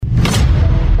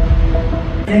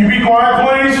Can you be quiet,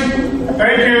 please?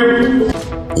 Thank you.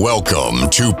 Welcome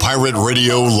to Pirate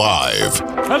Radio Live.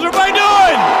 How's everybody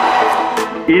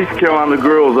doing? East Carolina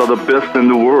girls are the best in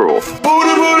the world.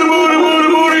 Booty, booty, booty, booty,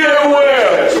 booty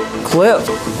everywhere. Clip.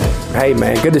 Hey,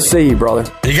 man, good to see you, brother.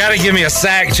 You got to give me a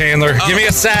sack, Chandler. Give me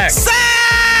a sack.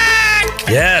 Sack!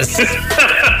 Yes.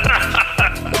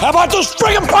 How about those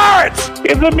friggin' Pirates?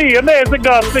 It's me, Nancy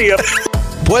Garcia.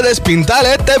 Puedes pintar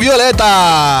este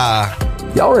violeta.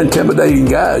 Y'all are intimidating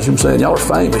guys. You know what I'm saying? Y'all are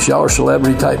famous. Y'all are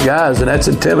celebrity type guys, and that's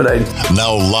intimidating.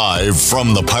 Now live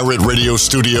from the Pirate Radio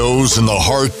studios in the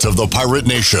heart of the Pirate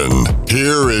Nation,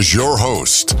 here is your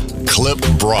host, Clip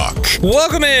Brock.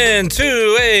 Welcome in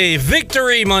to a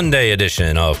Victory Monday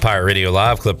edition of Pirate Radio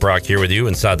Live. Clip Brock here with you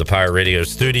inside the Pirate Radio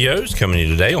studios, coming to you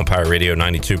today on Pirate Radio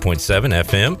 92.7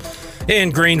 FM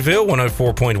in Greenville,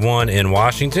 104.1 in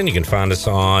Washington. You can find us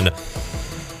on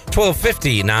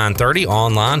 1250, 930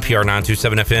 online,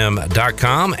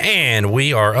 pr927fm.com, and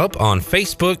we are up on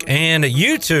Facebook and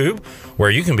YouTube, where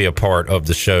you can be a part of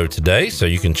the show today, so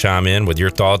you can chime in with your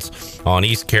thoughts on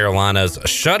East Carolina's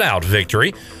shutout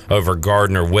victory over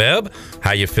Gardner-Webb.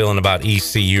 How you feeling about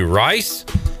ECU Rice?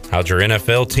 How'd your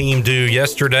NFL team do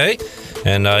yesterday?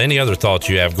 And any other thoughts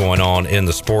you have going on in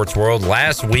the sports world.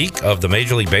 Last week of the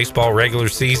Major League Baseball regular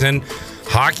season,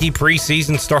 hockey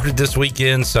preseason started this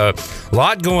weekend, so a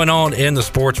lot going on in the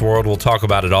sports world. We'll talk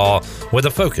about it all with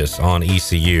a focus on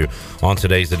ECU on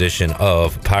today's edition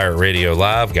of Pirate Radio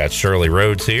Live. Got Shirley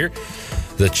Rhodes here,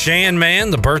 the Chan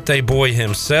Man, the birthday boy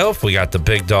himself. We got the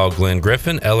big dog Glenn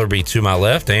Griffin, Ellerbe to my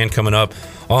left, and coming up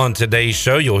on today's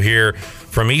show, you'll hear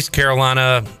from East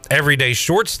Carolina everyday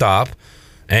shortstop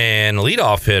and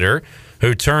leadoff hitter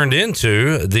who turned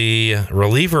into the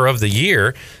reliever of the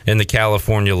year in the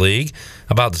California League,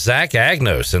 about Zach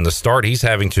Agnos and the start he's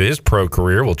having to his pro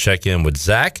career. We'll check in with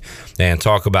Zach and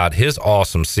talk about his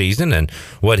awesome season and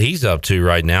what he's up to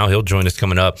right now. He'll join us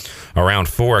coming up around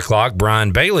 4 o'clock.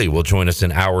 Brian Bailey will join us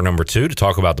in hour number 2 to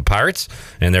talk about the Pirates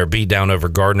and their beatdown over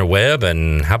Gardner-Webb.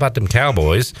 And how about them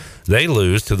Cowboys? They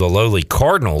lose to the lowly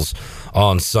Cardinals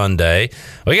on Sunday.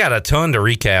 We got a ton to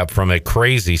recap from a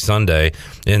crazy Sunday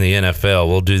in the NFL.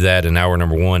 We'll do that in hour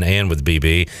number 1 and with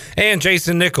BB. And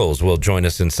Jason Nichols will join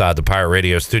us inside the Pirate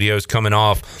Radio studios, coming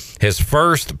off his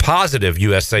first positive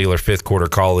U.S. Sailor fifth quarter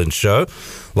call-in show.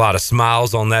 A lot of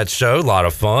smiles on that show, a lot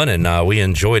of fun, and we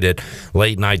enjoyed it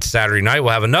late night Saturday night.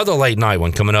 We'll have another late night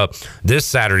one coming up this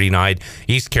Saturday night,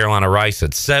 East Carolina Rice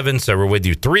at 7. So we're with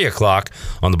you 3 o'clock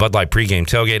on the Bud Light pregame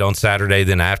tailgate on Saturday.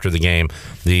 Then after the game,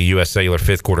 the U.S. Sailor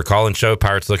fifth quarter call-in show.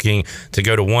 Pirates looking to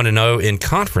go to 1-0 in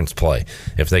conference play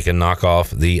if they can knock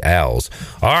off the Owls.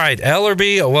 All right,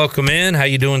 Ellerbe, welcome in. How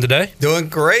you doing today? Doing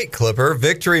great, Clipper.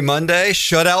 Victory Monday,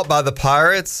 shutout by the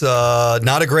Pirates.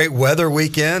 Not a great weather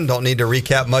weekend. Don't need to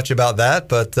recap much about that,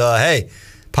 but hey,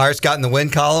 Pirates got in the win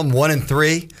column,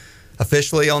 1-3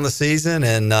 officially on the season,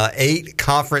 and 8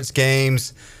 conference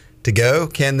games to go.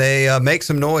 Can they make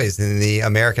some noise in the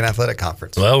American Athletic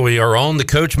Conference? Well, we are on the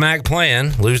Coach Mack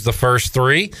plan, lose the first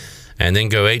 3 and then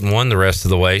go 8-1 the rest of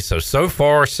the way. So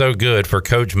far, so good for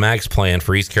Coach Mack's plan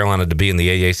for East Carolina to be in the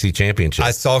AAC championship.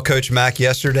 I saw Coach Mack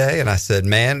yesterday, and I said,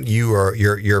 "Man,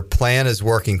 your plan is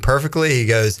working perfectly." He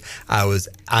goes,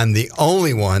 "I'm the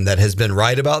only one that has been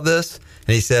right about this."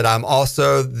 And he said,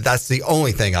 that's the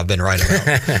only thing I've been right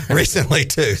about recently,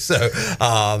 too. So,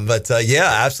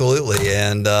 yeah, absolutely.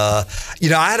 And, I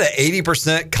had an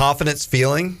 80% confidence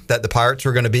feeling that the Pirates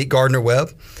were going to beat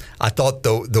Gardner-Webb. I thought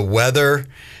the weather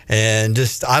and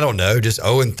just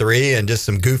 0-3 and just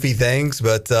some goofy things.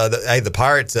 But, the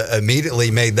Pirates immediately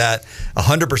made that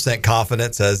 100%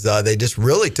 confidence as they just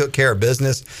really took care of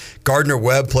business.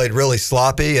 Gardner-Webb played really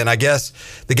sloppy. And I guess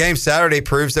the game Saturday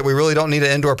proves that we really don't need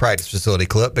an indoor practice facility,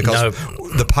 Clip, because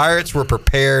the Pirates were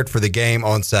prepared for the game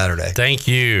on Saturday. Thank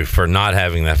you for not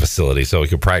having that facility so we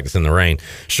could practice in the rain.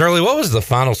 Shirley, what was the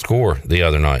final score the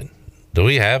other night? Do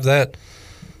we have that?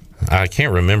 I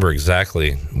can't remember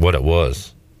exactly what it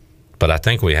was, but I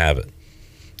think we have it.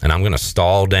 And I'm going to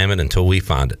stall, damn it, until we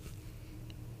find it.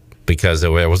 Because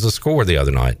there was a score the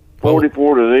other night.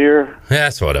 44-0.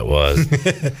 That's what it was.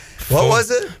 What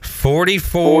was it?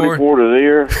 44 to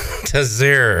 0. To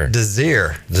 0.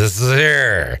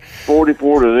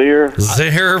 44-0.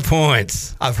 0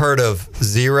 points. I've heard of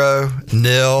 0,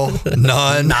 nil,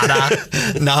 none,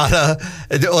 nada.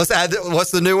 Let's add.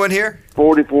 What's the new one here?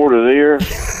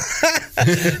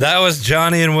 44-0. That was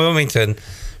Johnny in Wilmington.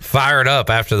 Fired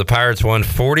up after the Pirates won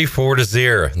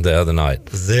 44-0 the other night.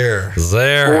 0.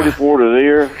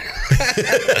 44-0.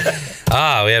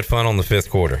 We had fun on the fifth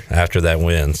quarter after that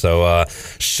win. So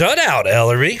shutout,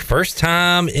 Ellerbe. First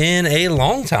time in a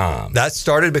long time. That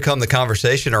started to become the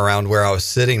conversation around where I was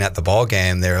sitting at the ball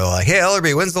game. They were like, hey,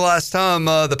 Ellerbe, when's the last time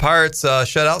the Pirates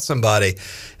shut out somebody?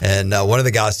 And one of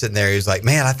the guys sitting there, he was like,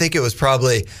 man, I think it was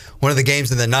probably one of the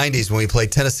games in the 90s when we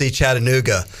played Tennessee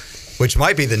Chattanooga, which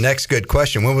might be the next good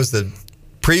question. When was the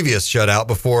previous shutout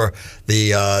before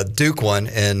the Duke one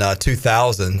in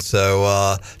 2000?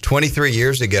 So 23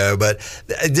 years ago. But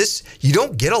you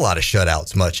don't get a lot of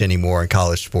shutouts much anymore in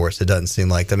college sports. It doesn't seem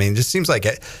like. I mean, it just seems like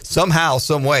somehow,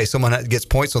 some way, someone gets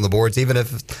points on the boards, even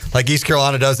if like East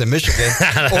Carolina does in Michigan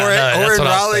or in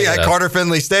Raleigh at Carter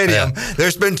Finley Stadium. Yeah.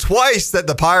 There's been twice that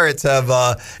the Pirates have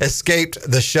escaped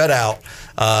the shutout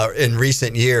in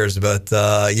recent years. But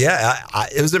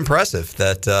it was impressive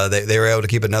that they were able to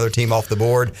keep another team off the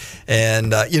board.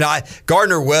 And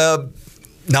Gardner-Webb,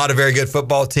 not a very good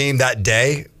football team that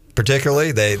day.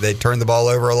 Particularly, they turned the ball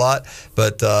over a lot,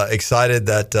 but excited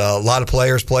that a lot of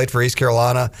players played for East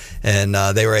Carolina, and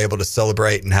they were able to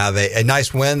celebrate and have a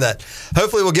nice win that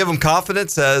hopefully will give them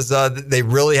confidence as they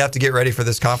really have to get ready for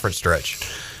this conference stretch.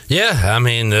 Yeah, I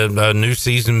mean, the new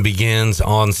season begins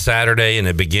on Saturday, and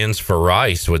it begins for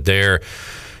Rice with their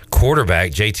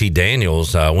quarterback, JT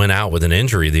Daniels, went out with an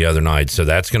injury the other night, so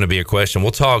that's going to be a question.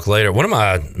 We'll talk later. One of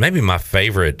my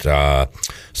favorite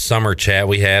summer chat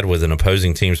we had with an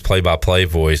opposing team's play-by-play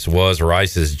voice was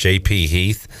Rice's J.P.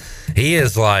 Heath. He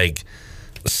is like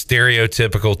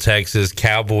stereotypical Texas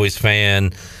Cowboys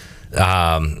fan.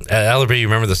 Ellerbe, you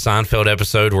remember the Seinfeld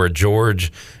episode where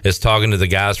George is talking to the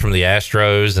guys from the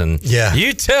Astros, and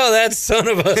you tell that son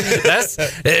of a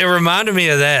it reminded me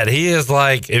of that. He is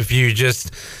like, if you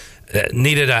just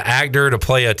needed an actor to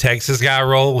play a Texas guy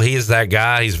role, he is that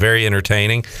guy. He's very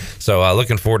entertaining. So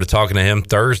looking forward to talking to him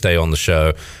Thursday on the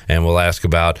show, and we'll ask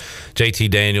about JT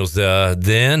Daniels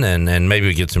then, and maybe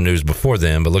we get some news before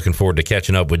then, but looking forward to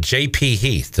catching up with JP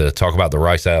Heath to talk about the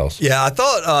Rice Owls. Yeah, I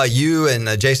thought you and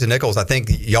Jason Nichols, I think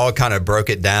y'all kind of broke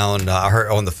it down. I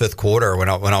heard on the fifth quarter when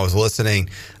I was listening.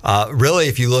 Really,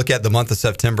 if you look at the month of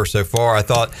September so far, I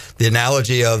thought the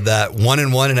analogy of that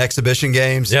 1-1 in exhibition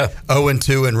games,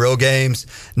 0-2 in real games.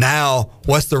 Now,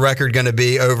 what's the record going to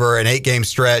be over an 8-game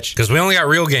stretch? Because we only got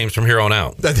real games from here on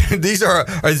out.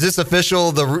 Is this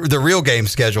official, the real game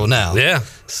schedule now? Yeah.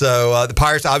 So the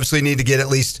Pirates obviously need to get at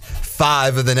least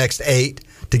 5 of the next 8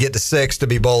 to get to 6 to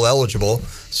be bowl eligible.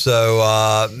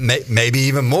 So maybe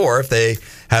even more if they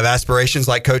have aspirations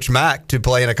like Coach Mack to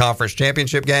play in a conference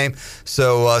championship game.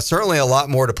 So certainly a lot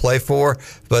more to play for,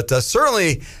 but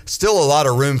certainly still a lot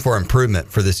of room for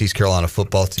improvement for this East Carolina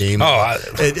football team. They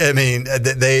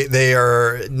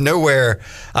are nowhere,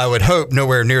 I would hope,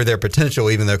 nowhere near their potential,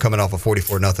 even though coming off a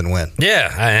 44-0 win.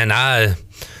 Yeah, and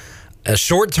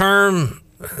short term,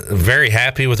 very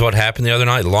happy with what happened the other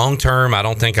night. Long term, I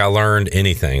don't think I learned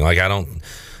anything. Like I don't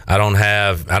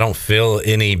feel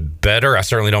any better. I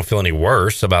certainly don't feel any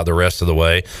worse about the rest of the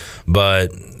way. But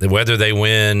whether they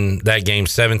win that game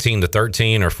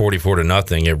 17-13 or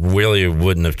 44-0, it really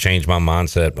wouldn't have changed my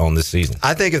mindset on this season.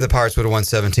 I think if the Pirates would have won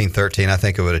 17-13, I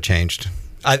think it would have changed.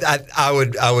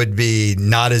 I would be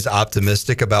not as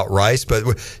optimistic about Rice,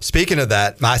 but speaking of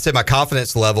that, I said my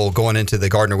confidence level going into the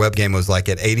Gardner-Webb game was like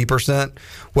at 80%.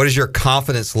 What is your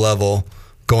confidence level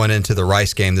going into the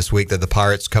Rice game this week that the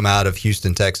Pirates come out of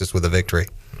Houston, Texas with a victory?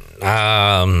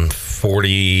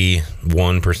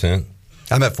 41%.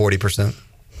 I'm at 40%.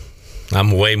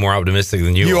 I'm way more optimistic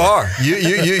than you are. You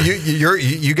are.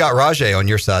 You got Rajay on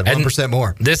your side, 1%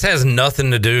 more. This has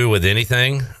nothing to do with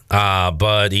anything,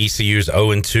 but ECU's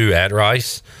 0-2 at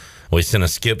Rice. We sent a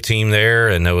skip team there,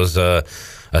 and it was a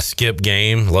skip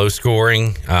game, low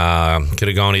scoring. Could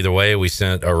have gone either way. We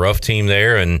sent a rough team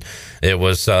there, and it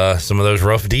was some of those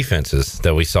rough defenses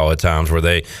that we saw at times where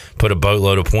they put a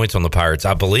boatload of points on the Pirates.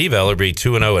 I believe Ellerbe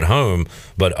 2-0 at home,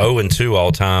 but 0-2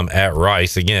 all time at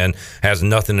Rice. Again, has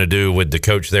nothing to do with the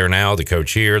coach there now, the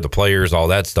coach here, the players, all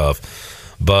that stuff.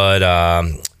 But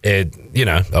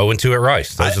 0-2 at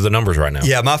Rice. Those are the numbers right now.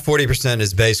 Yeah, my 40%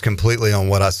 is based completely on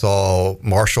what I saw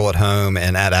Marshall at home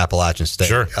and at Appalachian State.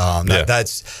 Sure.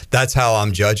 That's how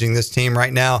I'm judging this team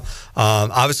right now.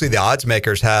 Obviously, the odds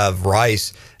makers have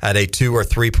Rice at a 2 or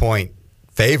 3 point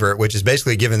favorite, which is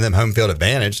basically giving them home field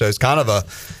advantage. So it's kind of a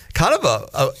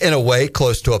in a way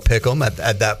close to a pick 'em at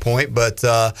that point. But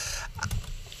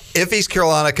if East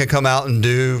Carolina can come out and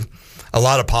do a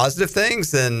lot of positive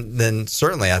things, then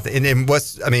certainly I think. And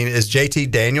is JT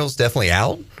Daniels definitely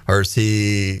out, or is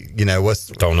he?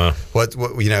 Don't know. What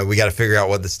we got to figure out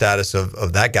what the status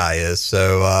of that guy is.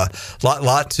 So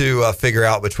lot to figure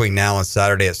out between now and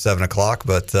Saturday at 7:00.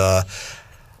 But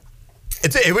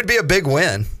It would be a big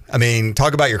win. I mean,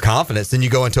 talk about your confidence. Then you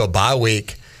go into a bye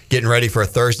week getting ready for a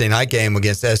Thursday night game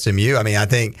against SMU. I mean, I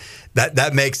think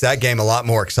that makes that game a lot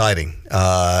more exciting.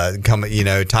 Time to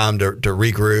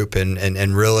regroup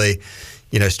and really,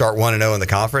 start 1-0 in the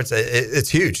conference. It's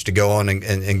huge to go on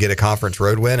and get a conference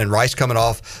road win. And Rice coming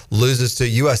off loses to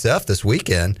USF this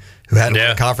weekend, who hadn't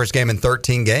won a conference game in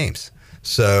 13 games.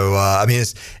 So I mean,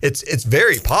 it's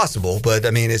very possible, but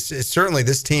I mean, it's certainly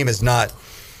this team is not.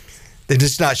 They've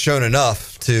just not shown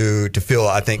enough to feel,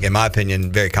 I think, in my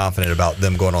opinion, very confident about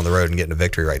them going on the road and getting a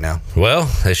victory right now. Well,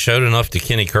 they showed enough to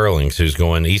Kenny Curlings, who's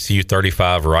going ECU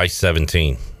 35, Rice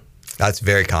 17. That's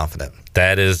very confident.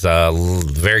 That is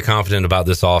very confident about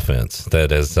this offense.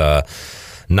 That has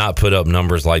not put up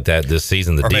numbers like that this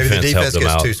season. The defense helped them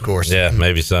out. 2 scores. Yeah,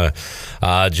 maybe so.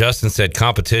 Justin said,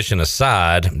 competition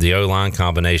aside, the O-line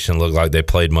combination looked like they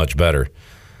played much better.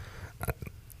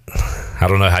 I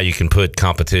don't know how you can put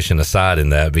competition aside in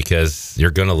that, because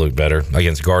you're going to look better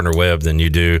against Gardner-Webb than you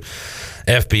do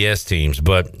FBS teams.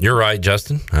 But you're right,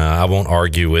 Justin. I won't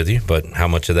argue with you, but how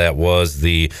much of that was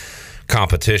the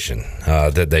competition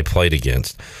that they played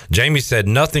against? Jamie said,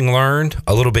 nothing learned,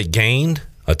 a little bit gained,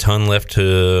 a ton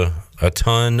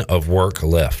of work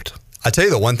left. I tell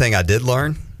you, the one thing I did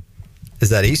learn is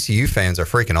that ECU fans are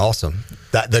freaking awesome.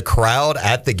 That the crowd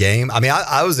at the game, I mean,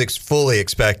 I was fully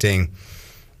expecting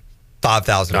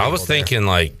 5,000 people. I was thinking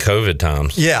like COVID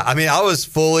times. Yeah, I mean, I was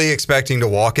fully expecting to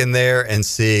walk in there and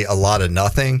see a lot of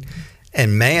nothing.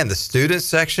 And man, the student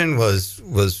section was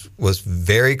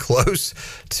very close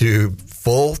to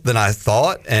full than I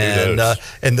thought, and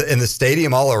the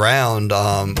stadium all around,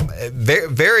 very,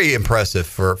 very impressive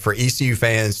for ECU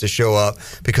fans to show up,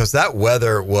 because that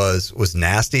weather was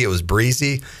nasty. It was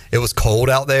breezy. It was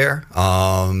cold out there,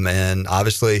 and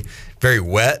obviously very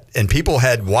wet. And people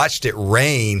had watched it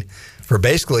rain for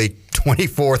basically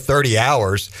 24, 30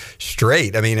 hours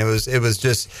straight. I mean, it was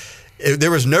just.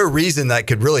 There was no reason that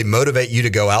could really motivate you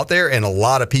to go out there, and a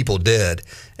lot of people did.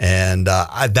 And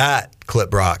that, Clip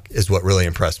Brock, is what really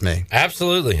impressed me.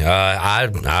 Absolutely. I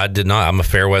did not. I'm a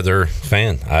fair weather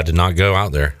fan. I did not go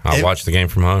out there. I watched the game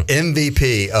from home.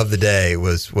 MVP of the day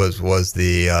was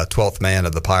the 12th man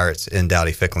of the Pirates in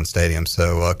Dowdy-Ficklin Stadium.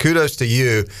 So kudos to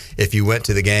you if you went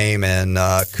to the game, and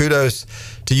kudos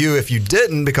to you if you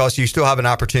didn't, because you still have an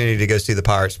opportunity to go see the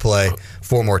Pirates play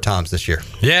 4 more times this year.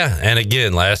 Yeah, and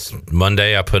again, last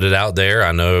Monday I put it out there.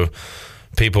 I know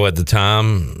people at the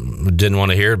time didn't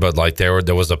want to hear it, but like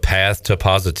there was a path to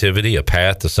positivity, a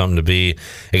path to something to be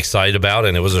excited about,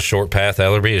 and it was a short path.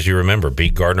 Ellerbe, as you remember,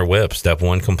 beat Gardner-Webb, step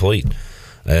 1 complete.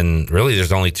 And really,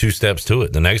 there's only 2 steps to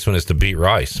it. The next one is to beat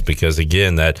Rice, because,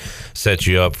 again, that sets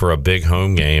you up for a big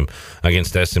home game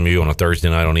against SMU on a Thursday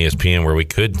night on ESPN, where we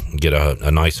could get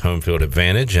a nice home field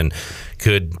advantage and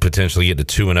could potentially get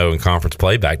to 2-0 in conference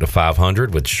play, back to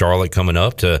 500 with Charlotte coming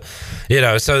up to,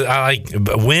 so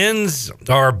wins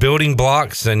are building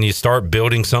blocks, and you start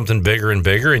building something bigger and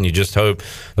bigger, and you just hope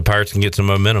the Pirates can get some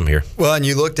momentum here. Well, and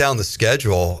you look down the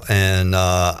schedule, and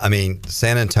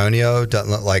San Antonio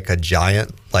doesn't look like a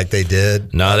giant like they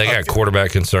did. No, they got quarterback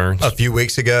concerns a few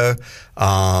weeks ago.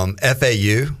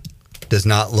 FAU does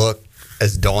not look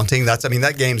as daunting.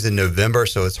 That game's in November,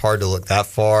 so it's hard to look that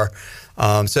far.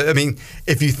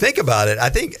 If you think about it, I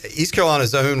think East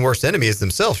Carolina's own worst enemy is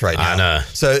themselves right now. I know.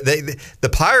 So the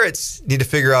Pirates need to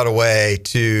figure out a way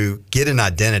to get an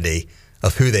identity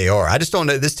of who they are. I just don't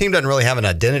know. This team doesn't really have an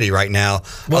identity right now,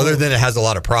 other than it has a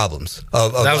lot of problems. I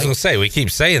was going to say, we keep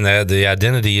saying that. The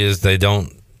identity is we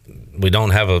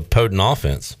don't have a potent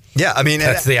offense. Yeah,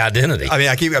 that's the identity.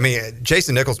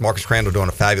 Jason Nichols, Marcus Crandall doing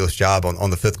a fabulous job on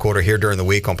the 5th quarter here during the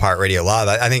week on Pirate Radio Live.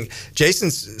 I think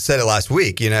Jason said it last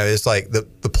week. It's like the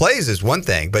plays is one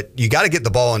thing, but you got to get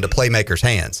the ball into playmakers'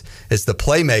 hands. It's the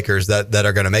playmakers that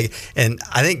are going to make it. And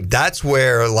I think that's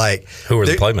where, who are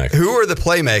the playmakers? Who are the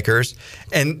playmakers?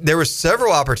 And there were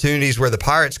several opportunities where the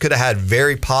Pirates could have had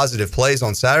very positive plays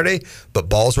on Saturday, but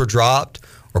balls were dropped,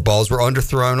 or balls were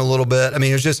underthrown a little bit.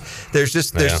 There's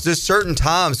just certain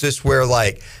times just where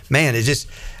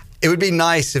it would be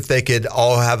nice if they could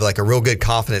all have a real good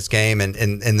confidence game, and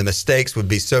the mistakes would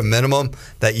be so minimum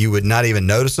that you would not even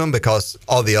notice them, because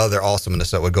all the other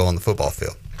awesomeness that would go on the football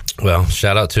field. Well,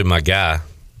 shout out to my guy.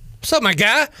 What's up, my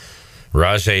guy?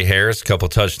 Rajay Harris, a couple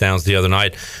touchdowns the other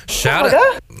night. Shout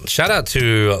out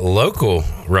to local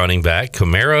running back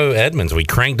Camaro Edmonds. We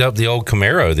cranked up the old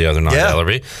Camaro the other night,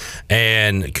 Ellerbe.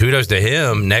 And kudos to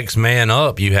him. Next man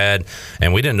up, you had,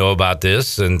 and we didn't know about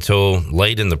this until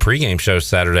late in the pregame show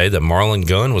Saturday, that Marlon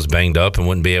Gunn was banged up and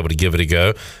wouldn't be able to give it a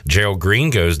go. Gerald Green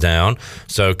goes down.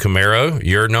 So, Camaro,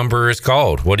 your number is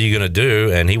called. What are you going to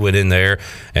do? And he went in there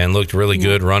and looked really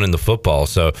good running the football.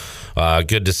 So,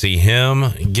 good to see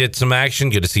him get some action.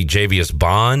 Good to see Javius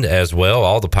Bond as well.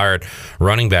 All the Pirate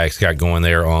running backs got going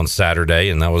there on Saturday,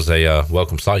 and that was a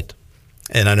welcome sight.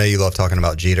 And I know you love talking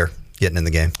about Jeter getting in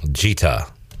the game. Jeter.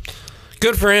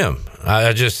 Good for him.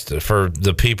 I just, for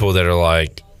the people that are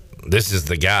like, this is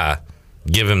the guy,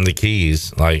 give him the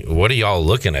keys. Like, what are y'all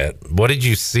looking at? What did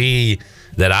you see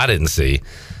that I didn't see?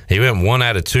 He went 1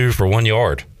 out of 2 for 1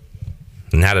 yard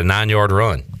and had a 9-yard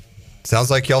run.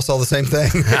 Sounds like y'all saw the same thing.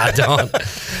 I don't.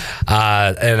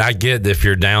 And I get if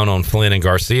you're down on Flynn and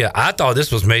Garcia. I thought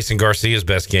this was Mason Garcia's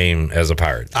best game as a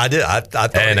Pirate. I did. I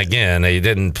thought. And again, he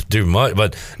didn't do much,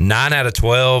 but 9 out of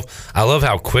 12. I love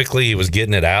how quickly he was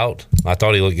getting it out. I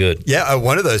thought he looked good. Yeah,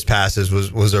 one of those passes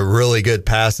was a really good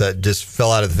pass that just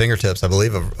fell out of the fingertips, I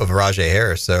believe, of Rajay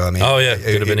Harris. So I mean,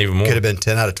 could have been even more. Could have been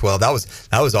 10 out of 12. That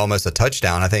was almost a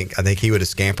touchdown. I think he would have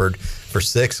scampered for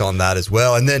 6 on that as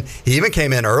well. And then he even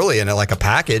came in early in like a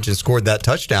package and scored that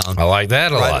touchdown. I like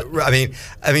that a lot. I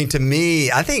mean, to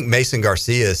me, I think Mason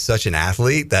Garcia is such an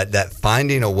athlete that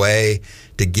finding a way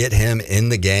to get him in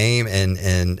the game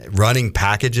and running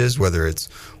packages, whether it's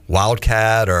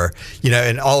Wildcat or,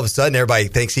 and all of a sudden everybody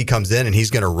thinks he comes in and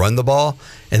he's going to run the ball.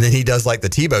 And then he does like the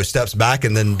Tebow, steps back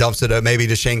and then dumps it maybe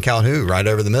to Shane Calhoun right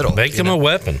over the middle. Makes him a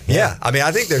weapon. Yeah. I mean,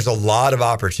 I think there's a lot of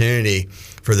opportunity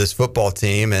for this football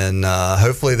team. And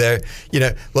hopefully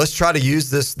let's try to use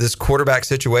this quarterback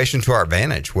situation to our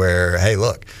advantage where, hey,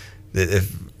 look,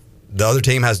 if the other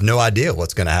team has no idea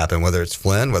what's going to happen, whether it's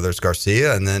Flynn, whether it's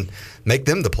Garcia, and then make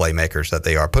them the playmakers that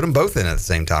they are. Put them both in at the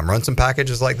same time. Run some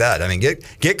packages like that. I mean,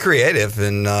 get creative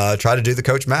and try to do the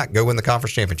Coach Mack. Go win the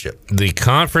conference championship. The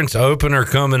conference opener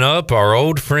coming up. Our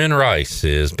old friend Rice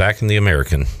is back in the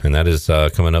American, and that is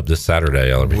coming up this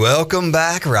Saturday. Ellerbe. Welcome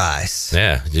back, Rice.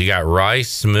 Yeah, you got Rice,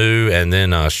 Smoo, and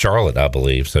then Charlotte, I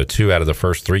believe. So 2 out of the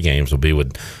first 3 games will be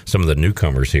with some of the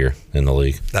newcomers here in the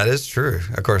league. That is true.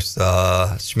 Of course,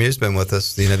 Smu's been with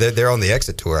us. They're on the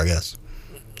exit tour, I guess.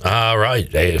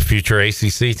 Right, a future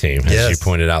ACC team, as you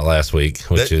pointed out last week,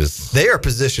 they are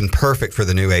positioned perfect for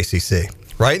the new ACC,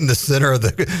 right in the center of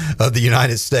the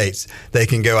United States. They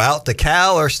can go out to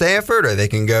Cal or Stanford, or they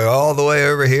can go all the way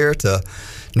over here to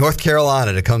North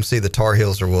Carolina to come see the Tar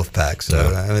Heels or Wolfpack. So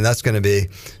I mean, that's going to be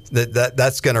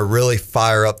that's going to really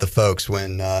fire up the folks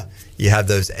when you have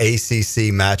those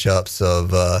ACC matchups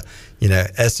of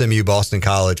SMU Boston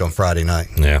College on Friday night.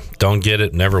 Yeah, don't get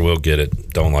it, never will get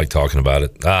it. Don't like talking about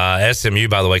it. SMU,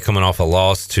 by the way, coming off a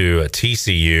loss to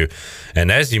TCU,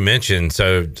 and as you mentioned,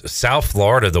 so South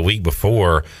Florida the week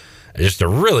before, just a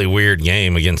really weird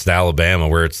game against Alabama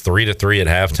where it's 3-3 at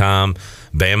halftime.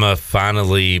 Bama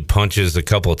finally punches a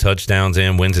couple of touchdowns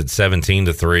in, wins it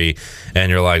 17-3, and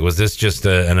you're like, was this just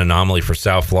an anomaly for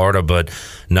South Florida? But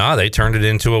no, they turned it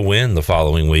into a win the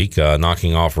following week,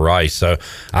 knocking off Rice. So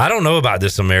I don't know about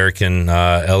this American,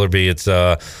 Ellerbe. It's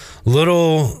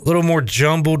little more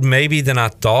jumbled maybe than I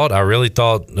thought. I really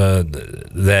thought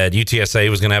that UTSA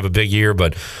was going to have a big year,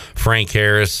 but Frank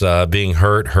Harris being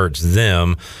hurt hurts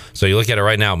them. So you look at it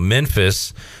right now,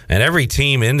 Memphis, and every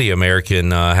team in the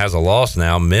American has a loss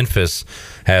now. Memphis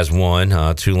has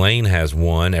 1, Tulane has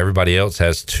 1, everybody else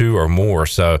has 2 or more.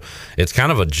 So it's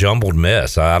kind of a jumbled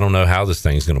mess. I don't know how this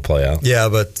thing's going to play out. Yeah,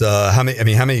 but how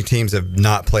many teams have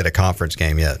not played a conference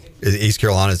game yet? East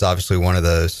Carolina is obviously one of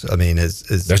those. I mean,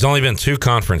 there's only been 2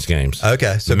 conference games.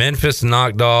 Okay, so Memphis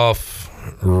knocked off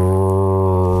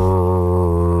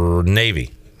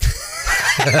Navy.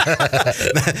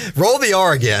 Roll the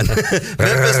R again.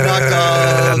 Memphis knocked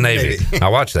off Navy. I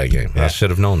watched that game. Yeah. I should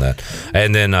have known that.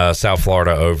 And then South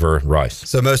Florida over Rice.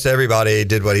 So most everybody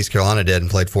did what East Carolina did and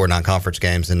played 4 non-conference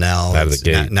games, and now out of the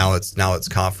gate. Now it's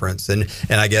conference, and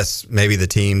I guess maybe the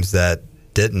teams that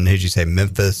didn't, who'd you say,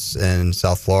 Memphis and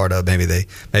South Florida,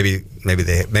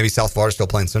 maybe South Florida's still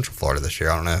playing Central Florida this year.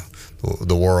 I don't know,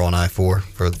 the war on I-4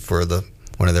 for the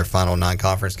one of their final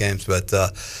non-conference games. But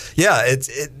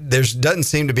there doesn't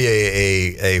seem to be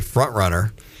a front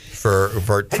runner for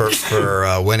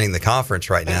winning the conference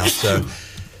right now. So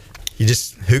you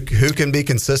just who can be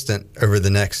consistent over the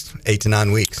next 8 to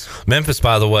 9 weeks. Memphis,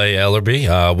 by the way,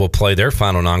 Ellerbe will play their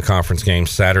final non-conference game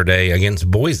Saturday against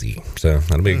Boise. So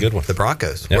that'll be a good one. The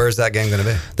Broncos. Yep. Where is that game going to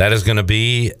be? That is going to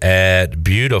be at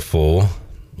beautiful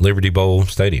Liberty Bowl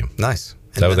Stadium. Nice.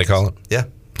 Is that what they call it? Yeah,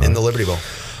 in the Liberty Bowl.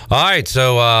 All right,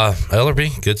 so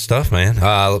Ellerbe, good stuff, man.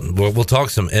 We'll talk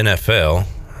some NFL.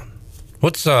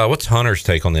 What's Hunter's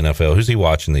take on the NFL? Who's he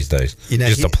watching these days?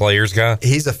 Just a players guy?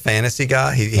 He's a fantasy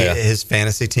guy. His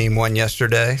fantasy team won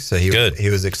yesterday, so he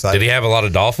was excited. Did he have a lot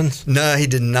of Dolphins? No, he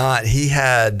did not. He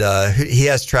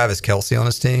has Travis Kelce on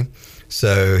his team.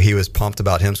 So he was pumped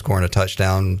about him scoring a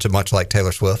touchdown, much like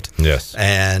Taylor Swift. Yes.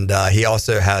 And he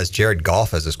also has Jared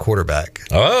Goff as his quarterback.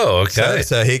 Oh, okay.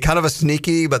 So he kind of a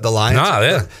sneaky, but the Lions.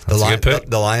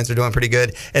 The Lions are doing pretty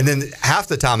good. And then half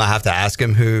the time I have to ask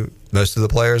him who most of the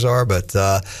players are, but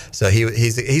so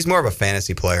he's more of a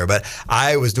fantasy player. But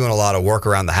I was doing a lot of work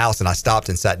around the house, and I stopped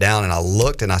and sat down and I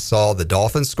looked and I saw the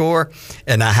Dolphins score,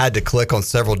 and I had to click on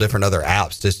several different other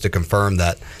apps just to confirm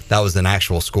that was an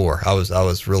actual score. I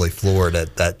was really floored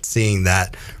at seeing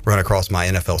that run across my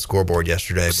NFL scoreboard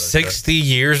yesterday. But, 60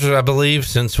 years, I believe,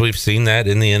 since we've seen that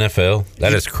in the NFL.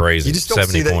 That is crazy. You just don't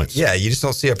 70 points. Yeah, you just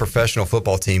don't see a professional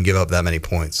football team give up that many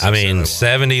points. I mean,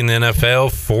 70 in the NFL,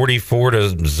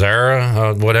 44-0.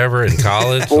 Whatever in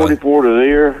college.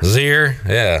 44-0.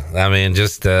 Yeah. I mean,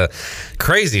 just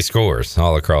crazy scores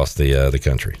all across the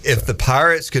country. If the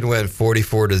Pirates could win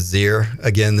 44-0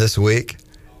 again this week,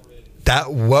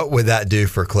 what would that do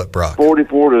for Clip Brock?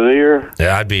 44-0.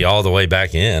 Yeah, I'd be all the way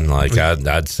back in. Like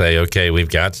I'd say, okay, we've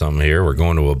got something here. We're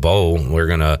going to a bowl. We're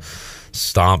gonna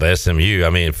stomp SMU. I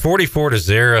mean,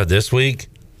 44-0 this week.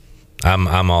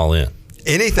 I'm all in.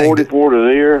 Anything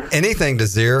 44-0. Anything to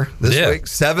 0 this week.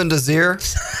 7-0.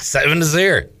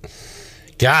 7-0.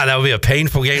 God, that would be a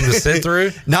painful game to sit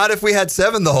through. Not if we had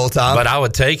 7 the whole time. But I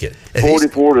would take it.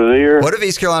 44-0. What if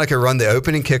East Carolina could run the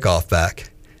opening kickoff back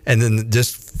and then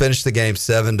just finish the game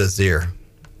 7-0?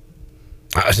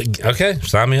 Okay,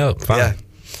 sign me up. Fine. Yeah.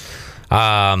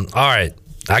 All right.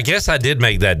 I guess I did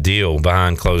make that deal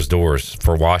behind closed doors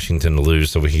for Washington to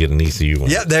lose so we could get an ECU win.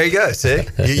 Yeah, there you go. See?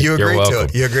 You agreed to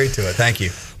it. You agreed to it. Thank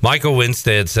you. Michael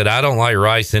Winstead said, I don't like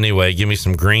rice anyway. Give me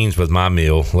some greens with my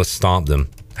meal. Let's stomp them.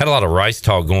 Had a lot of rice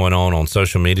talk going on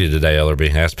social media today,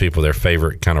 Ellerbe. Asked people their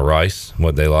favorite kind of rice,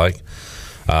 what they like.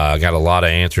 Got a lot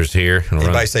of answers here.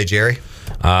 Anybody say Jerry?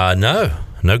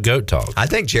 No goat talk. I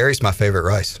think Jerry's my favorite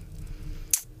rice.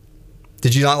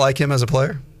 Did you not like him as a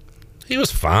player? He was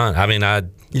fine. I mean,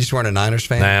 you just weren't a Niners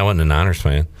fan? Nah, I wasn't a Niners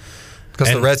fan.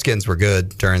 Because the Redskins were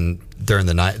good during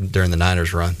the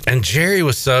Niners run. And Jerry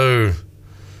was so,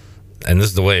 and this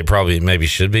is the way it probably maybe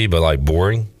should be, but like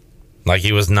boring. Like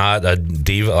he was not a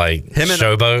diva, like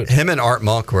showboat. Him and Art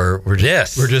Monk were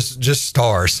just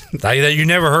stars. You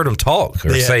never heard him talk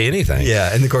or say anything.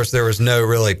 Yeah, and of course there was no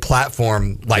really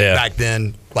platform back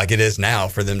then like it is now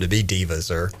for them to be divas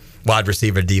or wide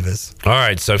receiver divas. All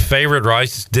right, so favorite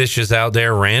rice dishes out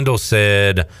there. Randall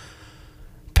said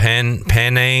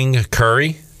Penang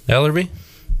curry, Ellerbe.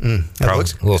 Probably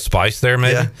a little spice there,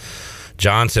 maybe. Yeah.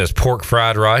 John says pork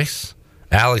fried rice.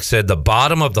 Alex said the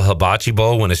bottom of the hibachi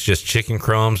bowl when it's just chicken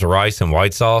crumbs, rice, and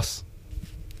white sauce.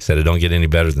 Said it don't get any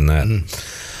better than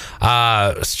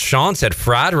that. Sean said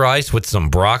fried rice with some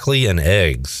broccoli and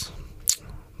eggs.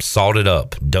 Salted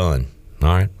up. Done. All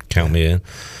right, count me in.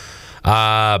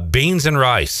 Beans and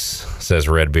rice, says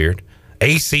Redbeard.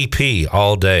 ACP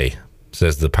all day,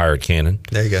 says the Pirate Cannon.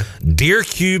 There you go. Deer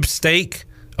cube steak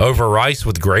over rice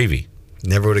with gravy.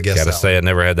 Never would have guessed that. Gotta say, I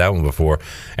never had that one before.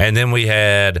 And then we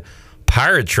had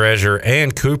Pirate Treasure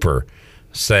and Cooper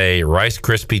say Rice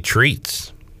Krispie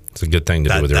treats. It's a good thing to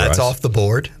do with your rice. That's off the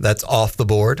board. That's off the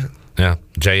board. Yeah.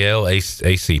 JL,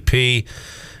 ACP.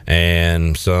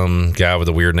 And some guy with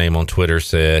a weird name on Twitter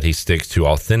said he sticks to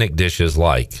authentic dishes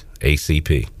like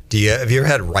ACP. Have you ever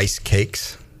had rice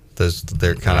cakes?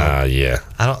 They're kind of yeah.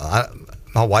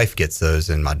 My wife gets those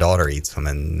and my daughter eats them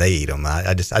and they eat them.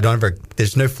 I don't ever.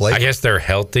 There's no flavor. I guess they're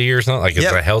healthy or something. Like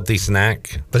it's a healthy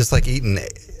snack. But it's like eating.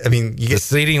 I mean,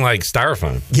 it's eating like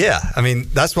styrofoam. Yeah, I mean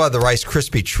that's why the Rice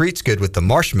Krispie treat's good with the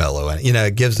marshmallow and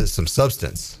it gives it some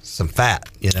substance, some fat.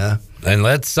 And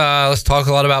let's talk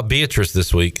a lot about Beatrice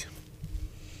this week.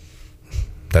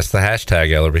 That's the hashtag,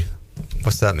 Ellerbe.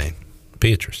 What's that mean?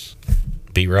 Beatrice.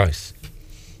 Beat Rice.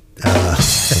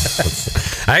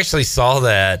 I actually saw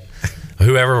that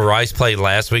whoever Rice played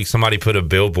last week, somebody put a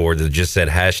billboard that just said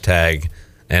hashtag,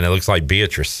 and it looks like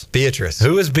Beatrice. Beatrice.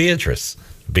 Who is Beatrice?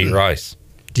 Beat Rice.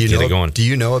 Do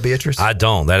you know a Beatrice? I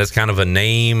don't. That is kind of a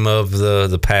name of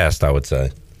the past, I would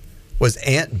say. Was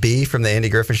Aunt B from the Andy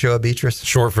Griffin Show a Beatrice?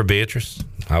 Short for Beatrice?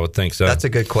 I would think so. That's a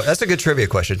good trivia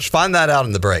question. Find that out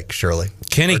in the break, Shirley.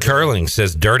 Kenny Curling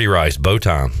says dirty rice, bow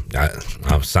time.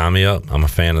 Sign me up. I'm a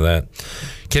fan of that.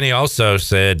 Kenny also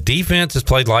said defense has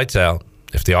played lights out.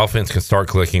 If the offense can start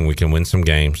clicking, we can win some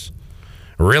games.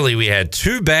 really, we had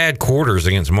 2 bad quarters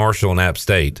against Marshall and App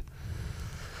State.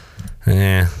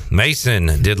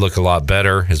 Mason did look a lot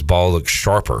better. His ball looked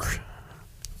sharper.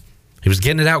 He was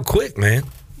getting it out quick, man.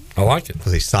 I like it.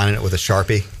 Was he signing it with a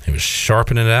Sharpie? He was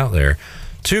sharpening it out there.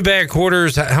 2 bad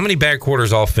quarters. How many bad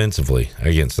quarters offensively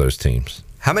against those teams?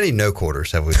 How many no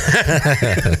quarters have we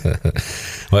done?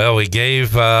 Well, we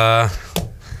gave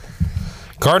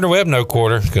Gardner-Webb no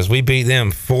quarter because we beat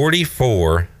them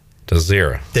 44-0.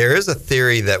 There is a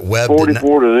theory that Webb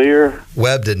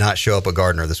 44-0. did not show up at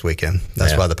Gardner this weekend.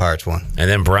 That's why the Pirates won. And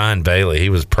then Brian Bailey, he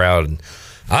was proud.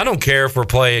 I don't care if we're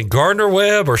playing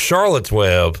Gardner-Webb or Charlotte's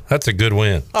Webb. That's a good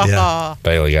win. Yeah.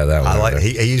 Bailey got that one.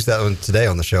 He used that one today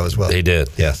on the show as well. He did,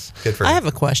 yes. Good for him. I have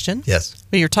a question. Yes.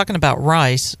 When you're talking about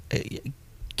rice,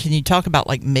 can you talk about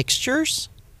like mixtures?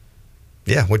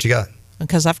 Yeah, what you got?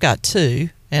 Because I've got 2,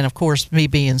 and of course, me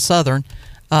being Southern,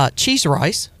 cheese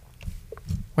rice,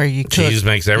 where you cook. Cheese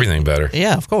makes everything better.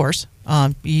 Yeah, of course.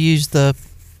 You use the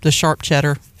sharp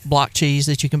cheddar block cheese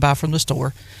that you can buy from the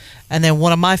store. And then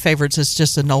one of my favorites is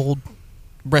just an old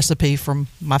recipe from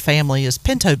my family is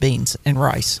pinto beans and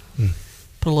rice.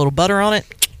 Put a little butter on it,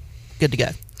 good to go.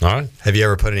 All right. Have you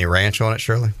ever put any ranch on it,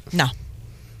 Shirley? No.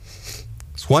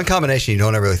 It's one combination you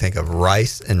don't ever really think of,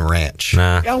 rice and ranch.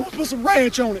 Nah. Y'all want to put some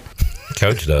ranch on it.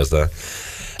 Coach does, though.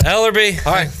 Ellerbe,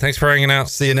 all right, thanks for hanging out.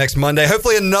 See you next Monday.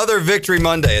 Hopefully another Victory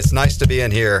Monday. It's nice to be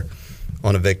in here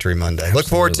on a Victory Monday. Absolutely. Look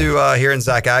forward to hearing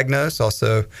Zach Agnos,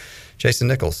 also Jason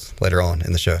Nichols later on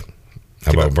in the show.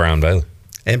 How about Brian Bailey?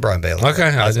 And Brian Bailey. Okay.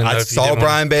 I saw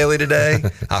Brian Bailey today.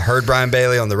 I heard Brian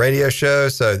Bailey on the radio show.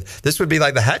 So this would be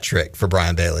like the hat trick for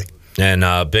Brian Bailey. And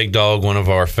Big Dog, one of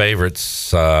our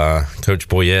favorites, Coach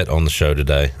Boyette on the show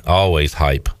today. Always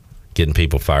hype, getting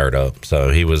people fired up. So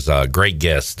he was a great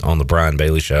guest on the Brian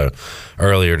Bailey show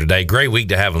earlier today. Great week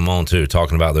to have him on, too,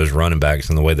 talking about those running backs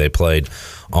and the way they played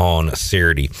on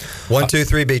Saturday. 1, 2,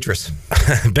 3, Beatrice.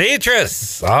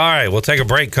 Beatrice. All right, we'll take a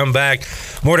break, come back.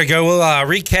 More to go. We'll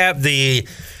recap the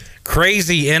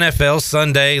crazy NFL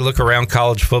Sunday, look around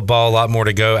college football. A lot more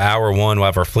to go. Hour 1, we'll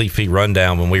have our Fleet Feet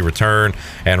rundown when we return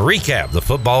and recap the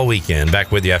football weekend.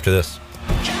 Back with you after this.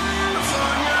 Let's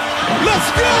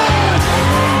go!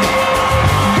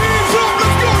 Hands up,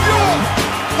 let's go, y'all!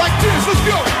 Like this, let's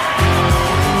go!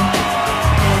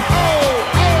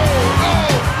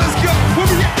 Let's go! Where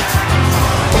we at?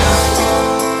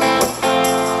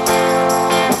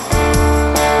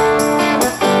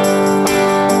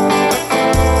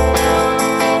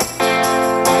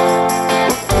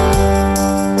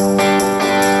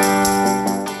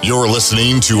 You're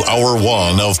listening to Hour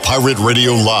 1 of Pirate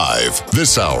Radio Live.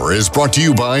 This hour is brought to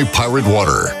you by Pirate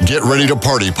Water. Get ready to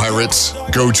party, pirates.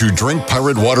 Go to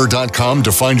drinkpiratewater.com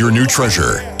to find your new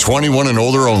treasure. 21 and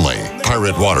older only.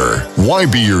 Pirate Water. Why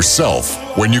be yourself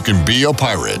when you can be a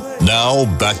pirate? Now,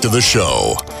 back to the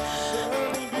show.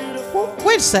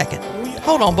 Wait a second.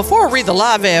 Hold on. Before I read the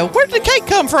live ad, where did the cake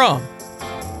come from?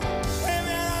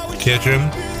 Kitchen.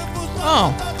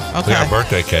 Oh, okay. We got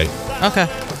birthday cake. Okay.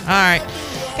 All right.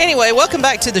 Anyway, welcome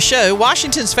back to the show.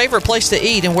 Washington's favorite place to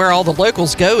eat and where all the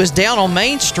locals go is down on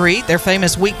Main Street. Their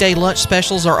famous weekday lunch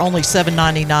specials are only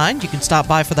 $7.99. You can stop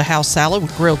by for the house salad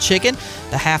with grilled chicken,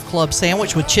 the half club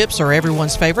sandwich with chips are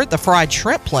everyone's favorite, the fried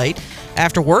shrimp plate.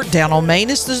 After work, Down on Main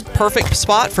is the perfect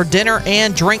spot for dinner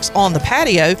and drinks on the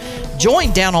patio.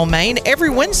 Join Down on Main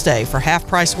every Wednesday for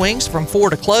half-price wings from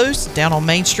 4 to close. Down on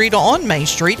Main Street on Main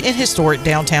Street in historic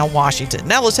downtown Washington.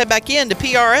 Now let's head back in to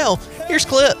PRL. Here's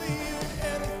Clip.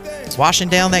 Washing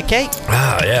down that cake.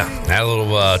 Ah, yeah. Had a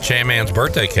little Chan Man's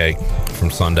birthday cake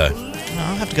from Sunday.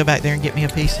 I'll have to go back there and get me a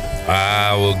piece.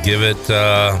 I will give it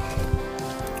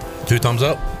 2 thumbs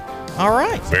up. All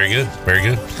right. Very good. Very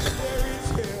good.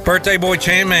 Birthday boy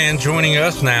Chan Man joining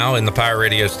us now in the Pirate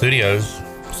Radio studios.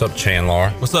 What's up, Chandler?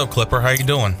 What's up, Clipper? How you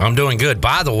doing? I'm doing good.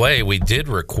 By the way, we did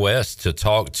request to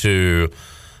talk to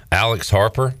Alex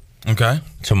Harper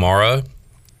tomorrow.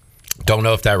 Don't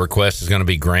know if that request is going to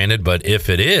be granted, but if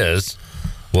it is,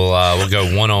 we'll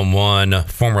go one-on-one,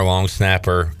 former long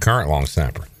snapper, current long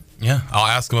snapper. Yeah, I'll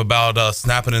ask him about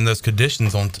snapping in those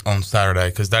conditions on Saturday,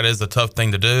 because that is a tough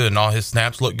thing to do, and all his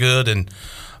snaps look good, and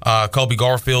Colby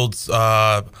Garfield's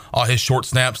all his short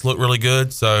snaps look really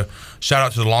good. So shout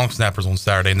out to the long snappers on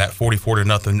Saturday in that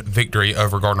 44-0 victory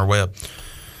over Gardner-Webb.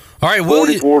 All right,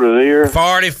 44-0.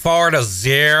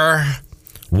 44-0.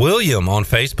 William on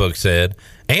Facebook said,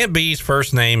 Aunt B's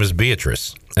first name is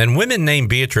Beatrice, and women named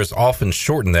Beatrice often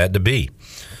shorten that to B.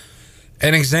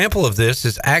 An example of this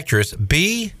is actress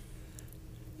B.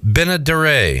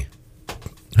 Benaderet,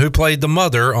 who played the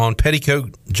mother on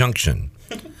Petticoat Junction.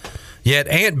 Yet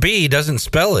Aunt B doesn't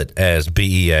spell it as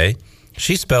B-E-A.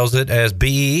 She spells it as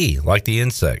B-E-E, like the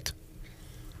insect.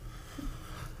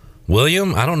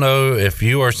 William, I don't know if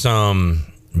you are some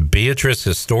Beatrice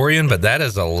historian, but that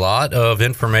is a lot of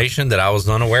information that I was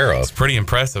unaware of. It's pretty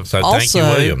impressive. So thank you,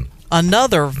 William.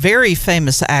 Another very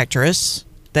famous actress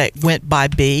that went by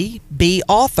B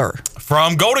Author.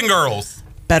 From Golden Girls.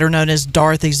 Better known as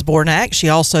Dorothy Zbornak. She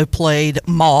also played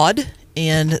Maude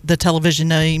in the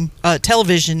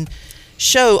television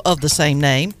show of the same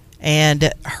name.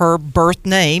 And her birth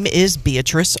name is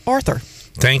Beatrice Arthur.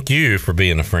 Thank you for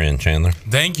being a friend, Chandler.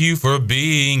 Thank you for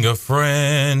being a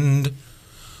friend.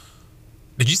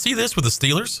 Did you see this with the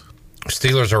Steelers?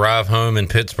 Steelers arrive home in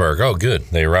Pittsburgh. Oh, good.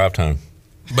 They arrived home.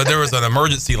 But there was an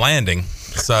emergency landing,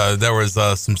 so there was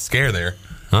some scare there.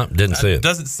 Huh? Didn't see it.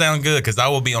 Doesn't sound good because I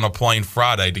will be on a plane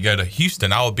Friday to go to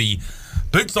Houston. I will be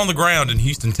boots on the ground in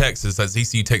Houston, Texas, as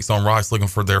ECU takes on Rice, looking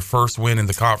for their first win in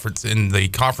the conference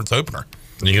opener.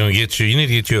 You need to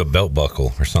get you a belt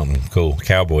buckle or something cool,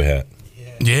 cowboy hat.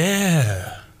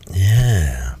 Yeah.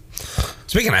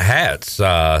 Speaking of hats,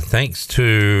 thanks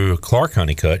to Clark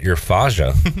Honeycutt, your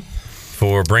Faja,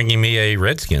 for bringing me a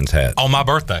Redskins hat. On my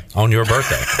birthday. On your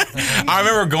birthday. I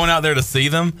remember going out there to see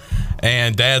them,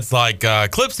 and Dad's like,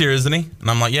 Clip's here, isn't he?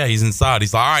 And I'm like, yeah, he's inside.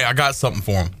 He's like, all right, I got something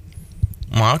for him.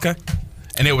 I'm like, okay.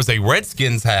 And it was a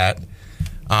Redskins hat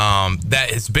that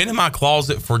has been in my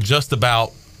closet for just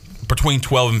about between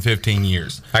 12 and 15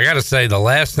 years. I got to say, the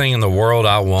last thing in the world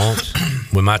I want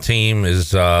when my team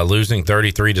is losing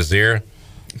 33-0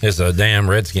 is a damn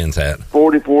Redskins hat.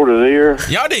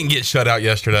 44-0. Y'all didn't get shut out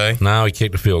yesterday. No, we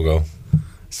kicked a field goal.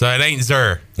 So it ain't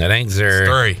Zer. It ain't Zer.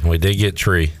 It's 3. We did get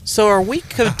Tree. So are we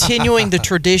continuing the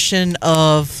tradition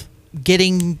of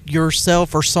getting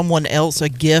yourself or someone else a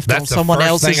gift on someone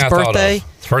else's birthday?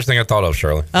 It's the first thing I thought of,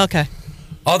 Shirley. Okay.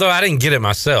 Although I didn't get it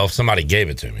myself, somebody gave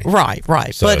it to me. Right.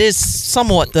 So, but it's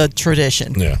somewhat the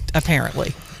tradition,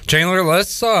 apparently. Chandler,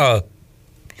 let's talk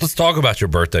about your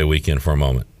birthday weekend for a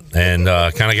moment. And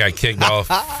kind of got kicked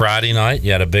off Friday night.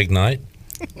 You had a big night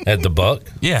at the Buck.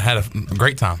 Yeah, had a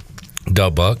great time. The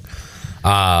Buck.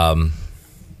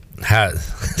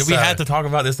 Did we have to talk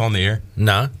about this on the air?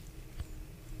 No.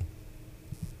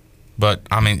 But,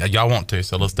 I mean, y'all want to,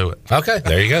 so let's do it. Okay,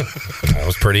 there you go. That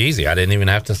was pretty easy. I didn't even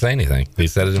have to say anything. He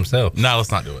said it himself. No,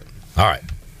 let's not do it. All right.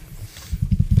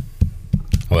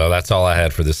 Well, that's all I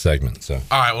had for this segment. So.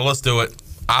 All right, well, let's do it.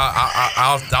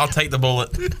 I'll take the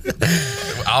bullet.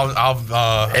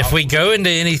 If we go into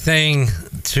anything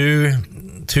too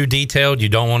detailed you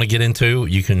don't want to get into,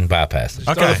 you can bypass it.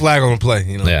 Okay. Throw a flag on the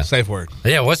play, safe word.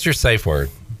 Yeah, what's your safe word?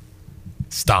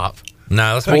 Stop.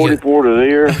 No, let's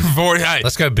 44-0. 40. Hey.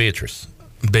 Let's go Beatrice.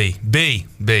 B.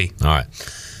 All right.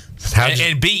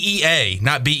 And B-E-A,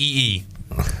 not B-E-E.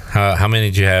 How many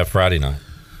did you have Friday night?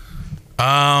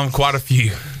 Quite a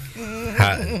few.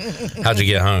 How'd you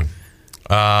get home?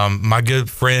 My good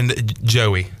friend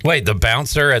Joey. Wait, the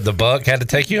bouncer at the Buck had to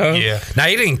take you home? Yeah. Now,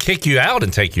 he didn't kick you out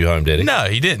and take you home, did he? No,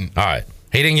 he didn't. All right.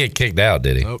 He didn't get kicked out,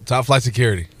 did he? Nope, top flight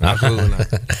security. Absolutely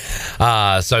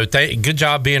not. So good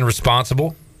job being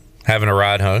responsible, having a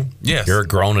ride home. Yes. You're a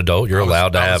grown adult. You're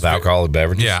allowed to have alcoholic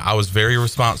beverages. Yeah, I was very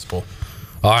responsible.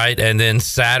 All right, and then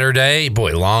Saturday,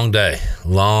 boy, long day.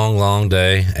 Long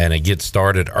day, and it gets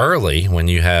started early when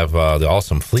you have the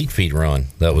awesome Fleet Feet run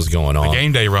that was going on. The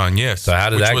game day run, yes. So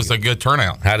which was a good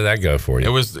turnout. How did that go for you?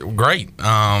 It was great.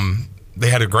 They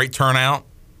had a great turnout.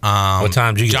 What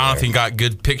time did you get Jonathan there? got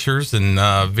good pictures and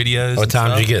videos. What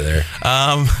time did you get there?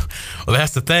 Well,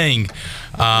 that's the thing.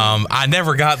 I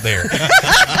never got there.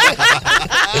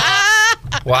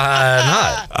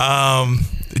 Why not?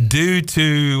 Due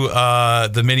to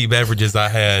the many beverages I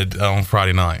had on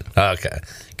Friday night. Okay.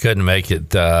 Couldn't make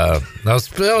it. That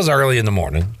was early in the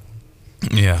morning.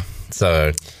 Yeah.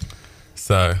 So.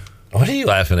 What are you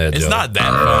laughing at, It's Joe? not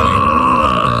that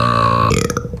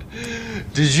funny.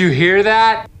 Did you hear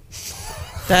that?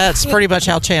 That's pretty much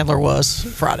how Chandler was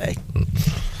Friday.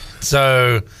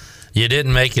 So you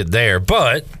didn't make it there,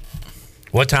 but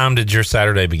what time did your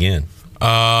Saturday begin?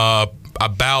 About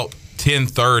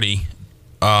 10:30.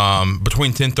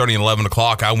 Between 10:30 and 11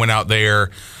 o'clock, I went out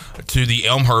there to the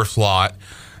Elmhurst lot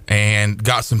and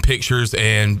got some pictures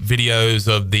and videos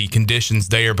of the conditions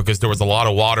there because there was a lot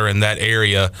of water in that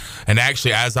area. And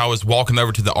actually, as I was walking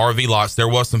over to the RV lots, there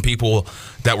was some people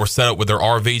that were set up with their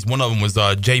RVs. One of them was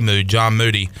John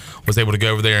Moody, was able to go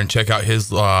over there and check out his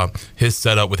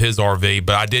setup with his RV.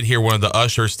 But I did hear one of the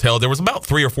ushers tell there was about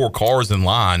 3 or 4 cars in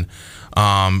line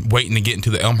waiting to get into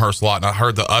the Elmhurst lot, and I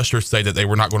heard the ushers say that they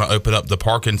were not going to open up the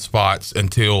parking spots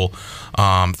until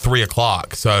 3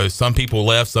 o'clock. So some people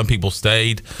left, some people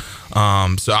stayed.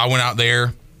 So I went out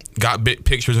there, got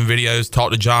pictures and videos,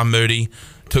 talked to John Moody,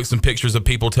 took some pictures of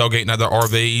people tailgating at their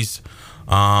RVs.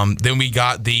 Then we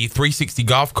got the 360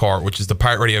 golf cart, which is the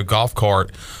Pirate Radio golf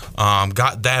cart.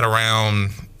 Got that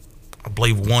around, I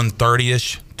believe,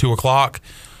 1:30ish, 2 o'clock,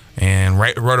 and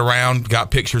rode around,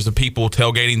 got pictures of people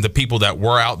tailgating, the people that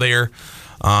were out there,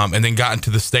 and then got into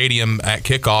the stadium at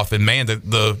kickoff. And man,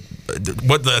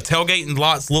 what the tailgating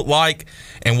lots looked like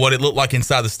and what it looked like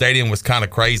inside the stadium was kind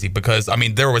of crazy, because I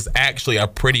mean there was actually a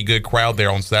pretty good crowd there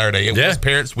on Saturday. It was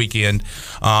Parents Weekend,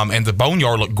 and the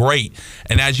Boneyard looked great.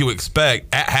 And as you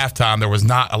expect, at halftime there was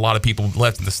not a lot of people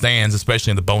left in the stands,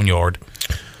 especially in the Boneyard.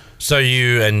 So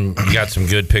you got some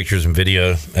good pictures and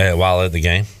video while at the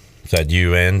game. Is that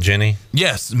you and Jenny?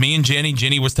 Yes, me and Jenny.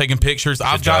 Jenny was taking pictures.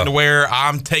 I've gotten to where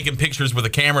I'm taking pictures with a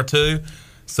camera too.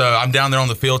 So I'm down there on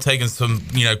the field taking some,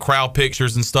 crowd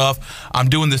pictures and stuff. I'm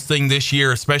doing this thing this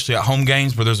year, especially at home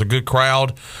games where there's a good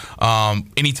crowd.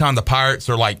 Anytime the Pirates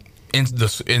are like in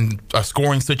a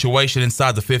scoring situation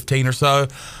inside the 15 or so,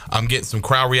 I'm getting some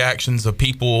crowd reactions of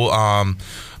people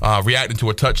reacting to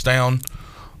a touchdown.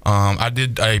 I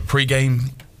did a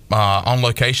pregame on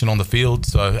location on the field,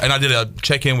 and I did a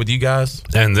check-in with you guys.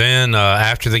 And then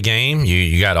after the game,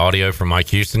 you got audio from Mike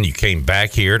Houston. You came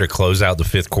back here to close out the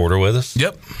fifth quarter with us.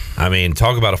 Yep. I mean,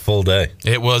 talk about a full day.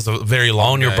 It was a very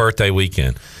long day. On your birthday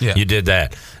weekend. Yeah. You did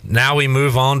that. Now we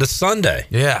move on to Sunday.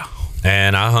 Yeah.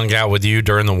 And I hung out with you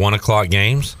during the 1 o'clock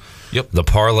games. Yep. The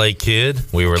Parlay Kid.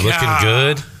 We were looking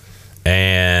good.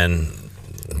 And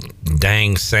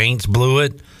dang, Saints blew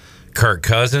it. Kirk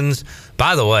Cousins.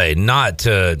 By the way,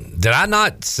 did I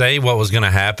not say what was going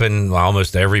to happen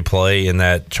almost every play in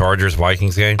that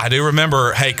Chargers-Vikings game? I do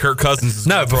remember, hey, Kirk Cousins is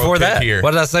no, before that. Here.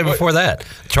 What did I say before that?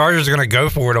 Chargers are going to go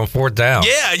for it on fourth down.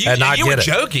 Yeah, you were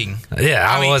joking. Yeah,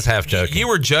 I was half joking. You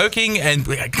were joking and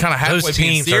kind of halfway those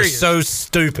being teams serious. Are so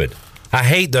stupid. I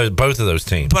hate both of those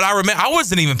teams. But I remember I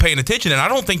wasn't even paying attention, and I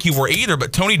don't think you were either,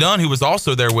 but Tony Dunn, who was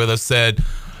also there with us, said,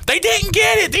 They didn't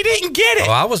get it.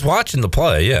 Oh, I was watching the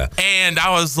play, yeah. And I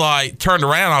was like, turned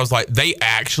around, I was like, they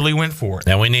actually went for it.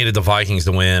 And we needed the Vikings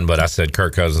to win, but I said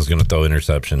Kirk Cousins is going to throw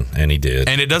interception, and he did.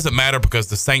 And it doesn't matter because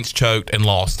the Saints choked and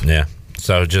lost. Yeah.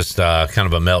 So just kind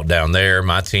of a meltdown there.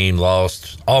 My team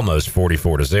lost almost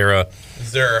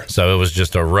 44-0. So it was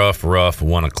just a rough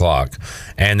 1 o'clock.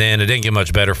 And then it didn't get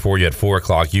much better for you at 4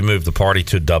 o'clock. You moved the party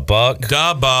to Da Buck.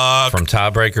 From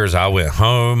tiebreakers, I went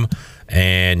home.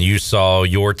 And you saw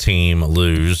your team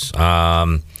lose.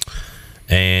 But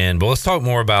let's talk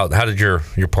more about how did your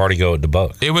party go at the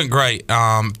Buck? It went great.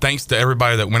 Thanks to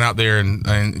everybody that went out there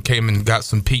and came and got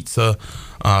some pizza,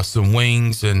 some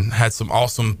wings, and had some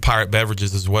awesome pirate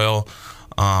beverages as well.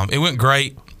 It went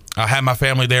great. I had my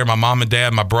family there. My mom and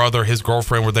dad, my brother, his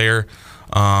girlfriend were there,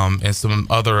 and some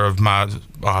other of my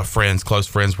close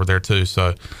friends were there too.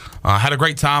 So I had a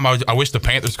great time. I wish the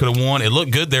Panthers could have won. It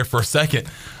looked good there for a second.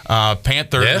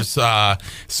 Panthers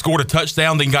scored a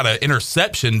touchdown, then got an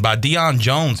interception by Deion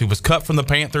Jones, who was cut from the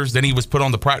Panthers. Then he was put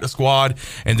on the practice squad,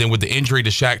 and then with the injury to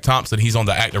Shaq Thompson, he's on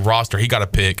the active roster. He got a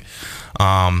pick.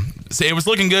 So it was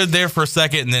looking good there for a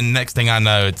second, and then next thing I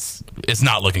know, it's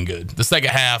not looking good. The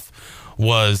second half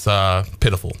was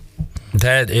pitiful.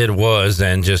 That it was,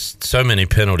 and just so many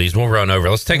penalties. We'll run over.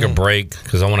 Let's take a break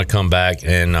because I want to come back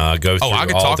and go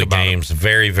through all the games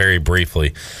very, very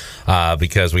briefly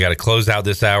because we got to close out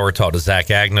this hour. Talk to Zach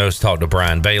Agnos, talk to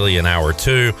Brian Bailey in hour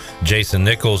 2. Jason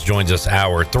Nichols joins us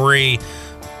hour 3.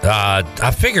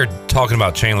 I figured talking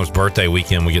about Chandler's birthday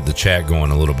weekend, we get the chat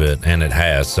going a little bit, and it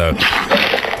has. So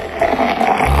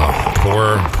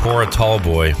poor a tall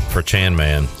boy for Chan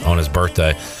Man on his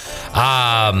birthday.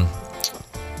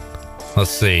 Let's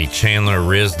see. Chandler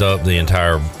rizzed up the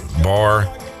entire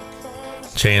bar.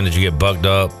 Chan, did you get bucked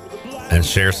up and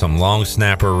share some long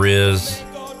snapper riz?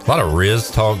 A lot of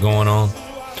riz talk going on.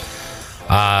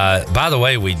 By the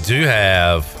way, we do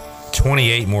have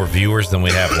 28 more viewers than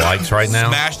we have likes right now.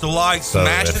 Smash the likes. So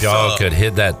smash if y'all could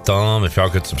hit that thumb, if y'all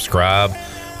could subscribe,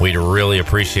 we'd really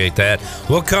appreciate that.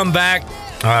 We'll come back,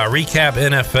 recap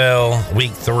NFL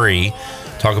Week 3,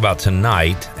 talk about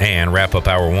tonight, and wrap up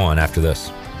hour 1 after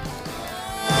this.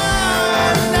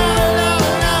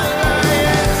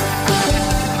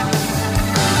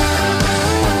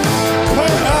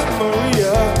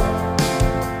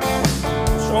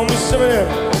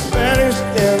 Spanish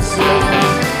dancing.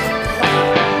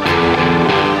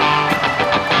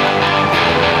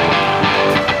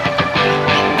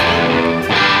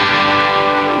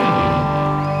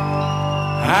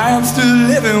 I am still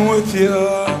living with you.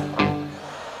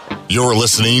 You're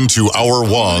listening to Hour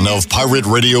 1 of Pirate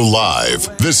Radio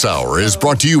Live. This hour is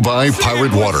brought to you by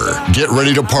Pirate Water. Get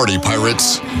ready to party,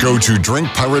 pirates. Go to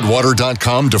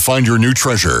drinkpiratewater.com to find your new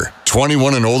treasure.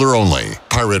 21 and older only.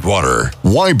 Pirate Water.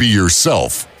 Why be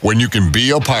yourself when you can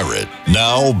be a pirate?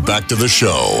 Now, back to the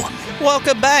show.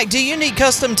 Welcome back. Do you need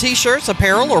custom t-shirts,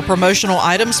 apparel, or promotional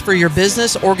items for your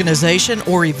business, organization,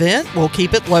 or event? We'll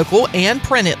keep it local and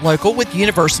print it local with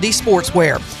University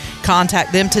Sportswear.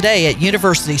 Contact them today at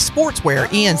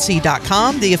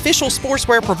universitysportswearenc.com, the official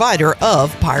sportswear provider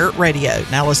of Pirate Radio.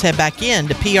 Now let's head back in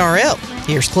to PRL.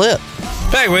 Here's Clip.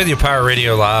 Back with you, Pirate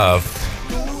Radio Live.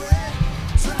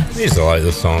 I used to like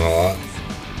this song a lot.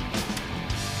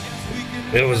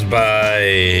 It was by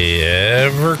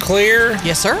Everclear?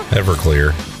 Yes, sir.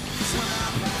 Everclear.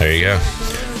 There you go.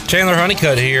 Chandler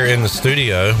Honeycutt here in the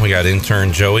studio. We got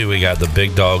intern Joey. We got the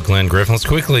big dog, Glenn Griffin. Let's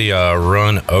quickly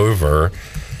run over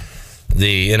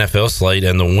the NFL slate,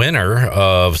 and the winner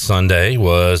of Sunday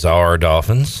was our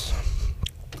Dolphins.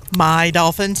 My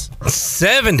Dolphins.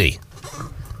 70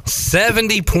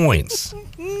 points.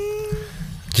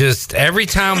 Just every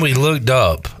time we looked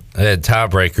up at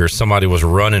tiebreaker, somebody was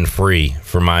running free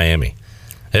for Miami.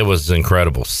 It was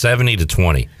incredible.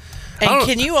 70-20. And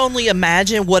can you only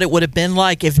imagine what it would have been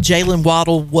like if Jalen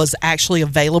Waddle was actually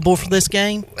available for this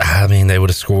game? I mean, they would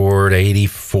have scored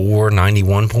 84,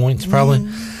 91 points probably.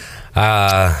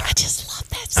 I just love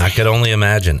that sound. I could only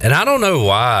imagine. And I don't know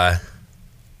why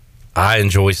I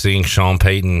enjoy seeing Sean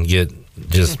Payton get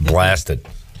just blasted.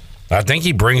 I think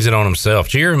he brings it on himself.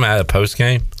 Did you hear him at a post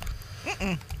game?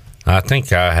 I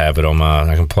think I have it on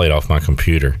I can play it off my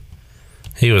computer.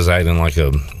 He was acting like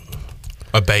a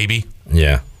baby.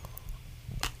 Yeah.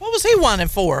 What was he whining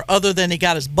for other than he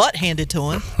got his butt handed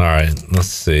to him? All right, let's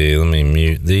see. Let me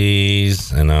mute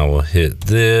these, and I will hit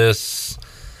this.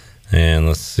 And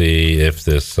let's see if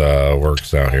this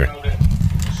works out here. You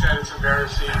said it's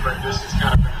embarrassing, but this is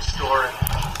kind of an historic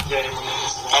game.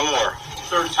 I'm more.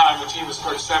 Third time the team has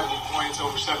scored 70 points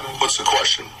over 7. What's the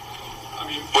question? I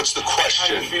mean, what's the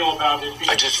question? How do you feel about it being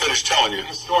I just finished telling you.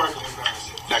 Historically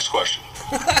embarrassing. Next question.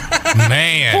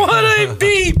 Man. What a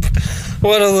beep.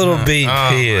 What a little beep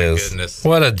he is. Goodness.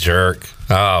 What a jerk.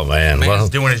 Oh, man. Man's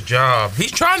doing his job.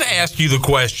 He's trying to ask you the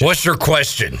question. What's your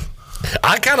question?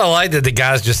 I kind of like that the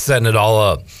guy's just setting it all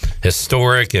up.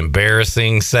 Historic,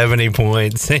 embarrassing, 70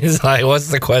 points. He's like,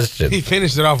 what's the question? He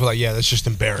finished it off with like, yeah, that's just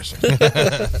embarrassing.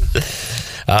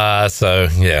 So,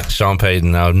 yeah, Sean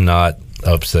Payton, I'm not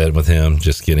upset with him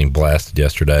just getting blasted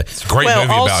yesterday. It's a great movie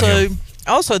about him.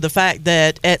 Also, the fact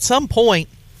that at some point,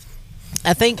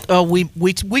 I think we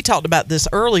talked about this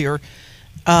earlier,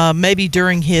 maybe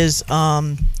during his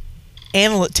TV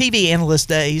analyst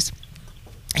days,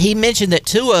 he mentioned that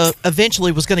Tua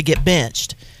eventually was going to get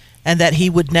benched and that he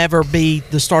would never be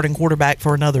the starting quarterback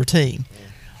for another team.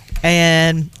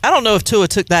 And I don't know if Tua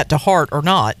took that to heart or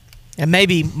not, and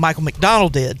maybe Michael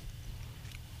McDonald did.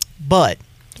 But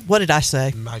what did I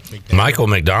say? Michael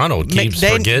McDonald keeps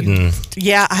forgetting.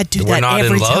 Yeah, I do that every time. We're not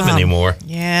in love anymore.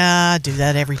 Yeah, I do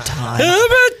that every time.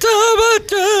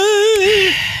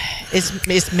 It's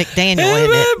McDaniel, isn't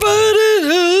it?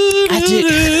 I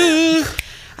do.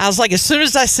 I was like, as soon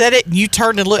as I said it and you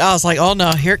turned and looked, I was like, oh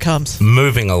no, here it comes.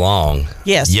 Moving along.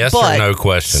 Yes or no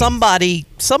question. Somebody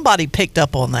picked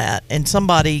up on that, and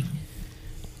somebody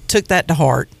took that to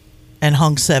heart and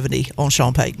hung 70 on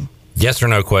Sean Payton. Yes or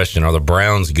no question. Are the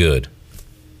Browns good?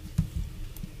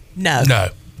 No. No.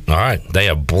 All right. They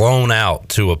have blown out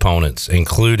 2 opponents,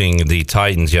 including the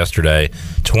Titans yesterday,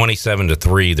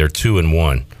 27-3. They're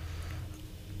 2-1.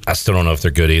 I still don't know if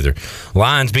they're good either.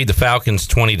 Lions beat the Falcons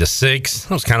 20-6.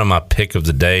 That was kind of my pick of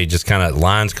the day. Just kind of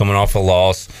Lions coming off a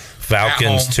loss.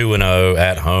 Falcons 2-0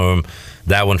 at home.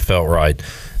 That one felt right.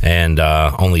 And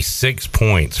only 6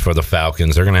 points for the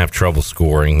Falcons. They're going to have trouble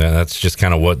scoring. That's just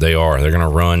kind of what they are. They're going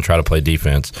to run, try to play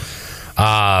defense.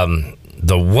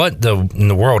 What in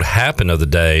the world happened of the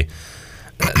day?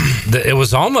 It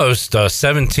was almost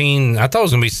 17. I thought it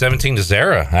was going to be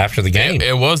 17-0 after the game.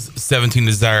 It was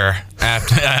 17-0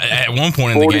 at one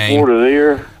point in the game.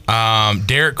 44-0.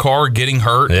 Derek Carr getting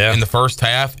hurt in the first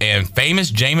half, and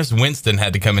famous Jameis Winston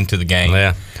had to come into the game.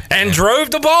 Yeah, and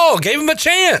drove the ball, gave him a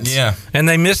chance. Yeah, and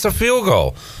they missed a field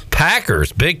goal.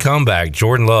 Packers, big comeback.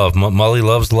 Jordan Love, Mully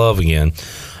loves Love again.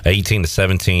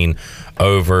 18-17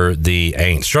 over the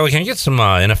Aints. Shirley, can you get some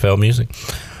NFL music?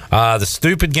 The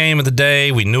stupid game of the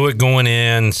day. We knew it going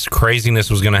in. Craziness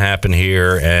was going to happen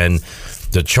here, and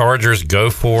the Chargers go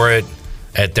for it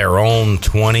at their own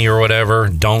 20 or whatever.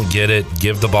 Don't get it.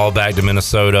 Give the ball back to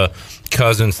Minnesota.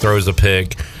 Cousins throws a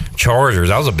pick. Chargers,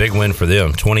 that was a big win for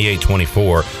them,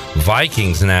 28-24.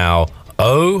 Vikings now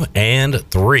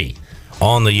 0-3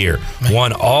 on the year.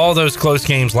 Won all those close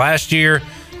games last year.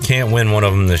 Can't win one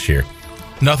of them this year.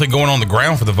 Nothing going on the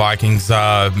ground for the Vikings.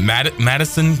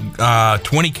 Madison,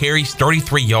 20 carries,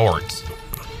 33 yards.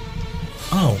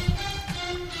 Oh.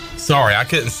 Sorry, I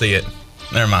couldn't see it.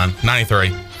 Never mind.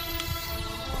 93.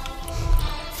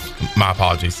 My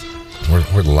apologies.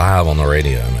 We're live on the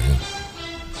radio, man.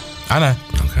 I know.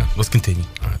 Okay. Let's continue.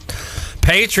 All right.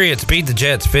 Patriots beat the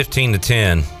Jets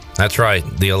 15-10. That's right.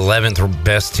 The 11th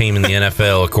best team in the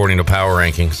NFL according to power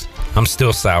rankings. I'm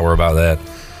still sour about that.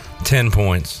 10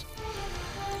 points.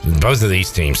 Both of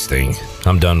these teams stink.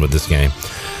 I'm done with this game.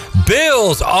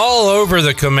 Bills all over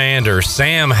the Commanders.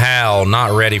 Sam Howell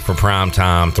not ready for prime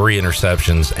time. 3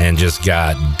 interceptions and just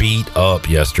got beat up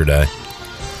yesterday. I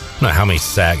don't know how many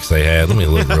sacks they had. Let me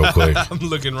look real quick. I'm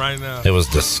looking right now. It was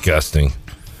disgusting.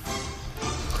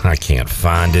 I can't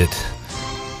find it.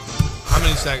 How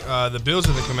many sacks? The Bills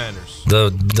or the Commanders?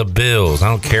 The Bills. I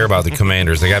don't care about the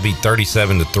Commanders. They got beat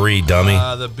 37-3, dummy.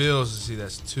 The Bills, see,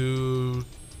 that's 2,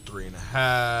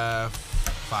 3.5,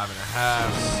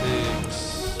 5.5,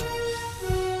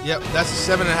 6. Yep, that's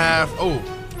a 7.5. Oh,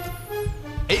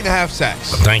 8.5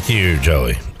 sacks. Thank you,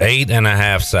 Joey.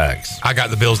 8.5 sacks. I got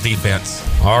the Bills defense.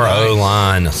 Our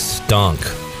O-line stunk.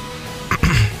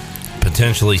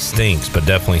 Potentially stinks, but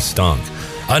definitely stunk.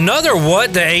 Another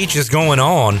what the H is going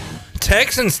on.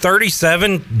 Texans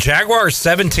 37, Jaguars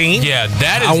 17. Yeah,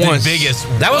 that is the biggest.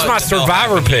 That was my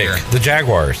survivor pick, the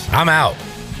Jaguars. I'm out.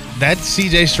 That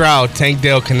C.J. Stroud Tank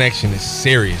Dell connection is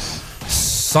serious.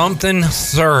 Something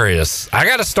serious. I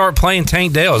got to start playing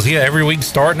Tank Dell. Is he every week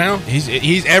start now?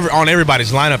 He's on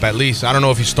everybody's lineup at least. I don't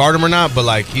know if you start him or not, but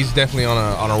like he's definitely on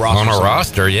a roster. On a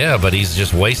roster, yeah, but he's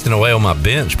just wasting away on my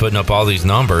bench, putting up all these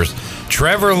numbers.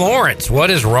 Trevor Lawrence, what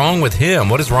is wrong with him?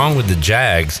 What is wrong with the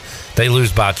Jags? They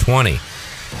lose by 20.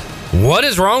 What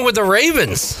is wrong with the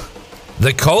Ravens?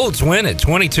 The Colts win it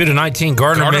 22-19.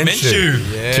 Gardner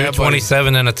Minshew. Yeah,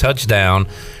 227 and a touchdown.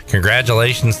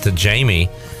 Congratulations to Jamie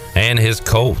and his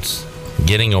Colts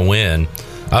getting a win.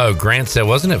 Oh, Grant said,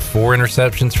 wasn't it 4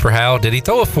 interceptions for Howell? Did he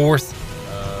throw a 4th?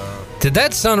 Did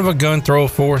that son of a gun throw a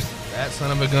 4th? That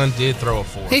son of a gun did throw a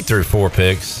 4th. He threw 4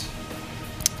 picks.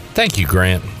 Thank you,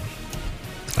 Grant.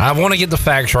 I want to get the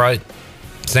facts right.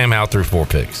 Sam Howell threw 4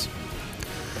 picks.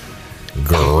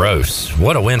 Gross.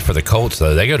 What a win for the Colts,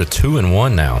 though. They go to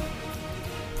 2-1 now.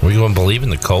 Are we going to believe in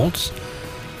the Colts?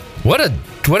 What a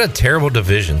terrible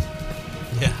division.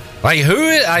 Yeah. Like,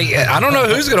 I don't know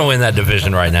who's going to win that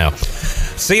division right now.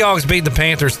 Seahawks beat the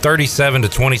Panthers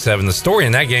 37-27. The story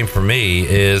in that game for me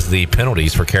is the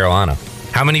penalties for Carolina.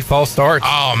 How many false starts?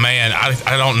 Oh, man,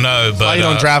 I don't know. But you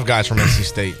don't draft guys from NC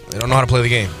State. They don't know how to play the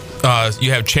game.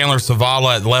 You have Chandler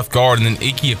Zavala at left guard, and then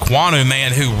Ike Ekwonu,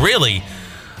 man, who really,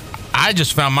 I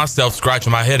just found myself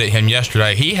scratching my head at him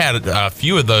yesterday. He had a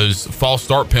few of those false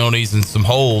start penalties and some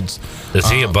holds. Is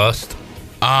he a bust?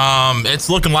 It's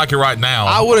looking like it right now.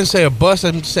 I wouldn't say a bust.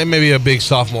 I'd say maybe a big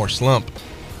sophomore slump.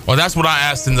 Well, that's what I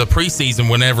asked in the preseason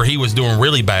whenever he was doing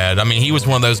really bad. I mean, he was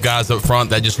one of those guys up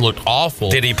front that just looked awful.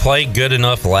 Did he play good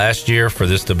enough last year for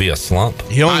this to be a slump?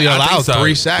 He only allowed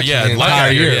 3 sacks in the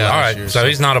entire year. Yeah. All right, so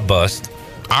he's not a bust.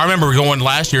 I remember going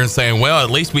last year and saying, well,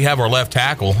 at least we have our left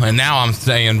tackle. And now I'm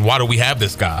saying, why do we have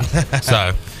this guy?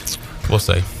 So, we'll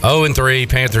see. 0-3,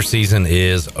 Panther season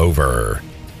is over.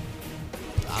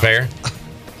 Fair?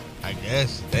 I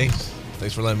guess. Thanks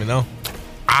for letting me know.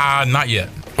 Not yet.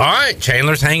 All right,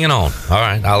 Chandler's hanging on. All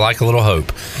right, I like a little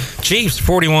hope. Chiefs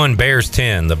 41, Bears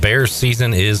 10. The Bears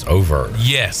season is over.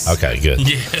 Yes. Okay, good.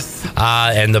 Yes.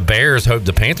 And the Bears hope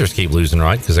the Panthers keep losing,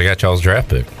 right? Because they got y'all's draft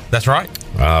pick. That's right.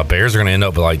 Bears are going to end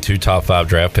up with like 2 top 5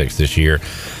 draft picks this year.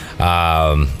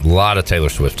 A lot of Taylor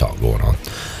Swift talk going on.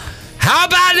 How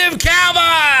about them Cowboys?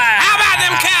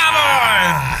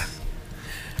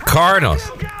 Cardinals.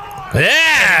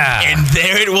 Yeah. And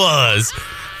there it was.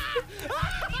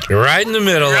 Right in the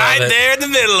middle of it. Right there in the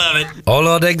middle of it.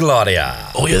 Hoyo de Gloria.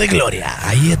 Hoyo de Gloria.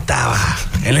 Ahí estaba.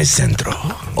 En el centro.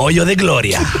 Hoyo de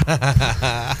Gloria.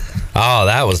 Oh,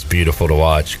 that was beautiful to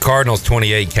watch. Cardinals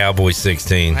 28, Cowboys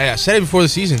 16. Hey, I said it before the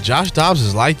season. Josh Dobbs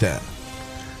is like that.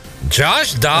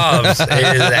 Josh Dobbs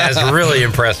has really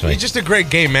impressed me. He's just a great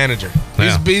game manager.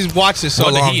 Yeah. He's watched it so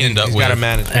What did long. he end up He's with? got to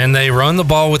manage it. And they run the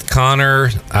ball with Connor.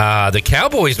 The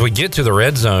Cowboys would get to the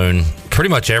red zone pretty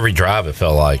much every drive, it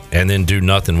felt like, and then do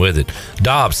nothing with it.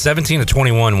 Dobbs,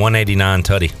 17-21, 189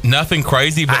 tutty. Nothing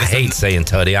crazy, but I hate saying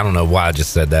tutty. I don't know why I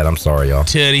just said that. I'm sorry, y'all.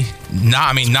 Titty.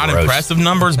 Not gross. impressive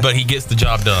numbers, but he gets the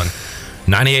job done.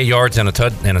 98 yards and a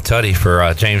tutty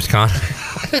for James Conner.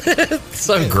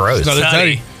 So gross. Another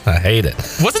tutty. I hate it.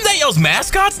 Wasn't that y'all's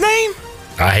mascot's name?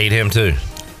 I hate him too.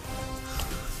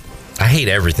 I hate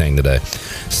everything today.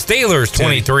 Steelers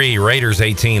 23, Raiders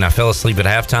 18. I fell asleep at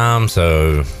halftime,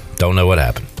 so don't know what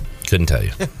happened. Couldn't tell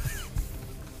you.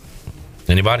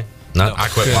 Anybody? No, I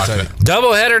quit watching it.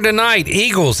 Doubleheader tonight.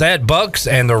 Eagles at Bucks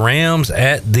and the Rams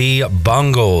at the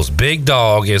Bungles. Big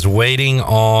Dog is waiting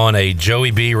on a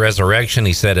Joey B resurrection.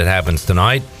 He said it happens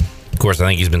tonight. Of course, I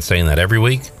think he's been saying that every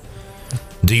week.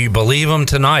 Do you believe him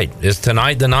tonight? Is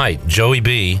tonight the night? Joey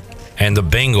B and the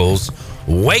Bengals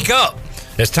wake up.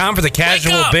 It's time for the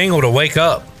casual Bengal to wake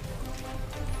up.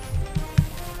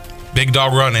 Big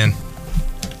Dog run in.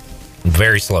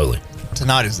 Very slowly.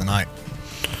 Tonight is the night.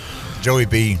 Joey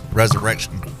B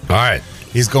resurrection. All right.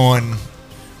 He's going,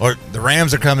 or the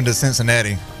Rams are coming to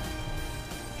Cincinnati.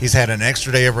 He's had an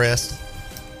extra day of rest.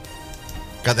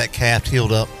 Got that calf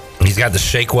healed up. He's got the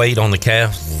shake weight on the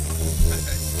calf.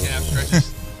 Calf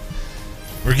stretches.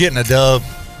 We're getting a dub.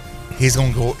 He's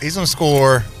gonna go. He's gonna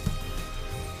score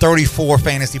 34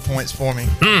 fantasy points for me.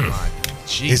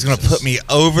 He's gonna put me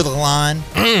over the line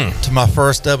to my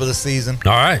first dub of the season.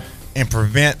 All right. And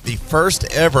prevent the first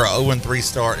ever 0-3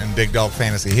 start in Big Dog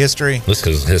fantasy history. This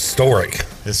is historic.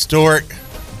 Historic.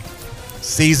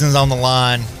 Season's on the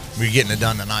line. We're getting it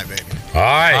done tonight, baby. All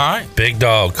right. Big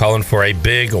Dog calling for a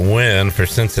big win for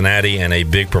Cincinnati and a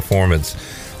big performance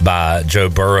by Joe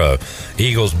Burrow.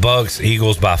 Eagles, Bucks.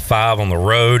 Eagles by 5 on the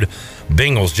road.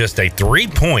 Bengals just a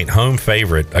 3-point home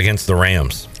favorite against the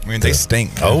Rams. I mean, they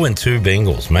stink. 0-2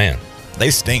 Bengals, man.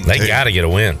 They stink. They got to get a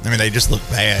win. I mean, they just look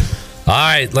bad. All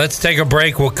right, let's take a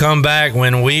break. We'll come back.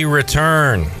 When we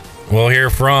return, we'll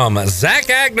hear from Zach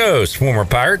Agnos, former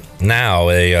Pirate, now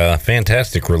a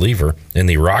fantastic reliever in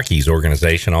the Rockies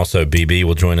organization. Also, BB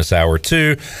will join us hour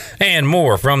 2, and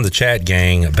more from the chat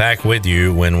gang. Back with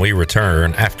you when we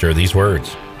return after these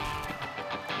words.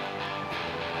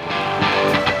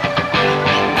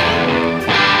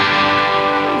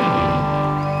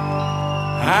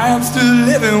 I am still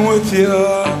living with you,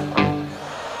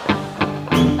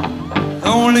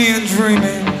 only in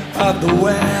dreaming of the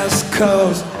West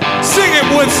Coast.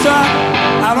 Singing Woodstock,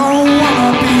 I don't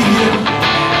wanna be here.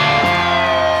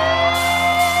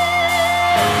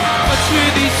 But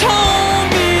with these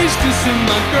homies kissing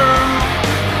my girl,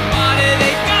 why do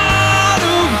they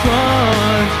gotta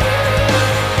run?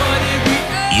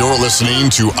 You're listening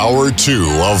to Hour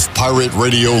 2 of Pirate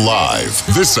Radio Live.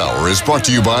 This hour is brought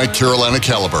to you by Carolina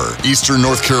Caliber, Eastern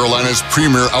North Carolina's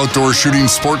premier outdoor shooting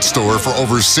sports store for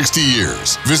over 60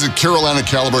 years. Visit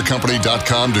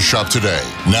CarolinaCaliberCompany.com to shop today.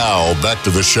 Now, back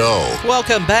to the show.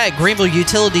 Welcome back. Greenville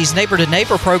Utilities Neighbor to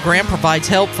Neighbor program provides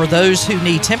help for those who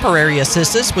need temporary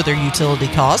assistance with their utility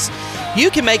costs. You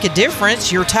can make a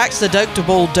difference. Your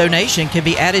tax-deductible donation can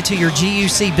be added to your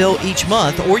GUC bill each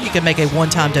month, or you can make a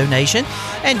one-time donation,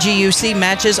 and GUC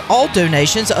matches all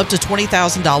donations up to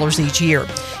 $20,000 each year.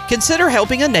 Consider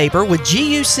helping a neighbor with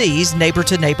GUC's Neighbor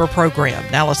to Neighbor program.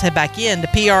 Now let's head back in to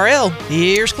PRL.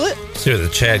 Here's Clip. See what the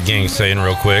chat gang's saying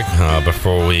real quick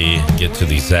before we get to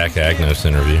the Zach Agnos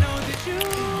interview.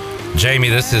 Jamie,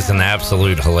 this is an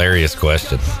absolute hilarious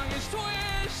question.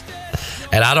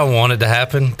 And I don't want it to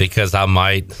happen because I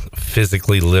might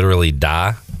physically, literally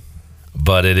die.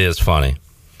 But it is funny.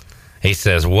 He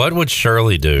says, what would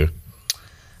Shirley do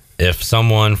if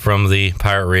someone from the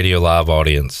Pirate Radio Live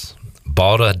audience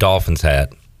bought a Dolphins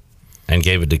hat and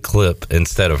gave it to Clip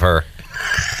instead of her?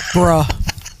 Bruh.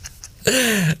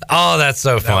 Oh, that's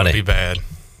so funny. That would be bad.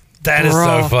 That is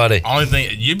so funny. Only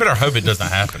thing, you better hope it doesn't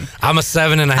happen. I'm a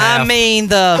 7.5. I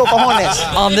mean,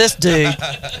 on this dude.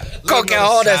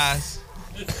 Cocajones.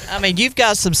 I mean, you've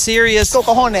got some serious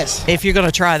cojones if you're going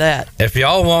to try that. If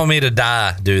y'all want me to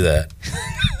die, do that.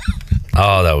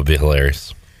 Oh, that would be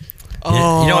hilarious.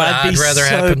 Oh, you know what I'd be rather so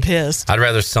happen? pissed. I'd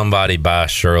rather somebody buy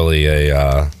Shirley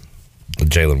a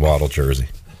Jalen Waddle jersey.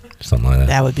 Something like that.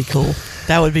 That would be cool.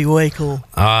 That would be way cool.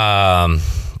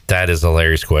 That is a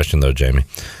hilarious question, though, Jamie.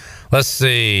 Let's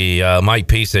see. Mike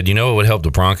P said, you know what would help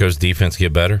the Broncos defense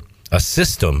get better? A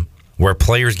system where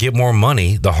players get more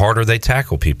money the harder they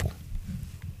tackle people.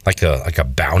 Like a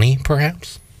bounty,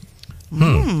 perhaps?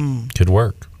 Could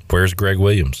work. Where's Greg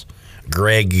Williams?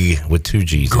 Greg with 2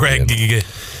 G's. Greg.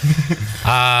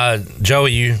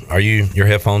 Joey, your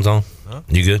headphones on? Huh?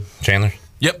 You good, Chandler?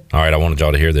 Yep. All right, I wanted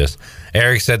y'all to hear this.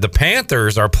 Eric said the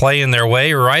Panthers are playing their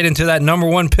way right into that number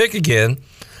 1 pick again.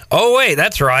 Oh, wait,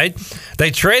 that's right.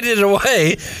 They traded it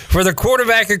away for the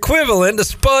quarterback equivalent to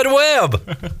Spud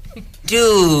Webb.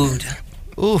 Dude.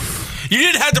 Oof. You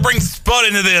didn't have to bring Spud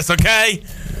into this, okay?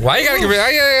 Why you gotta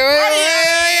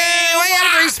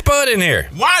bring Spud in here?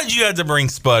 Why did you have to bring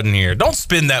Spud in here? Don't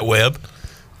spin that web.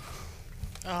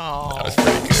 Oh. That was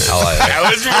pretty good. That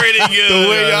was pretty good. The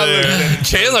way y'all looked at it.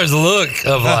 Chandler's look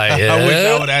of like, I wish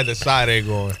I would have had the side A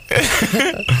going.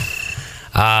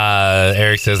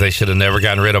 Eric says they should have never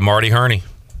gotten rid of Marty Herney.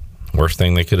 Worst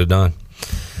thing they could have done.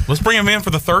 Let's bring him in for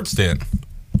the third stint.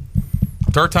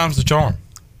 Third time's the charm.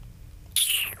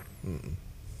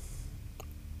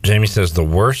 Jamie says the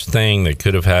worst thing that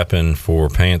could have happened for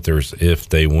Panthers if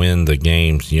they win the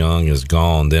games Young is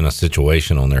gone, then a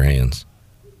situation on their hands.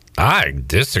 I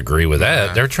disagree with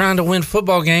that. They're trying to win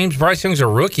football games. Bryce Young's a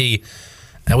rookie.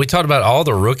 And we talked about all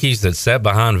the rookies that sat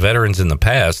behind veterans in the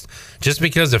past. Just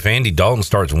because if Andy Dalton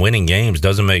starts winning games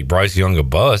doesn't make Bryce Young a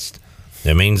bust.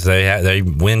 It means they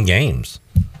win games.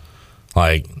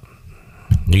 Like,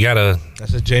 you got to...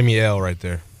 That's a Jamie L right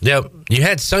there. Yep. You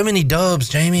had so many dubs,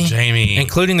 Jamie.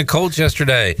 Including the Colts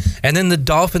yesterday. And then the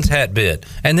Dolphins hat bit.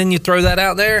 And then you throw that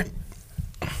out there.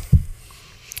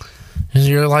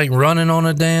 You're like running on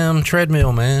a damn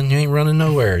treadmill, man. You ain't running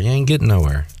nowhere. You ain't getting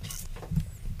nowhere.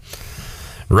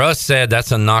 Russ said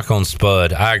that's a knock on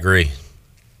Spud. I agree.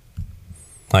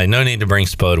 Like, no need to bring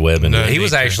Spud Webb in. He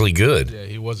was actually good. Yeah,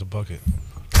 he was a bucket.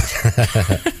 He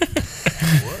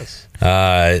was.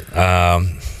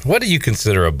 What do you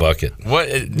consider a bucket? What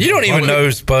you don't even know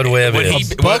who Spud Webb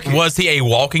is. Was he a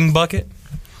walking bucket?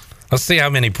 Let's see how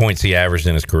many points he averaged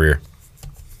in his career.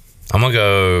 I'm gonna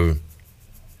go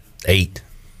 8.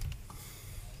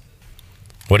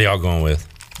 What are y'all going with?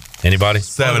 Anybody?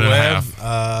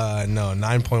 7.5. No,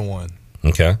 9.1.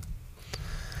 Okay.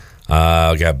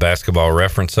 Got Basketball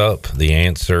Reference up. The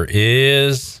answer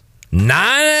is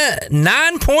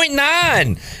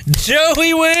 9.9.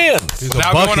 Joey wins.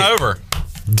 Now going over.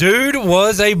 Dude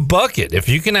was a bucket. If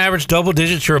you can average double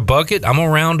digits, you're a bucket. I'm going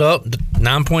to round up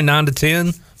 9.9 to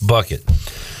 10. Bucket.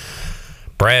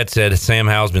 Brad said Sam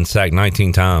Howell's been sacked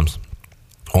 19 times.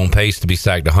 On pace to be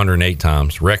sacked 108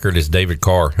 times. Record is David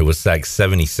Carr, who was sacked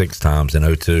 76 times in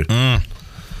 2002.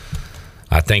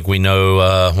 I think we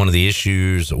know one of the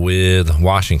issues with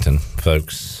Washington,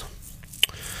 folks.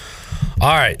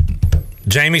 All right.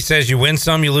 Jamie says you win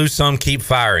some, you lose some, keep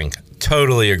firing.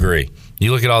 Totally agree.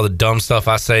 You look at all the dumb stuff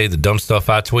I say, the dumb stuff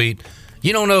I tweet.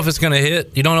 You don't know if it's going to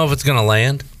hit. You don't know if it's going to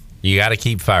land. You got to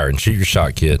keep firing. Shoot your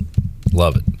shot, kid.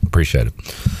 Love it. Appreciate it.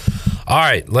 All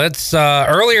right, let's.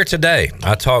 Earlier today,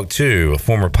 I talked to a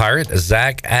former Pirate,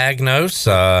 Zach Agnos.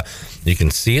 You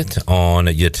can see it on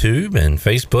YouTube and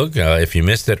Facebook. If you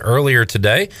missed it earlier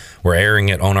today, we're airing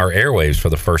it on our airwaves for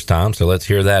the first time. So let's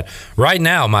hear that right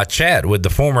now. My chat with the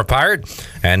former Pirate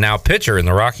and now pitcher in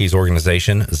the Rockies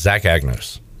organization, Zach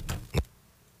Agnos.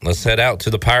 Let's head out to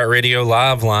the Pirate Radio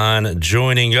Live line.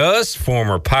 Joining us,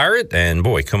 former Pirate, and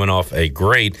boy, coming off a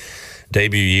great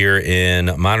debut year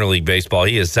in minor league baseball.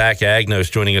 He is Zach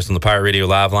Agnos joining us on the Pirate Radio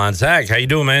Live line. Zach, how you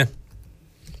doing, man?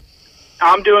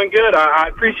 I'm doing good. I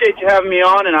appreciate you having me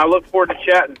on, and I look forward to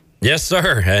chatting. Yes,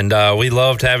 sir. And we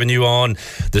loved having you on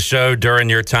the show during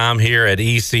your time here at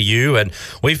ECU. And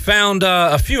we found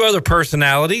a few other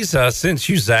personalities since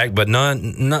you, Zach, but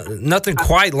nothing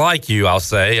quite like you, I'll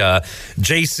say.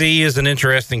 JC is an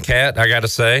interesting cat, I got to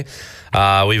say.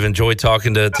 We've enjoyed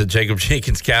talking to Jacob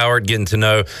Jenkins Coward, getting to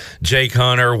know Jake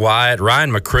Hunter, Wyatt.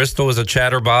 Ryan McChrystal is a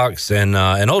chatterbox, and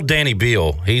old Danny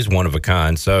Beal. He's one of a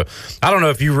kind. So I don't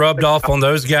know if you rubbed off on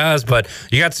those guys, but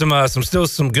you got some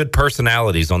good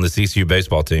personalities on this ECU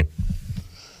baseball team.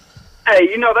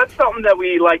 Hey, that's something that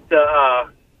we like to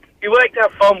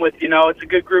have fun with. It's a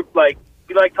good group. Like,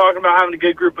 we like talking about having a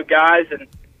good group of guys, and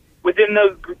within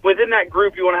that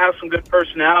group, you want to have some good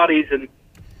personalities. And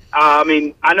I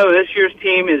know this year's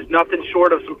team is nothing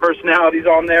short of some personalities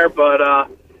on there, but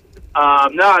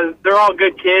no, they're all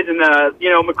good kids. And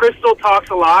McChrystal talks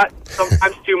a lot,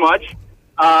 sometimes too much.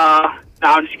 No,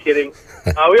 I'm just kidding.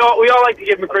 We all like to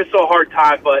give McChrystal a hard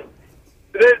time, but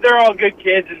they're all good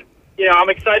kids, and I'm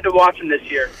excited to watch them this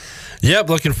year. Yep,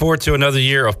 looking forward to another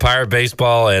year of Pirate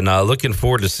baseball, and looking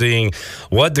forward to seeing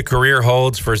what the career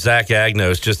holds for Zach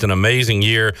Agnos. Just an amazing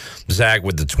year, Zach,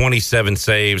 with the 27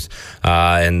 saves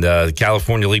and the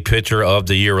California League Pitcher of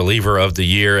the Year, Reliever of the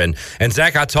Year. And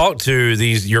Zach, I talked to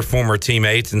your former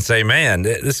teammates and say, man,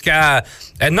 this guy,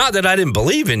 and not that I didn't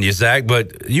believe in you, Zach,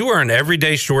 but you were an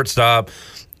everyday shortstop.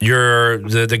 You're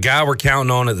the guy we're counting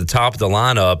on at the top of the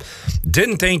lineup.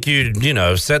 Didn't think you'd,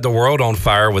 set the world on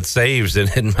fire with saves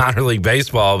in minor league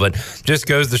baseball, but just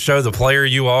goes to show the player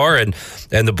you are and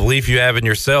the belief you have in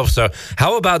yourself. So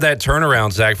how about that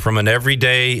turnaround, Zach, from an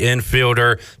everyday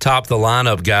infielder, top of the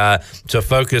lineup guy to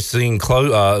focusing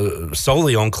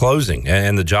solely on closing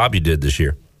and the job you did this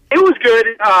year? It was good.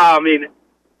 It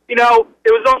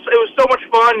was so much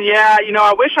fun. Yeah,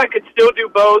 I wish I could still do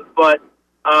both, but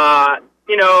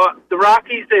the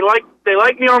Rockies, they like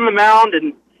me on the mound,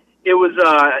 and it was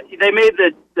they made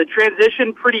the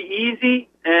transition pretty easy,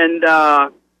 and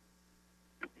like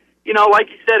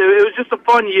you said, it was just a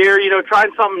fun year.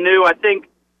 Trying something new. I think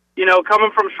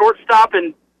coming from shortstop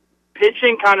and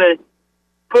pitching kind of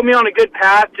put me on a good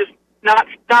path. Just not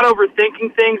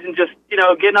overthinking things, and just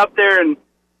getting up there and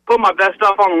put my best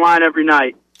stuff on the line every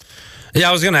night. Yeah,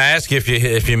 I was going to ask you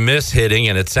if you miss hitting,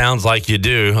 and it sounds like you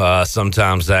do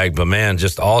sometimes, Zach. But man,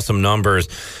 just awesome numbers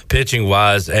pitching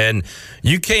wise. And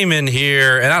you came in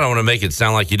here, and I don't want to make it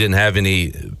sound like you didn't have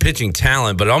any pitching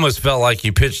talent, but it almost felt like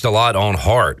you pitched a lot on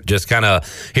heart. Just kind of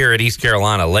here at East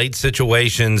Carolina, late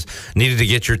situations, needed to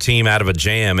get your team out of a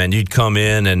jam, and you'd come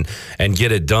in and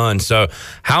get it done. So,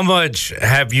 how much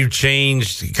have you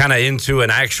changed, kind of into an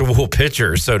actual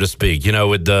pitcher, so to speak?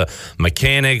 With the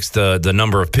mechanics, the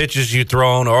number of pitches you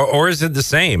thrown, or is it the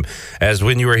same as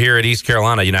when you were here at East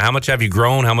Carolina? How much have you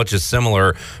grown? How much is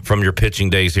similar from your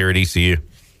pitching days here at ECU?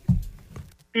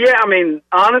 Yeah, I mean,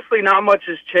 honestly, not much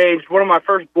has changed. One of my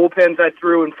first bullpens I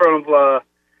threw in front of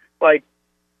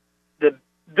the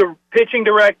pitching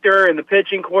director and the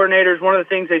pitching coordinators. One of the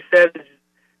things they said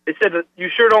that you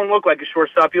sure don't look like a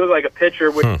shortstop. You look like a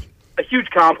pitcher, which is a huge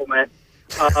compliment.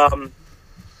 So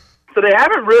they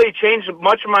haven't really changed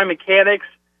much of my mechanics.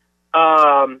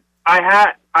 I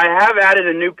have added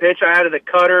a new pitch. I added a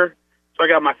cutter. So I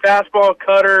got my fastball,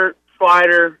 cutter,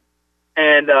 slider,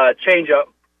 and changeup.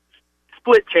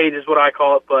 Split change is what I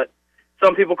call it, but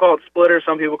some people call it splitter,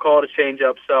 some people call it a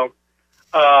changeup. So,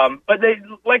 but they,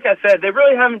 like I said, they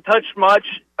really haven't touched much.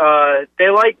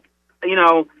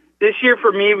 This year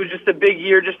for me was just a big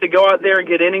year just to go out there and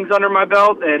get innings under my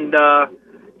belt and,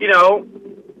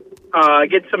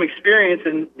 get some experience,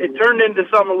 and it turned into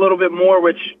something a little bit more,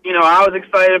 which, I was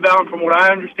excited about, and from what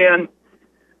I understand,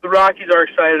 the Rockies are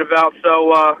excited about.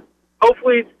 So,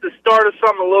 hopefully it's the start of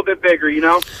something a little bit bigger,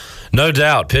 No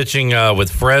doubt. Pitching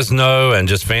with Fresno and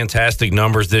just fantastic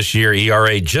numbers this year.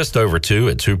 ERA just over 2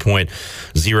 at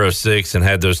 2.06 and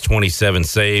had those 27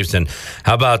 saves. And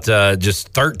how about just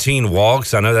 13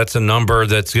 walks? I know that's a number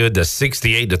that's good. The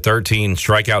 68 to 13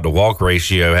 strikeout to walk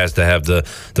ratio has to have the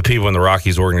people in the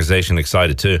Rockies organization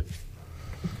excited too.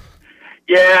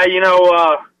 Yeah,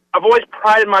 I've always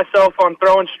prided myself on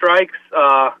throwing strikes.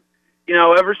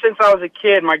 Ever since I was a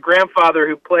kid, my grandfather,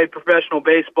 who played professional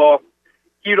baseball,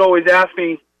 he'd always ask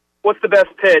me, what's the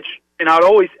best pitch? And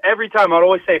every time I'd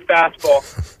always say fastball,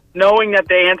 knowing that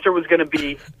the answer was going to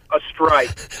be a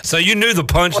strike. So you knew the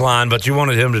punchline, but you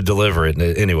wanted him to deliver it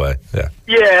anyway. Yeah.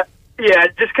 Yeah,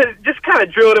 just kind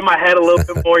of drilled in my head a little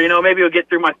bit more, maybe it'll get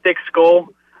through my thick skull.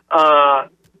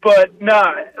 But no,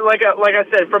 like I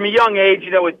said, from a young age,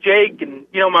 with Jake and,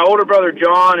 my older brother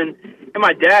John and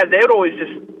my dad, they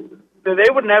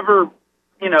would never,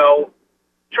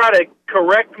 try to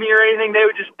correct me or anything. They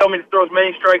would just tell me to throw as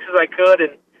many strikes as I could.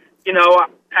 And,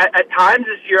 at times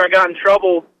this year I got in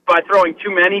trouble by throwing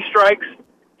too many strikes,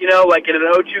 like in an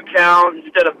 0-2 count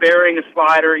instead of burying a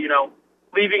slider,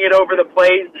 leaving it over the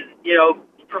plate,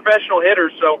 professional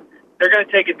hitters. So they're going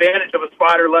to take advantage of a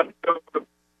slider left over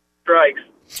strikes.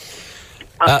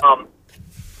 But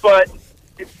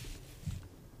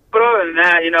other than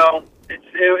that, it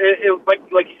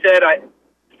like you said,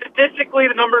 statistically,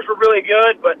 the numbers were really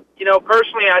good, but,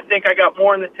 personally, I think I got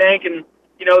more in the tank, and,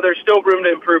 there's still room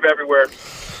to improve everywhere.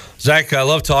 Zach, I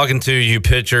love talking to you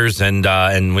pitchers, and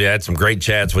we had some great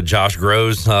chats with Josh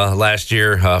Groves last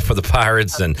year for the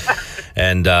Pirates and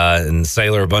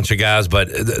Saylor, a bunch of guys.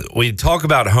 But we talk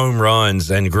about home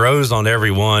runs, and Groves on every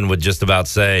one would just about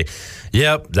say,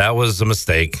 yep, that was a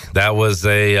mistake. That was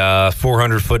a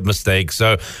 400-foot mistake.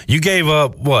 So you gave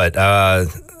up, what,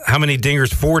 how many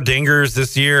dingers? 4 dingers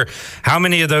this year. How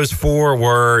many of those 4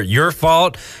 were your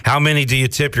fault? How many do you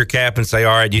tip your cap and say,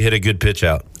 all right, you hit a good pitch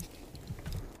out?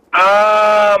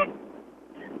 I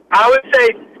would say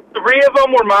 3 of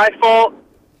them were my fault.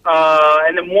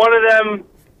 And then one of them,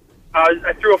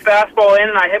 I threw a fastball in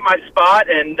and I hit my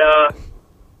spot, and,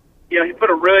 he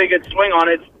put a really good swing on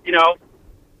it. 2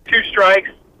 strikes.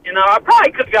 I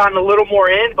probably could have gotten a little more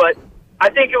in, but I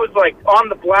think it was like on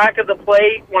the black of the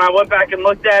plate when I went back and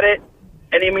looked at it.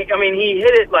 And he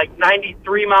hit it like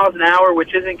 93 miles an hour,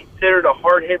 which isn't considered a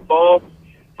hard hit ball.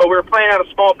 But we were playing at a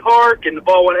small park, and the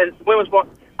ball went in.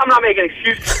 I'm not making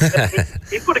excuses.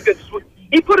 he put a good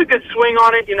swing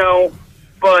on it,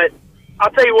 But I'll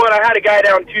tell you what, I had a guy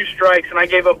down 2 strikes, and I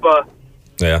gave up I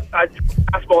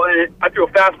threw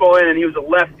a fastball in, and he was a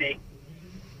lefty.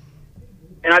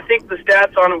 And I think the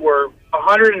stats on it were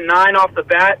 109 off the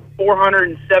bat,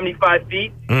 475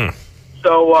 feet.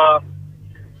 So,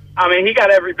 he got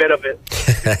every bit of it.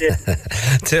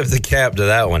 Tip the cap to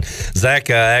that one. Zach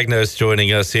Agnos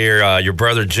joining us here. Your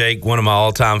brother Jake, one of my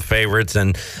all-time favorites,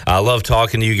 and I love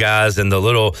talking to you guys and the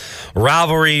little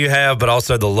rivalry you have, but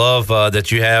also the love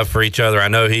that you have for each other. I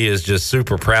know he is just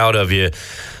super proud of you,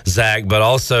 Zach, but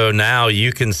also now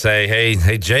you can say,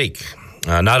 hey, Jake,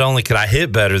 not only can I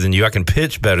hit better than you, I can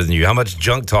pitch better than you. How much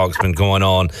junk talk's been going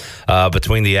on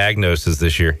between the Agnoses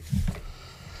this year?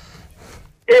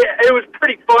 It was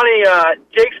pretty funny.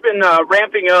 Jake's been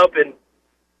ramping up, and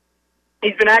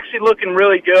he's been actually looking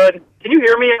really good. Can you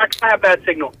hear me? I kind of have bad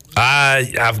signal.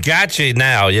 I've got you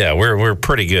now. Yeah, we're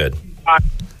pretty good. All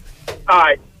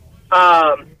right.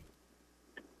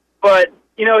 But,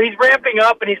 he's ramping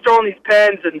up, and he's throwing these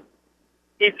pens, and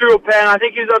he threw a pen. I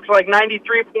think he was up to like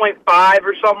 93.5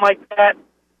 or something like that.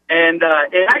 And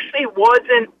it actually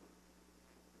wasn't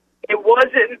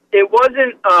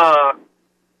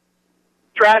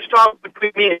trash talk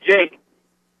between me and Jake.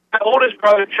 My oldest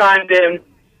brother chimed in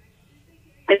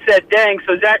and said, "Dang,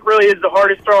 so Zach really is the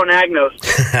hardest throwing Agnos."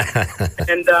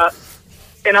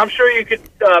 and I'm sure you could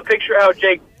picture how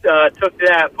Jake took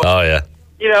that. But, oh yeah.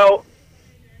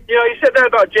 You said that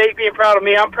about Jake being proud of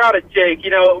me. I'm proud of Jake.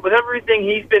 With everything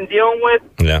he's been dealing with.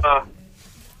 Yeah.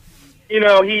 He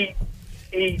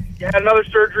had another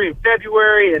surgery in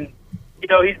February, and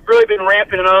he's really been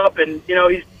ramping it up, and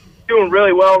he's doing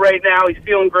really well right now. He's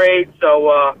feeling great.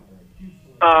 So,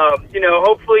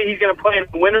 hopefully he's going to play in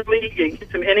the Winter League and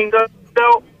get some innings up.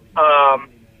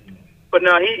 But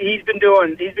no, he's been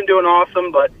doing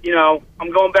awesome. But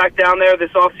I'm going back down there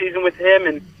this off season with him,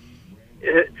 and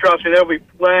trust me, there'll be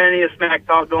plenty of smack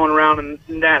talk going around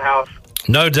in that house.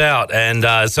 No doubt. And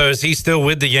so is he still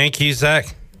with the Yankees,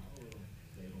 Zach?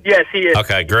 Yes, he is.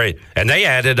 Okay, great. And they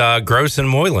added Gross and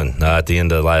Moylan at the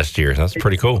end of last year. That's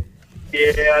pretty cool.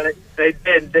 Yeah, they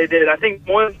did. I think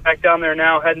Moylan's back down there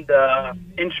now heading to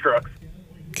Instructs.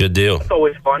 Good deal. It's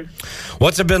always fun.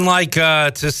 What's it been like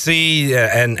to see,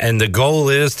 and the goal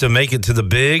is to make it to the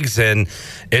bigs, and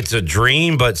it's a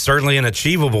dream, but certainly an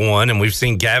achievable one, and we've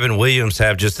seen Gavin Williams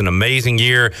have just an amazing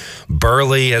year.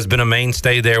 Burley has been a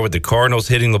mainstay there with the Cardinals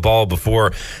hitting the ball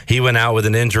before he went out with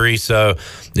an injury, so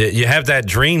you have that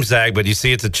dream, Zach, but you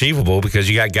see it's achievable because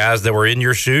you got guys that were in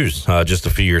your shoes just a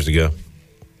few years ago.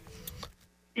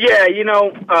 Yeah,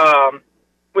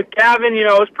 with Gavin, it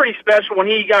was pretty special. When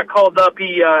he got called up,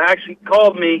 he actually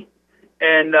called me,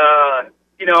 and, that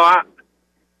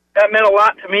meant a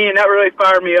lot to me, and that really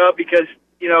fired me up because,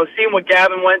 seeing what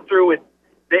Gavin went through with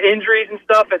the injuries and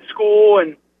stuff at school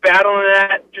and battling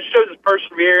that just shows his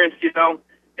perseverance, and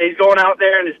he's going out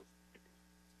there and is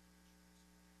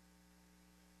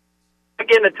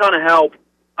getting a ton of help.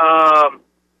 And,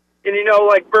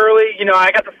 like Burley,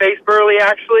 I got to face Burley,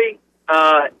 actually,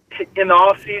 in the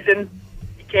off season.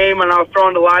 Came and I was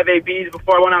throwing the live ABs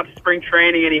before I went out to spring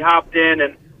training, and he hopped in,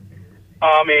 and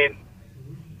it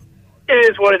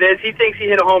is what it is. He thinks he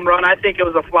hit a home run. I think it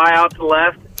was a fly out to the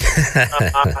left.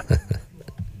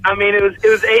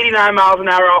 It was 89 miles an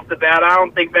hour off the bat. I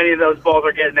don't think many of those balls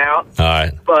are getting out. All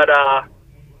right. But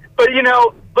looking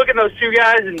at those two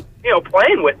guys and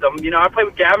playing with them. I played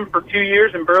with Gavin for 2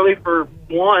 years and Burley for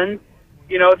 1.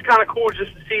 It's kind of cool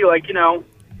just to see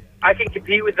I can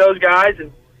compete with those guys,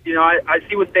 and I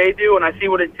see what they do, and I see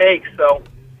what it takes. So,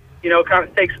 kind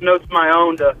of take some notes of my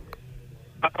own to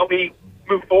help me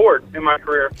move forward in my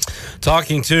career.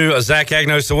 Talking to Zach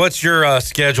Agnos. So what's your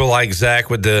schedule like, Zach,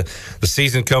 with the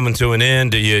season coming to an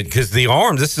end? Because the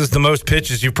arm, this is the most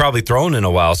pitches you've probably thrown in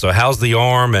a while. So how's the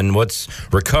arm, and what's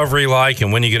recovery like,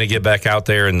 and when are you going to get back out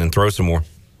there and then throw some more?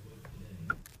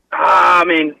 I'm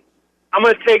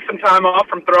going to take some time off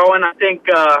from throwing. I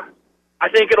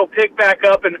think it'll pick back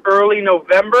up in early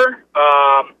November.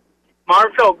 My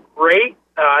arm felt great.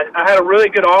 I had a really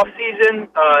good off season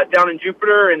down in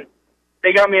Jupiter, and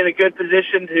they got me in a good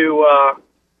position to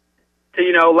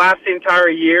last the entire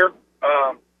year.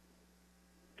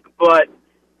 But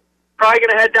probably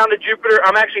going to head down to Jupiter.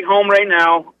 I'm actually home right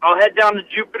now. I'll head down to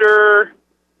Jupiter,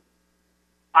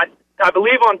 I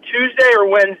believe on Tuesday or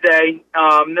Wednesday,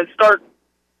 then start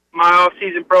my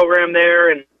off-season program there.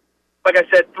 And like I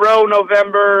said, throw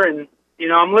November, and,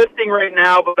 I'm lifting right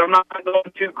now, but I'm not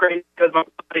going too crazy because my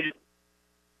body just,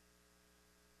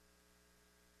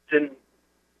 and,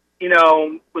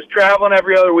 was traveling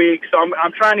every other week. So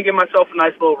I'm trying to give myself a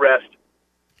nice little rest.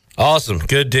 Awesome.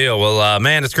 Good deal. Well,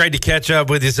 man, it's great to catch up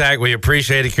with you, Zach. We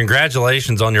appreciate it.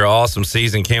 Congratulations on your awesome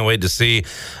season. Can't wait to see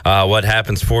what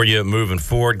happens for you moving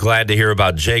forward. Glad to hear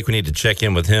about Jake. We need to check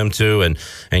in with him, too, and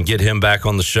get him back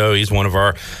on the show. He's one of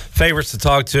our favorites to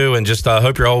talk to, and just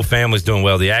hope your whole family's doing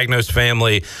well. The Agnos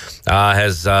family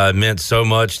has meant so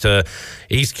much to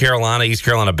East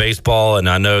Carolina baseball, and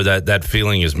I know that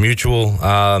feeling is mutual,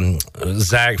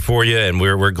 Zach, for you, and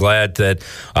we're glad that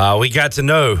we got to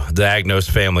know the Agnos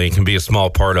family and can be a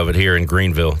small part of it here in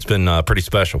Greenville. It's been pretty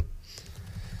special.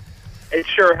 It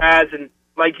sure has, and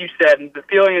like you said, the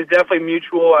feeling is definitely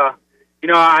mutual.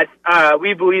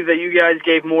 We believe that you guys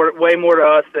gave way more to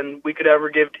us than we could ever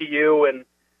give to you, and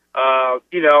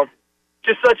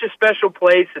just such a special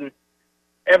place, and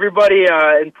everybody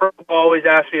in pro always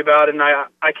asks me about it, and I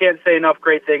can't say enough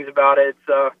great things about it.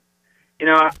 It's,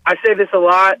 I say this a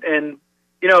lot, and,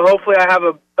 hopefully I have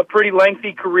a pretty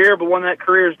lengthy career, but when that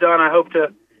career is done, I hope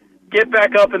to get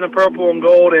back up in the purple and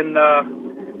gold and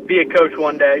be a coach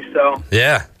one day. So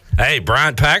yeah. Hey,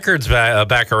 Bryant Packard's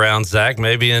back around, Zach.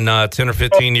 Maybe in 10 or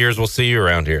 15 years we'll see you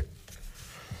around here.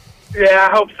 Yeah,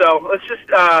 I hope so.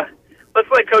 Let's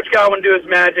let Coach Godwin do his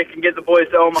magic and get the boys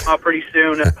to Omaha pretty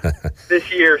soon this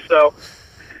year. So,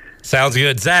 sounds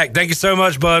good. Zach, thank you so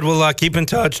much, bud. We'll keep in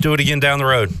touch. Do it again down the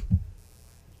road.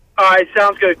 All right,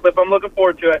 sounds good, Clip. I'm looking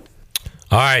forward to it.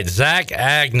 All right, Zach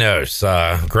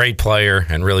Agnos, great player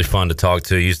and really fun to talk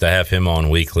to. Used to have him on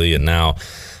weekly, and now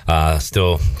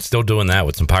still doing that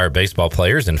with some Pirate baseball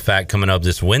players. In fact, coming up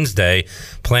this Wednesday,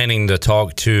 planning to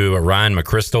talk to Ryan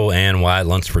McChrystal and Wyatt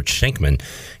Lunsford-Shankman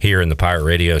here in the Pirate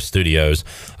Radio studios.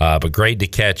 But great to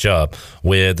catch up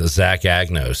with Zach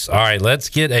Agnos. All right, let's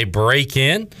get a break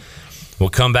in. We'll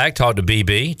come back, talk to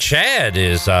BB. Chad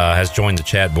has joined the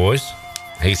Chad boys.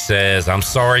 He says, "I'm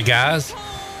sorry, guys.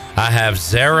 I have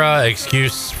zero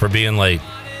excuse for being late."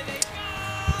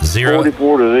 Zero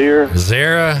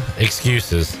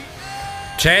excuses.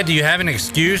 Chad, do you have an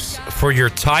excuse for your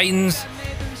Titans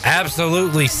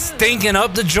absolutely stinking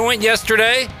up the joint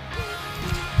yesterday?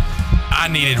 I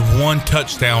needed one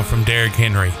touchdown from Derrick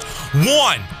Henry.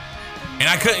 One! And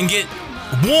I couldn't get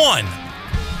one.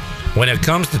 When it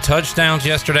comes to touchdowns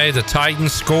yesterday, the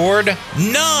Titans scored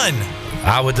none.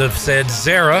 I would have said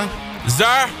zero.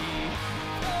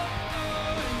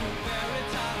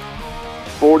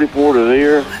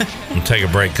 44-0. We'll take a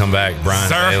break, come back. Brian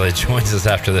Bailey joins us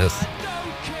after this.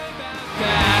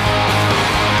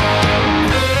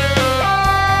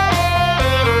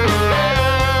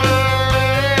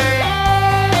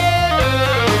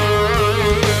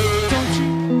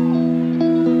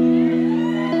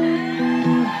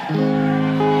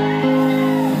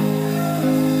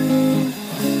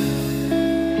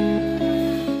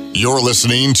 You're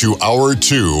listening to Hour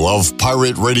 2 of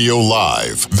Pirate Radio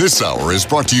Live. This hour is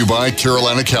brought to you by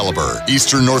Carolina Caliber,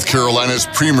 Eastern North Carolina's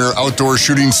premier outdoor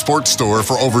shooting sports store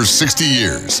for over 60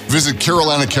 years. Visit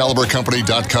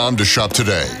CarolinaCaliberCompany.com to shop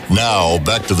today. Now,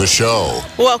 back to the show.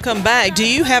 Welcome back. Do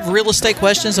you have real estate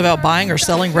questions about buying or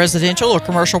selling residential or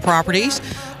commercial properties?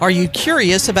 Are you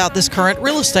curious about this current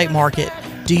real estate market?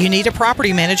 Do you need a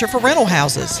property manager for rental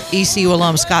houses? ECU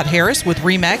alum Scott Harris with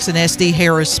RE/MAX and SD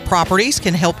Harris Properties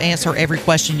can help answer every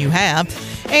question you have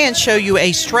and show you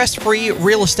a stress-free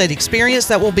real estate experience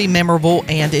that will be memorable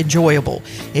and enjoyable.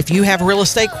 If you have real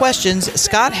estate questions,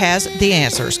 Scott has the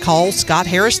answers. Call Scott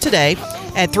Harris today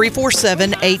at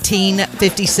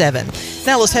 347-1857.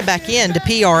 Now let's head back in to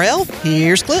PRL.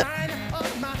 Here's Clip.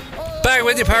 Back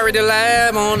with you, Pirate Radio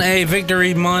Live on a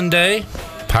Victory Monday.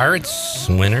 Pirates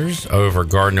winners over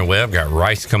Gardner-Webb. Got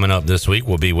Rice coming up this week.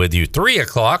 We'll be with you 3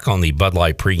 o'clock on the Bud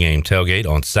Light pregame tailgate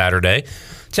on Saturday,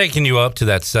 taking you up to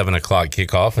that 7 o'clock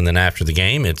kickoff. And then after the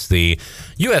game, it's the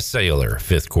U.S. Cellular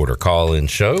fifth quarter call-in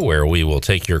show where we will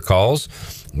take your calls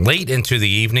late into the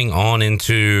evening on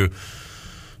into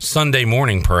Sunday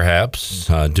morning, perhaps,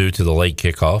 due to the late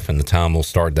kickoff and the time we'll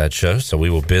start that show. So we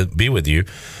will be with you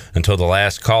until the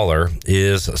last caller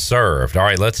is served. All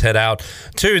right, let's head out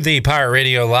to the Pirate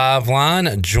Radio Live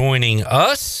line. Joining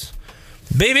us,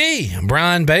 BB,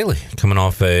 Brian Bailey, coming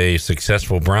off a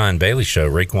successful Brian Bailey show.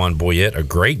 Raekwon Boyette, a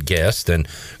great guest, and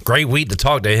great week to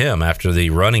talk to him after the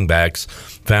running backs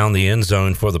found the end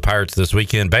zone for the Pirates this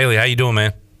weekend. Bailey, how you doing,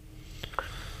 man?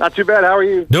 Not too bad. How are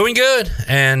you? Doing good.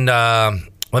 And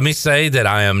let me say that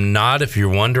I am not, if you're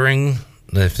wondering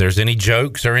if there's any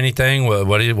jokes or anything,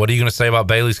 what are you going to say about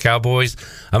Bailey's Cowboys?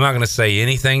 I'm not going to say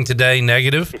anything today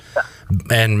negative.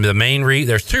 And the main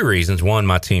there's two reasons. One,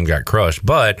 my team got crushed.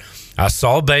 But I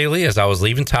saw Bailey as I was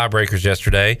leaving tiebreakers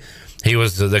yesterday. He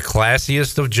was the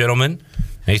classiest of gentlemen.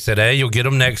 He said, "Hey, you'll get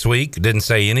them next week." Didn't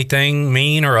say anything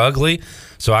mean or ugly.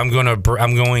 So I'm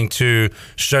going to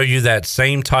show you that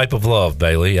same type of love,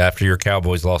 Bailey, after your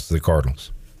Cowboys lost to the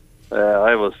Cardinals.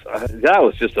 That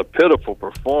was just a pitiful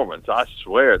performance. I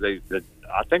swear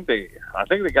I think they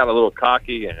got a little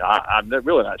cocky, and I'm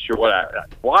really not sure what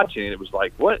watching it was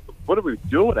like. What are we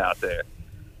doing out there?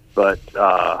 But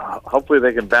hopefully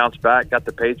they can bounce back. Got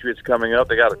the Patriots coming up.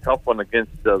 They got a tough one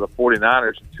against the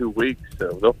 49ers in 2 weeks.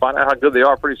 So they'll find out how good they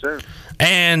are pretty soon.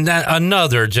 And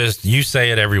another, just you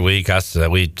say it every week.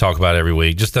 We talk about it every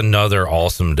week. Just another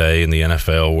awesome day in the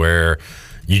NFL where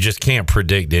you just can't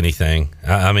predict anything.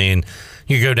 I mean,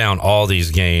 you go down all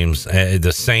these games.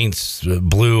 The Saints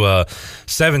blew a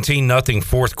 17-0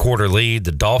 fourth quarter lead.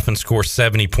 The Dolphins score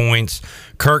 70 points.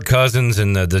 Kirk Cousins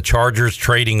and the Chargers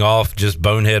trading off just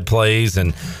bonehead plays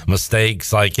and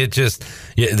mistakes. Like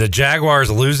the Jaguars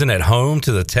losing at home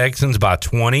to the Texans by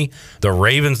 20. The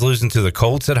Ravens losing to the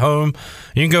Colts at home.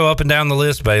 You can go up and down the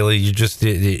list, Bailey.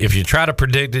 If you try to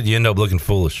predict it, you end up looking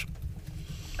foolish.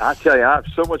 I tell you, I have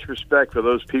so much respect for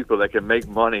those people that can make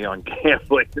money on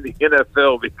gambling in the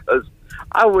NFL because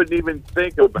I wouldn't even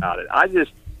think about it. I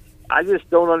just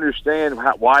don't understand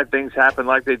why things happen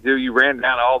like they do. You ran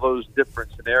down all those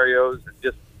different scenarios and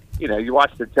just, you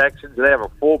watch the Texans, they have a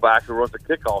fullback who runs the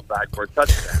kickoff back for a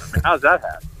touchdown. I mean, how's that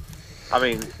happen? I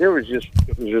mean, it was just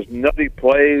nutty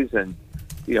plays and,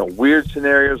 weird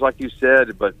scenarios like you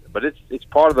said, but it's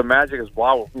part of the magic is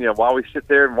why we sit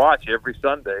there and watch every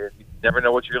Sunday. You never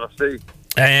know what you're going to see.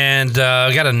 And we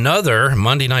got another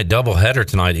Monday night doubleheader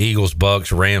tonight, Eagles,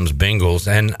 Bucks, Rams, Bengals.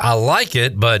 And I like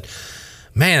it, but,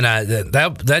 man,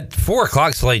 that 4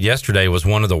 o'clock slate yesterday was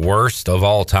one of the worst of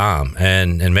all time.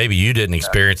 And maybe you didn't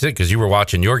experience it because you were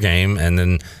watching your game and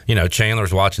then,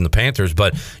 Chandler's watching the Panthers.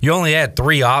 But you only had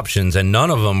 3 options, and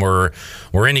none of them were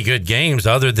any good games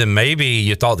other than maybe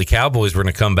you thought the Cowboys were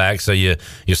going to come back, so you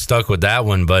stuck with that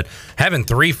one. But having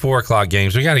 3 4 o'clock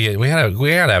games, we gotta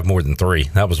have more than 3.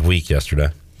 That was weak yesterday.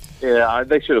 Yeah,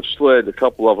 they should have slid a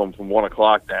couple of them from 1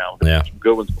 o'clock down. Yeah, some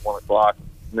good ones from 1 o'clock.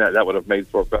 That would have made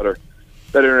for a better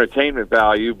entertainment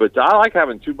value. But I like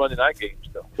having 2 Monday night games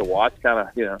to watch, kind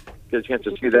of, get a chance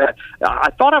to see that.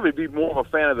 I thought I would be more of a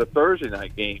fan of the Thursday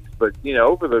night games, but,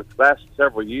 over the last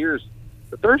several years,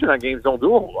 the Thursday night games don't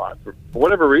do a whole lot for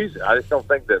whatever reason. I just don't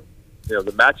think that,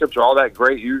 the matchups are all that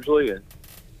great usually, and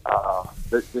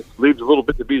it just leaves a little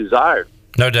bit to be desired.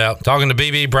 No doubt. Talking to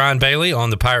BB Brian Bailey on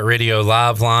the Pirate Radio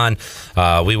live line.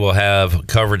 We will have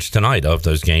coverage tonight of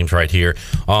those games right here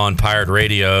on Pirate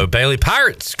Radio. Bailey,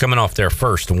 Pirates coming off their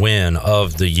first win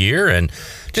of the year, and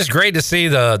just great to see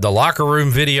the locker room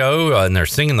video, and they're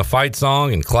singing the fight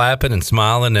song and clapping and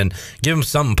smiling and give them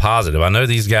something positive. I know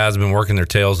these guys have been working their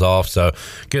tails off, so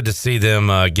good to see them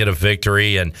get a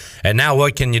victory. And now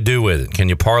what can you do with it? Can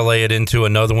you parlay it into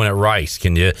another one at Rice?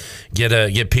 Can you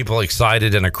get people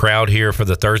excited in a crowd here for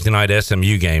the Thursday night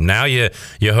SMU game? Now you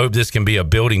hope this can be a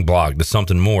building block to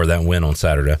something more, that win on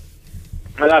Saturday.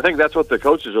 And I think that's what the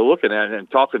coaches are looking at, and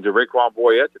talking to Raekwon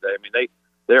Boyette today. I mean,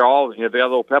 they're all, they got a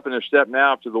little pep in their step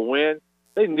now after the win.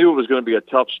 They knew it was going to be a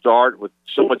tough start with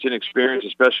so much inexperience,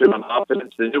 especially on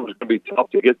offense. They knew it was going to be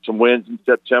tough to get some wins in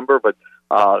September, but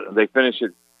they finished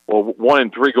it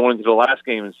 1-3 going into the last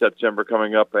game in September,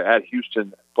 coming up at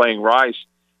Houston playing Rice.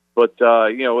 But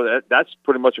that's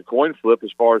pretty much a coin flip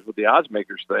as far as what the odds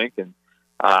makers think. And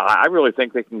I really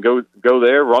think they can go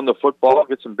there, run the football,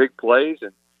 get some big plays,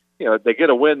 and if they get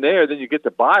a win there, then you get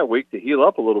the bye week to heal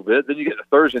up a little bit. Then you get the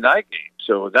Thursday night game.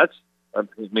 So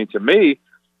to me,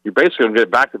 you're basically going to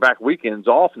get back-to-back weekends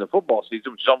off in the football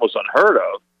season, which is almost unheard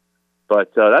of.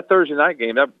 But that Thursday night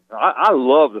game, I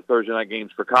love the Thursday night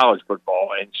games for college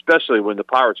football, and especially when the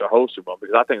Pirates are hosting them,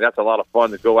 because I think that's a lot of fun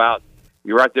to go out.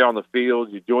 You're right there on the field.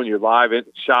 You're doing your live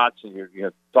shots, and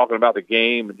you're talking about the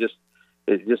game, and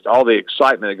it's just all the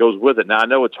excitement that goes with it. Now, I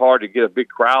know it's hard to get a big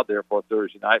crowd there for a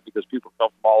Thursday night because people come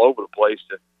from all over the place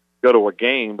to go to a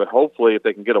game. But hopefully, if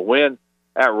they can get a win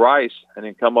at Rice and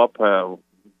then come up,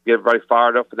 get everybody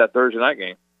fired up for that Thursday night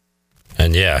game.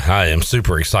 And yeah, I am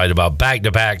super excited about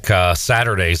back-to-back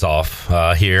Saturdays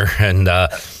off here. And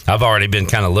I've already been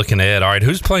kind of looking ahead. All right,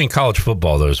 who's playing college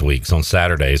football those weeks on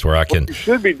Saturdays where I can... What you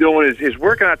should be doing is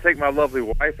where can I take my lovely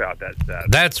wife out that Saturday?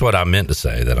 That's what I meant to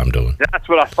say that I'm doing. That's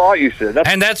what I thought you said.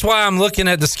 That's why I'm looking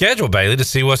at the schedule, Bailey, to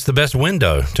see what's the best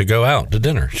window to go out to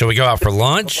dinner. Shall we go out for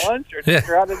lunch? Lunch or take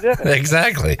her out to dinner?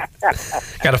 Exactly.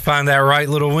 Got to find that right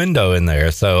little window in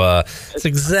there. So that's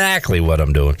exactly what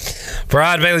I'm doing.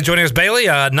 Brian Bailey joining us. Bailey,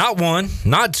 not 1,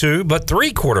 not 2, but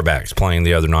 3 quarterbacks playing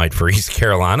the other night for East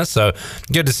Carolina. So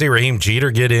good to see see Raheem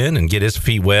Jeter get in and get his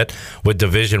feet wet with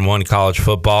Division I college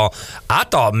football. I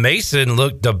thought Mason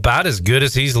looked about as good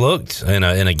as he's looked in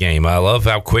a game. I love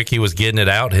how quick he was getting it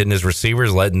out, hitting his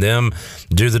receivers, letting them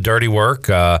do the dirty work.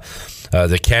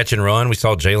 The catch and run, we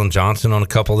saw Jalen Johnson on a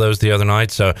couple of those the other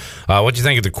night. So what do you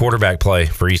think of the quarterback play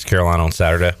for East Carolina on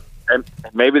Saturday? And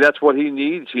maybe that's what he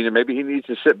needs. Maybe he needs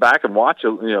to sit back and watch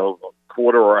a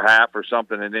quarter or a half or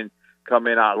something, and then come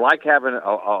in. I like having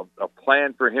a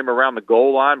plan for him around the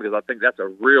goal line, because I think that's a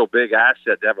real big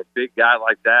asset to have a big guy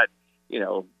like that.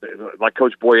 Like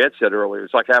Coach Boyette said earlier,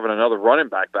 it's like having another running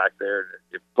back there.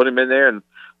 You put him in there and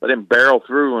let him barrel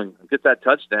through and get that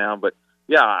touchdown. But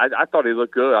yeah, I thought he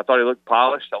looked good. I thought he looked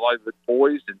polished. I thought he looked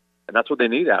poised, and that's what they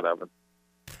need out of him.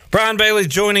 Brian Bailey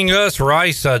joining us.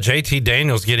 Rice, JT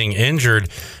Daniels getting injured,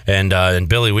 and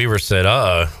Billy Weaver said,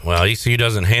 well, ECU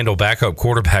doesn't handle backup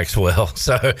quarterbacks well.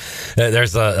 So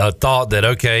there's a thought that,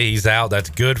 okay, he's out. That's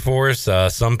good for us.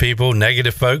 Some people,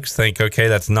 negative folks, think, okay,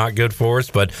 that's not good for us.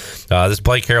 But this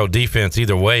Blake Harrell defense,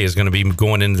 either way, is going to be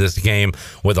going into this game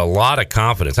with a lot of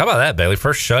confidence. How about that, Bailey?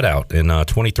 First shutout in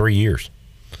 23 years.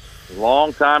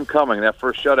 Long time coming, that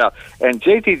first shutout. And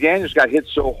JT Daniels got hit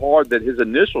so hard that his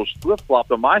initials flip-flopped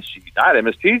on my sheet. I had him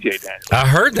as TJ Daniels. I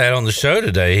heard that on the show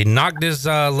today. He knocked his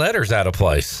letters out of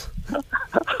place.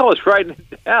 I was writing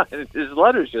it down, and his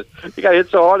letters he got hit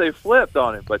so hard they flipped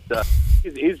on him. But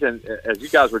he's in, as you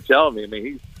guys were telling me, I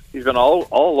mean, he's been all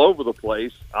over the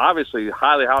place. Obviously,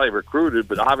 highly recruited,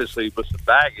 but obviously with some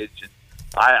baggage. And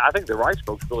I think the Rice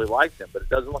folks really liked him, but it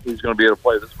doesn't look like he's going to be able to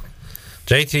play this week.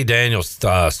 JT Daniels,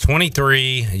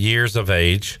 23 years of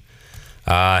age.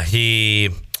 He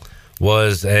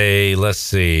was he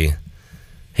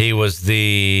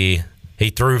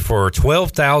threw for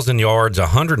 12,000 yards,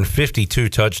 152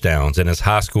 touchdowns in his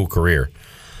high school career,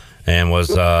 and was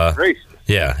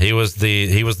he was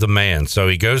the man. So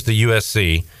he goes to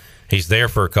USC. He's there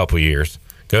for a couple years.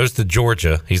 Goes to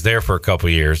Georgia. He's there for a couple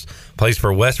years. Plays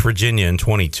for West Virginia in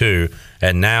 22,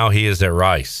 and now he is at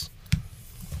Rice.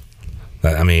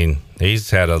 I mean,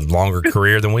 he's had a longer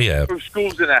career than we have. Those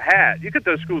schools in a hat. You get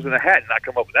those schools in a hat and not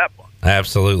come up with that one.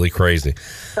 Absolutely crazy.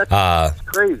 That's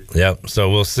crazy. Yep.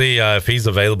 So we'll see if he's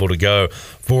available to go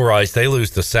for Rice. They lose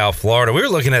to South Florida. We were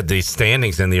looking at the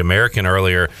standings in the American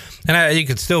earlier, and you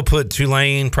could still put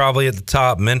Tulane probably at the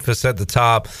top, Memphis at the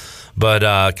top, but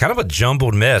kind of a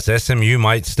jumbled mess. SMU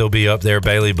might still be up there,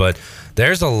 Bailey, but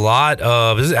there's a lot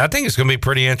of – I think it's going to be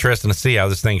pretty interesting to see how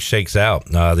this thing shakes out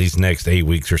these next 8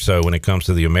 weeks or so when it comes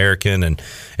to the American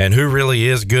and who really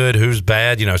is good, who's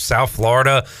bad. South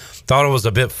Florida thought it was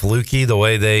a bit fluky the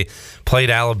way they played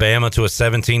Alabama to a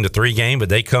 17-3 game, but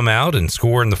they come out and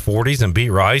score in the 40s and beat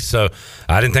Rice. So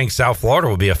I didn't think South Florida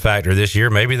would be a factor this year.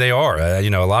 Maybe they are.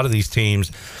 A lot of these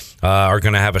teams are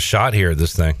going to have a shot here at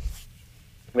this thing.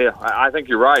 Yeah, I think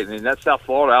you're right. I mean, that South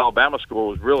Florida-Alabama score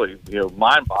was really,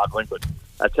 mind-boggling, but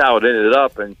that's how it ended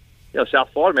up. And, South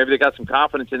Florida, maybe they got some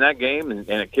confidence in that game, and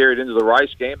it carried into the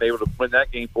Rice game. They were able to win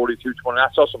that game 42-20. I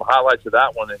saw some highlights of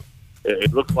that one, and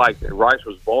it looked like Rice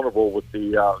was vulnerable with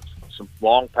some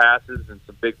long passes and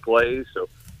some big plays. So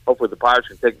hopefully the Pirates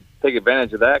can take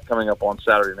advantage of that coming up on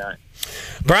Saturday night.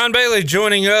 Brian Bailey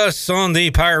joining us on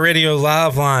the Pirate Radio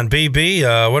Live Line.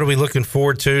 BB, what are we looking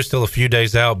forward to? Still a few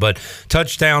days out, but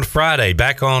Touchdown Friday,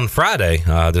 back on Friday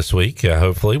this week,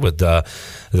 hopefully, with the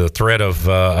threat of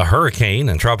a hurricane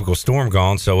and tropical storm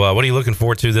gone. So what are you looking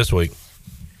forward to this week?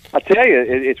 I tell you,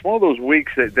 it's one of those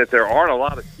weeks that there aren't a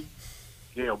lot of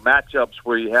matchups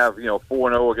where you have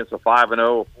 4-0 against a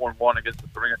 5-0, 4-1 against a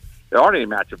 3. There aren't any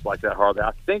matchups like that hardly.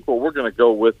 I think what we're going to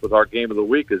go with our game of the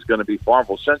week is going to be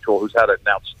Farmville Central, who's had an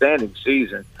outstanding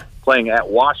season playing at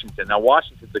Washington. Now,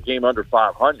 Washington's a game under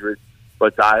 500,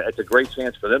 but it's a great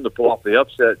chance for them to pull off the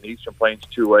upset in Eastern Plains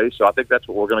 2A. So I think that's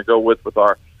what we're going to go with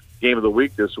our game of the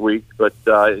week this week. But,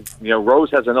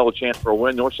 Rose has another chance for a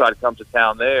win. Northside comes to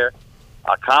town there.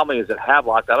 Conley is at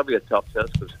Havelock. That'll be a tough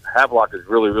test because Havelock is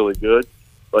really, really good.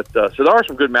 But so there are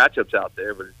some good matchups out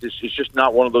there, but it's just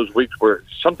not one of those weeks where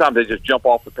sometimes they just jump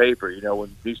off the paper.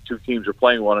 When these two teams are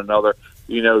playing one another,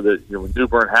 that when New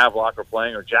Bern Havelock are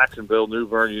playing or Jacksonville New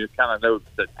Bern, you kind of know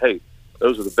that, hey,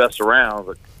 those are the best around.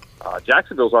 But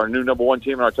Jacksonville's our new number one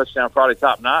team in our Touchdown Friday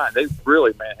top 9. They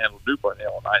really manhandled New Bern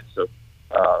all night. So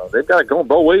they've got it going.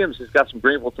 Bo Williams has got some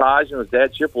Greenville ties. His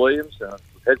dad Chip Williams,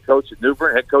 head coach at New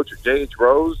Bern, head coach at J.H.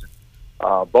 Rose.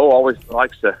 Bo always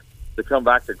likes to come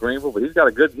back to Greenville, but he's got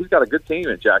a good team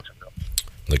in Jacksonville.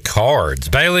 The Cards.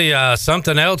 Bailey,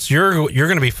 something else you're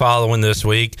going to be following this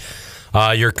week.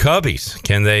 Your Cubbies,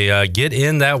 can they get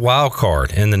in that wild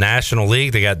card in the National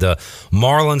League? They got the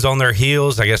Marlins on their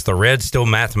heels. I guess the Reds still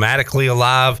mathematically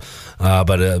alive,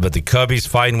 but the Cubbies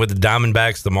fighting with the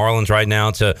Diamondbacks, the Marlins right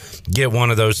now to get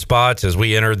one of those spots as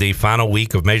we enter the final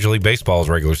week of Major League Baseball's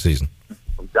regular season.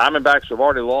 Diamondbacks have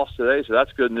already lost today, so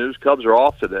that's good news. Cubs are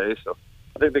off today, so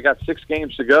I think they got 6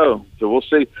 games to go. So we'll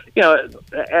see. You know,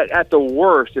 at the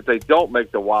worst, if they don't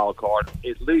make the wild card,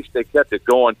 at least they kept it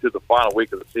going to the final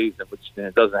week of the season, which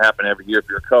it doesn't happen every year if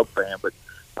you're a Cub fan. But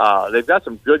they've got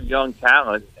some good young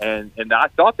talent, and I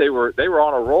thought they were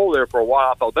on a roll there for a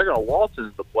while. I thought they're going to waltz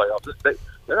into the playoffs.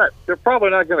 They're probably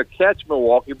not going to catch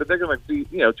Milwaukee, but they're going to be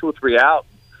 2 or 3 out,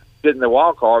 getting the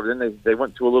wild card. Then they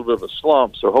went to a little bit of a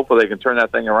slump, so hopefully they can turn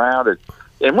that thing around.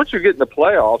 And once you get in the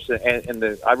playoffs,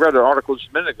 I read an article just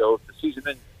a minute ago, if the season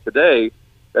ended today,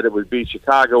 that it would be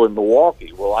Chicago and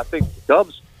Milwaukee. Well, I think the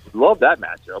Cubs love that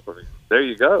matchup. I mean, there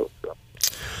you go. So.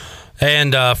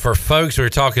 And for folks we were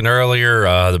talking earlier,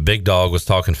 the big dog was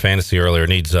talking fantasy earlier,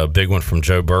 needs a big one from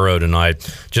Joe Burrow tonight.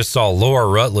 Just saw Laura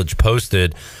Rutledge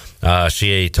posted.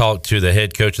 She talked to the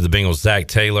head coach of the Bengals, Zach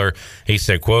Taylor. He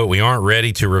said, quote, "We aren't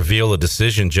ready to reveal a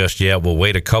decision just yet. We'll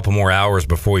wait a couple more hours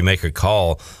before we make a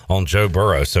call on Joe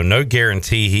Burrow." So no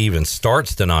guarantee he even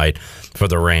starts tonight for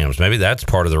the Rams. Maybe that's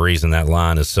part of the reason that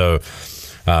line is so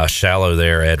shallow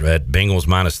there at Bengals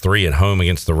 -3 at home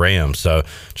against the Rams. So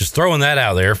just throwing that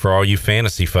out there for all you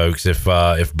fantasy folks. If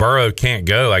Burrow can't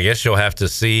go, I guess you'll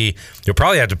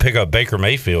probably have to pick up Baker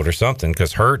Mayfield or something,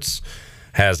 because Hurts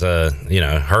has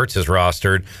Hurts is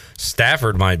rostered.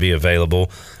 Stafford might be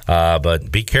available, but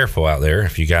be careful out there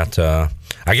if you got. I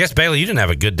guess Bailey, you didn't have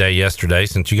a good day yesterday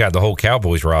since you got the whole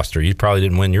Cowboys roster. You probably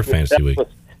didn't win your fantasy week.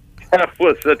 That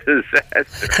was a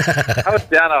disaster. I was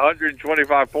down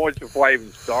 125 points before I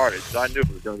even started, so I knew it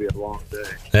was going to be a long day.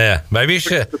 Yeah, maybe you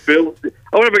should. I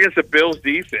went up against the Bills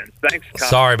defense. Thanks, Con.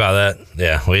 Sorry about that.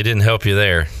 Yeah, we didn't help you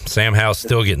there. Sam Howell's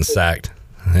still getting sacked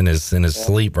in his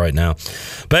sleep right now.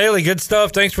 Bailey, good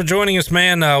stuff. Thanks for joining us,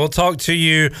 man. We'll talk to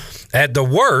you at the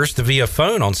worst via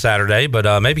phone on Saturday,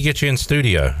 but maybe get you in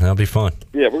studio. That'll be fun.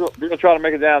 Yeah, we're gonna try to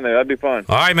make it down there. That'd be fun.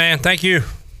 All right, man. Thank you.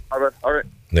 All right.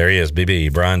 There he is,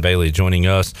 BB Brian Bailey, joining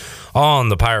us on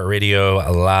the Pirate Radio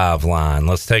live line.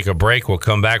 Let's take a break. We'll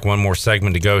come back. One more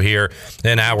segment to go here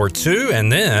in hour 2,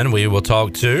 and then we will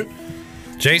talk to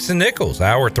Jason Nichols,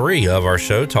 hour 3 of our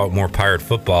show. Talk more Pirate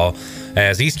football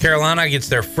as East Carolina gets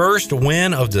their first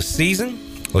win of the season,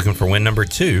 looking for win number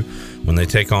 2 when they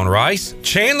take on Rice.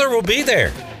 Chandler will be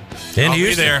there in Houston. I'll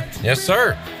be there. Yes,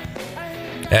 sir.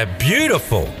 At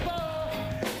beautiful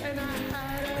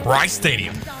Rice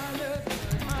Stadium.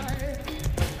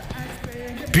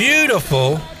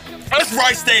 Beautiful. That's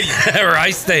Rice Stadium.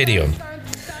 Rice Stadium.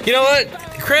 You know what?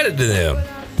 Credit to them.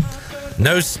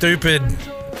 No stupid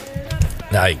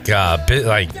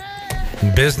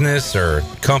business or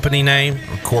company name.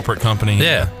 Or corporate company.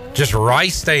 Yeah. Just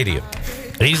Rice Stadium.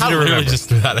 Easy to remember. Really just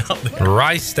threw that out there.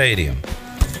 Rice Stadium.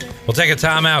 We'll take a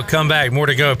timeout, come back. More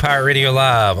to go. Pirate Radio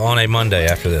Live on a Monday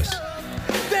after this.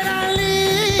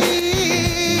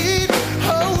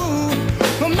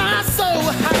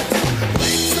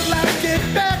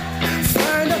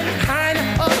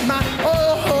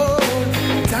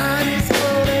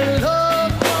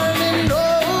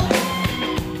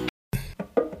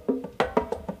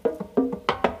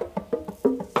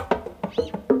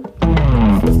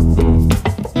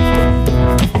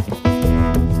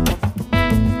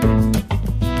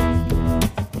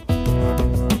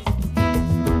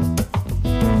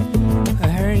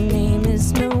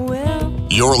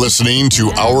 You're listening to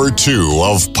Hour 2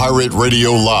 of Pirate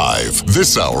Radio Live.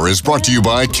 This hour is brought to you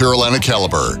by Carolina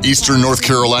Caliber, Eastern North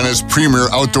Carolina's premier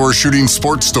outdoor shooting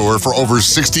sports store for over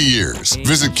 60 years.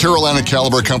 Visit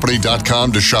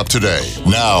CarolinaCaliberCompany.com to shop today.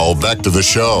 Now, back to the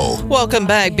show. Welcome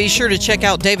back. Be sure to check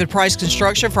out David Price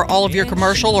Construction for all of your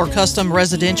commercial or custom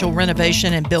residential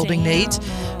renovation and building needs.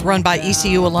 Run by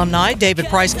ECU alumni, David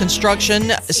Price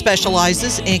Construction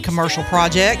specializes in commercial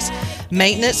projects,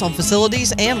 maintenance on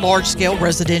facilities, and large-scale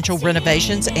residential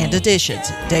renovations and additions.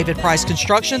 David Price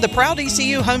Construction, the proud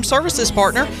ECU home services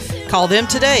partner. Call them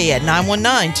today at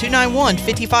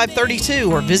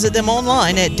 919-291-5532 or visit them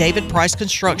online at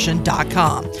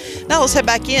davidpriceconstruction.com. Now let's head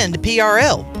back into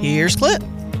PRL. Here's Clip.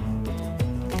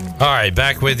 All right,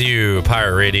 back with you,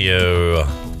 Pirate Radio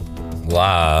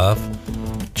Live.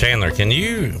 Chandler, can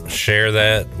you share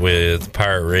that with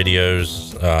Pirate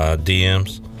Radio's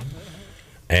DMs?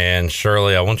 And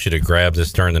Shirley, I want you to grab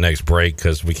this during the next break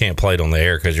because we can't play it on the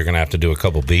air because you're going to have to do a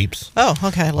couple beeps. Oh,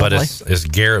 okay, lovely. But it's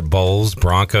Garrett Bowles,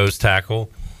 Broncos tackle,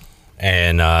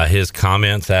 and his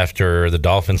comments after the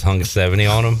Dolphins hung 70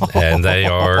 on him, and they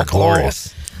are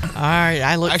glorious. All right,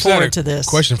 I look forward to this.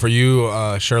 Question for you,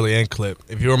 Shirley and Clip.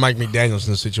 If you were Mike McDaniels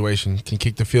in this situation, can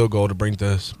kick the field goal to break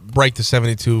the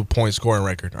 72-point scoring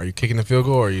record. Are you kicking the field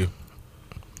goal, or are you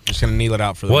just going to kneel it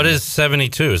out for the What is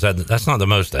 72? That's not the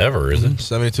most ever, is it?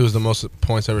 72 is the most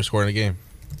points ever scored in a game.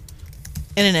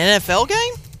 In an NFL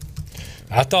game?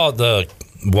 I thought the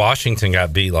Washington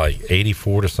got beat like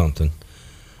 84 to something.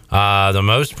 The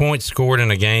most points scored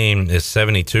in a game is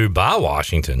 72 by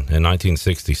Washington in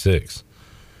 1966.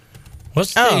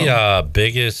 What's the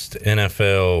biggest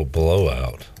NFL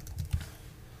blowout?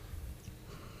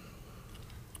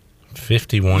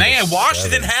 51. Man,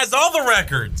 Washington has all the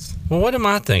records. Well, what am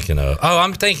I thinking of? Oh,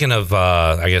 I'm thinking of,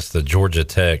 I guess, the Georgia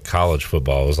Tech college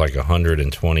football. It was like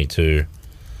 122.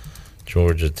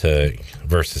 Georgia Tech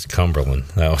versus Cumberland.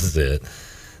 That was it.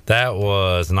 That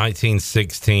was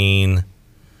 1916.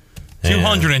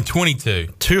 222.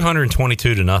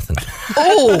 222 to nothing.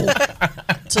 Oh,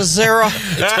 to zero.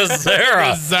 To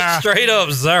zero. Straight up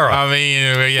zero. I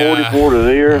mean, yeah. 44 to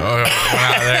 0. Went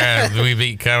out there. We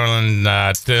beat Cumberland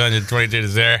 222 to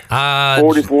 0.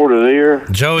 44 to 0.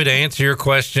 Joey, to answer your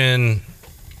question,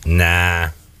 nah.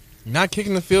 Not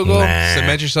kicking the field goal? Nah.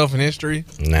 Cement yourself in history?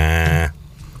 Nah.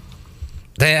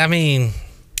 I mean,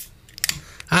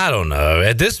 I don't know.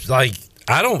 At this, I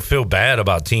don't feel bad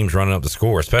about teams running up the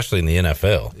score, especially in the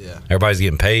NFL. Yeah. Everybody's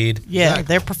getting paid. Yeah,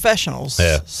 they're professionals.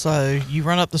 Yeah. So you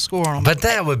run up the score on them. But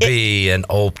that would be an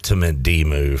ultimate D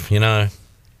move, you know?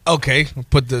 Okay,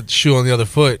 put the shoe on the other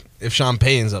foot. If Sean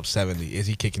Payton's up 70, is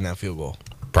he kicking that field goal?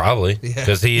 Probably,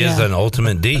 because he is an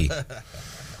ultimate D.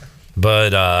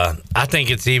 But I think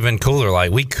it's even cooler.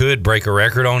 Like, we could break a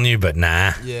record on you, but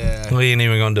nah. Yeah. We ain't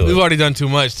even going to do it. We've already done too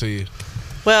much to you.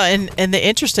 Well, and the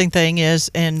interesting thing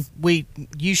is, and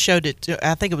you showed it,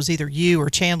 I think it was either you or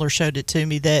Chandler showed it to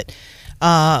me, that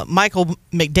Michael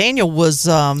McDaniel was...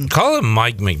 Call him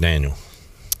Mike McDaniel.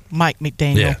 Mike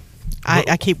McDaniel. Yeah.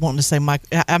 I keep wanting to say Mike.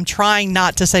 I'm trying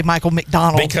not to say Michael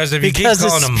McDonald. Because if you keep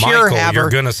calling him Michael, you're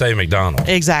going to say McDonald.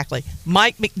 Exactly.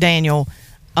 Mike McDaniel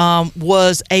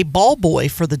was a ball boy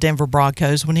for the Denver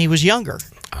Broncos when he was younger.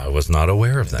 I was not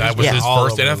aware of that. That was his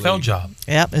first NFL job.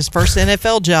 Yep, his first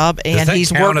NFL job, and Does that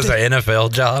he's count worked as an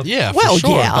NFL job? Yeah, well, for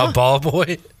sure. yeah. A ball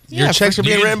boy. Your checks are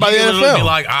being ran by the Be NFL.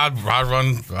 like,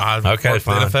 I'd Okay, work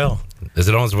for the fine. NFL. Is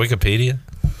it on his Wikipedia?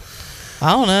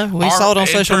 I don't know. We saw it on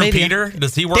social intern media. Peter,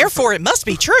 does he work? Therefore, it must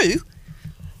be true.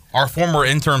 Our former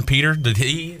intern Peter, does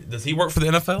he work for the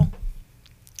NFL?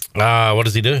 What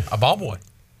does he do? A ball boy,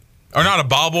 or not a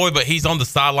ball boy, but he's on the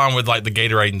sideline with like the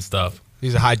Gatorade and stuff.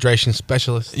 He's a hydration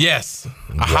specialist. Yes,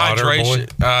 a Water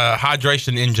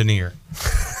hydration engineer.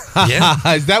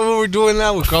 Yeah. Is that what we're doing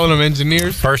now? We're calling them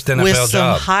engineers? First NFL With some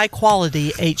job.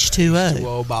 high-quality H2O.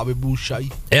 Whoa, Bobby Boucher.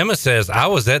 Emma says, I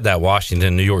was at that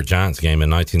Washington-New York Giants game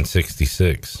in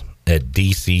 1966 at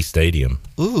DC Stadium.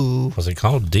 Ooh. Was it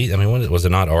called D? I mean, was it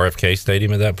not RFK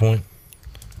Stadium at that point?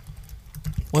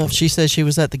 Well, if she says she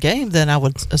was at the game, then I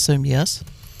would assume yes.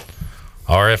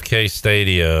 RFK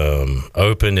Stadium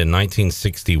opened in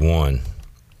 1961.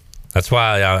 That's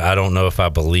why I don't know if I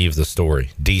believe the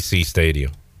story. DC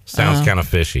Stadium. Sounds kind of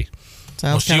fishy.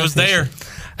 Well, she was there.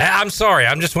 I'm sorry.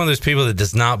 I'm just one of those people that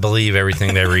does not believe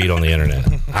everything they read on the internet.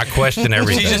 I question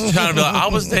everything. She's just trying to be like, I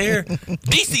was there.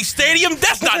 DC Stadium?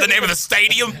 That's not the name of the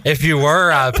stadium. If you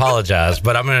were, I apologize,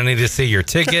 but I'm going to need to see your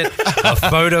ticket, a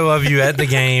photo of you at the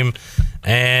game,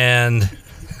 and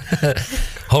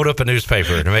hold up a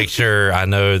newspaper to make sure I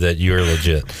know that you're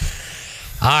legit.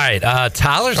 All right,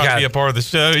 Tyler's Trying got to be a part of the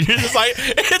show. You're just like,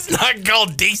 it's not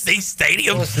called DC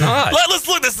Stadium. Well, it's not. Let's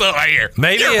look this up right here.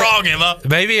 Maybe You're wrong, Emma.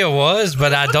 Maybe it was,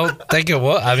 but I don't think it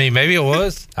was. I mean, maybe it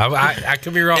was. I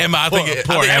could be wrong. Emma, I think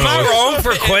Am I wrong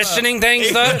for questioning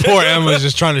things, though? Poor Emma's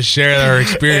just trying to share her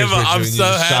experience Emma, with you. I'm and you so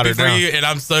just shot happy her for down. you, and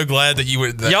I'm so glad that you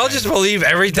went. Y'all just believe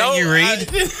everything you read?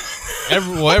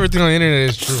 Everything on the internet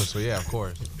is true, so yeah, of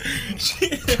course.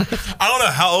 I don't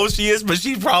know how old she is, but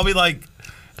she's probably like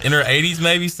in her 80s,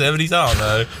 maybe 70s. I don't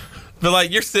know. But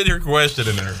like, you're sitting here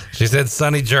questioning her. She said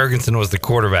Sonny Jurgensen was the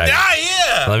quarterback. Ah,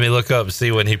 yeah. Let me look up and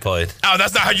see when he played. Oh,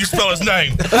 that's not how you spell his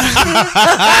name.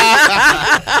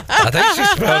 I think she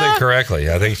spelled it correctly.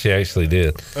 I think she actually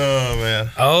did. Oh, man.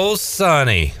 Oh,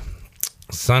 Sonny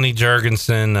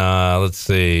Jurgensen. Let's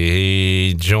see.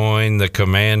 He joined the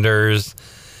Commanders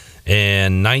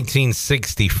in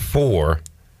 1964.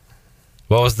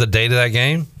 What was the date of that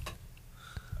game?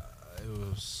 It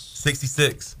was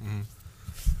 66.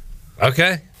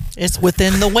 Okay. It's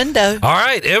within the window. All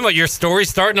right, Emma, your story's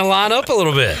starting to line up a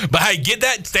little bit. But hey, get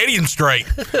that stadium straight.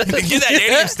 Get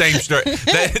that stadium straight.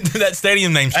 That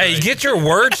stadium name straight. Hey, get your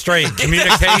word straight.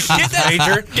 Communications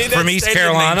major from East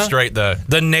Carolina. Straight though.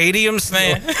 The Nadium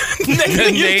Man.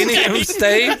 The Nadium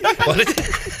State. What is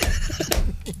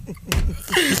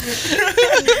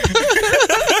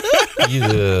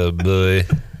Yeah, boy.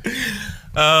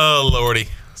 Oh Lordy.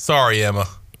 Sorry, Emma.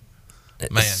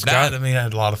 Man, Scott, I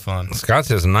had a lot of fun. Scott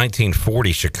says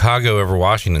 1940 Chicago over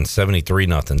Washington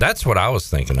 73-0. That's what I was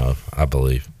thinking of, I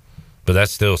believe. But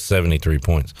that's still 73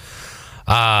 points.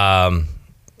 Jamie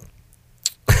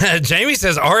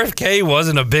says RFK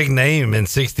wasn't a big name in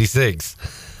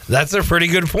 66. That's a pretty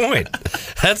good point.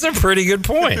 That's a pretty good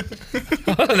point.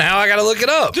 Now I got to look it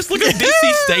up. Just look at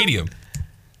DC Stadium.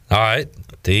 All right.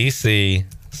 DC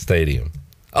Stadium.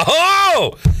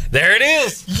 Oh, there it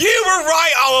is. You were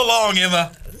right all along,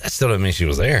 Emma. That still doesn't mean she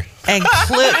was there. And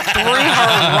Clip threw her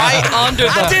right under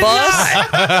the bus.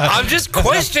 I'm just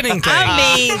questioning things.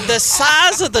 I mean, the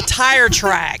size of the tire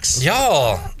tracks.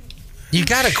 Y'all, you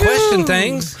got to question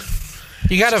things.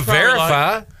 You got to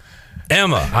verify.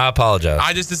 Emma, I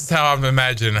apologize. This is how I'm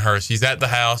imagining her. She's at the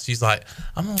house. She's like,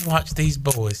 I'm going to watch these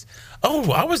boys.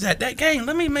 Oh, I was at that game.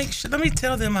 Let me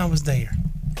tell them I was there.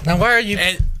 Now, why are you?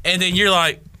 And then you're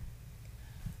like,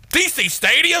 DC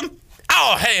Stadium?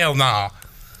 Oh, hell no.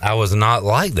 I was not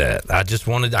like that. I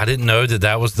didn't know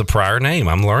that was the prior name.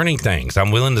 I'm learning things.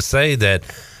 I'm willing to say that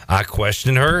I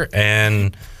questioned her,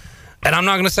 and I'm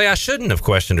not going to say I shouldn't have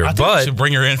questioned her. I think but you should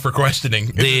bring her in for questioning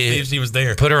see if she was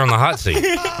there. Put her on the hot seat.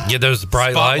 Get those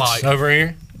bright lights over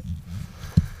here.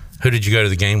 Who did you go to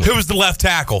the game with? Who was the left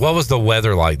tackle? What was the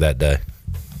weather like that day?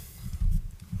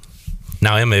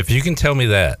 Now, Emma, if you can tell me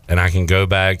that, and I can go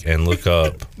back and look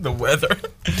up the weather.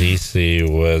 DC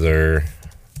weather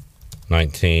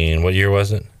 19. What year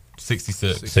was it?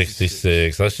 66.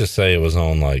 66. Let's just say it was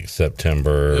on like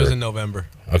September. It was in November.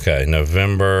 Okay,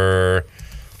 November.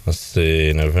 Let's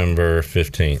see, November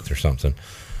 15th or something.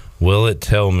 Will it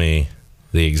tell me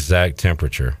the exact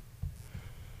temperature?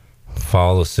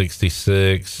 Fall of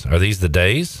 66. Are these the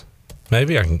days?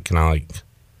 Maybe can I like.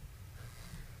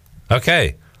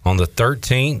 Okay. On the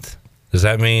 13th, does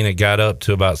that mean it got up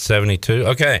to about 72?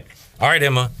 Okay. All right,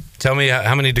 Emma, tell me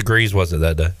how many degrees was it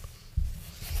that day?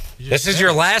 This is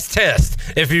your last test.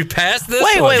 If you pass this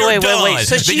wait.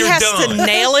 So then she you're has done. to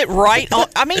nail it right on.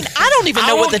 I mean, I don't even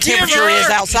know what the temperature is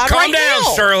outside Calm right down,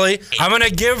 now. Shirley. I'm going to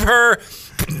give her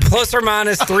plus or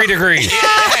minus 3 degrees.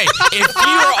 Hey, if you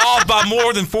are off by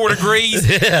more than 4 degrees,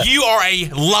 you are a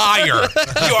liar.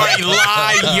 You are a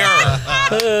liar.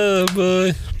 Oh,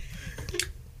 boy.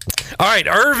 All right,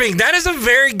 Irving. That is a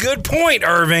very good point,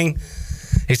 Irving.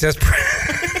 He says...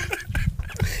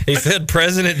 He said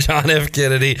President John F.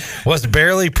 Kennedy was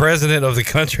barely president of the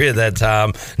country at that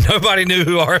time. Nobody knew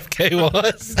who RFK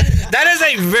was. That is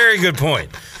a very good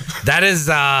point. That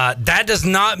does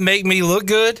not make me look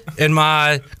good in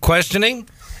my questioning,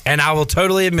 and I will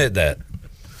totally admit that.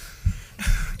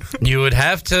 You would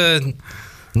have to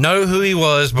know who he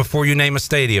was before you name a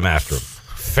stadium after him.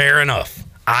 Fair enough.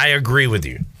 I agree with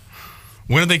you.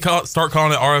 When did they start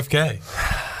calling it RFK?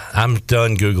 I'm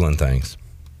done Googling things.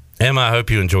 Emma, I hope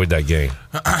you enjoyed that game.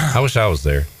 I wish I was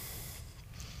there.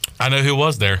 I know who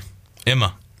was there.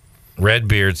 Emma.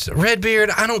 Redbeard,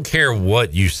 I don't care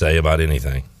what you say about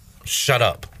anything. Shut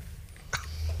up.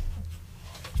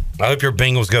 I hope your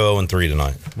Bengals go 0-3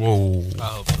 tonight. Whoa. I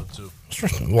hope so, too.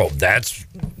 Well,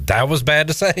 that was bad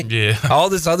to say. Yeah. All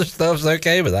this other stuff's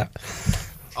okay with that.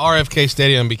 RFK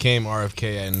Stadium became RFK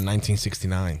in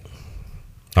 1969.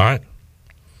 All right.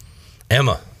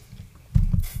 Emma.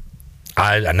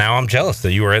 Now I'm jealous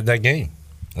that you were at that game.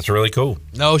 That's really cool.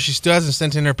 No, she still hasn't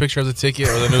sent in her picture of the ticket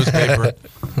or the newspaper.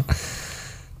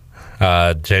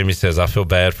 Jamie says, I feel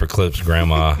bad for Clip's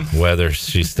grandma, whether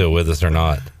she's still with us or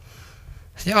not.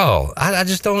 Y'all, I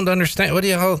just don't understand. What do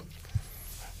y'all...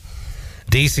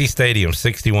 DC Stadium,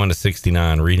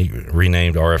 61-69,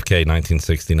 renamed RFK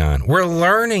 1969. We're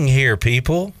learning here,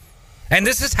 people. And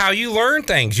this is how you learn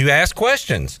things. You ask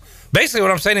questions. Basically,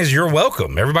 what I'm saying is you're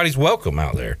welcome. Everybody's welcome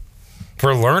out there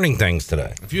for learning things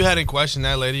today. If you hadn't questioned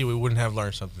that lady, we wouldn't have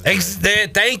learned something.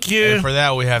 Thank you. And for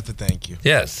that, we have to thank you.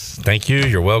 Yes. Thank you.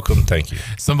 You're welcome. Thank you.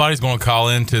 Somebody's going to call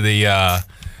into the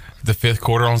fifth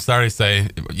quarter on Saturday and say,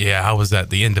 yeah, I was at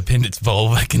the Independence Bowl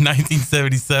back in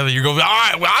 1977. You're going to be, all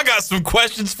right, well, I got some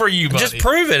questions for you, buddy. Just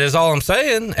prove it is all I'm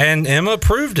saying. And Emma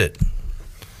proved it.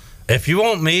 If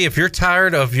you're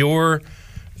tired of your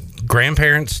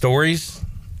grandparents' stories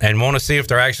and want to see if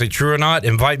they're actually true or not,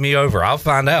 invite me over. I'll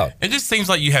find out. It just seems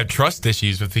like you have trust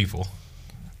issues with people.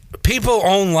 people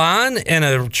online in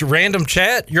a random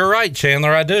chat? You're right,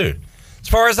 Chandler, I do. As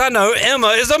far as I know, Emma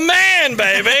is a man,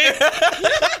 baby.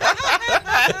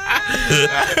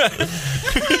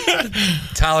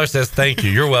 Tyler says, thank you.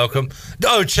 You're welcome.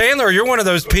 Oh, Chandler, you're one of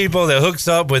those people that hooks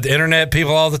up with internet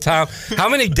people all the time. How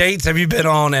many dates have you been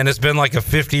on and it's been like a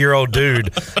 50-year-old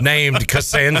dude named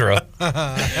Cassandra?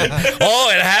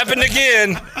 Oh, it happened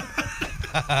again.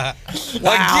 Wow.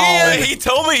 Again, he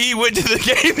told me he went to the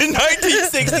game in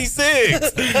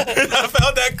 1966. And I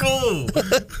found that cool.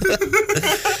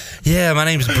 Yeah, my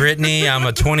name's Brittany. I'm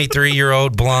a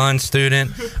 23-year-old blonde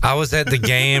student. I was at the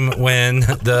game when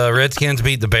the Redskins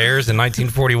beat the Bears in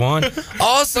 1941.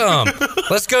 Awesome.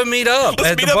 Let's go meet up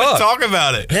Let's at meet the up Buck. and talk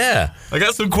about it. Yeah. I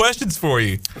got some questions for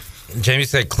you. Jamie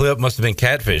said Clip must have been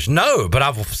Catfish. No, but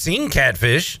I've seen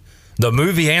Catfish. The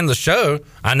movie and the show.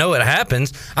 I know it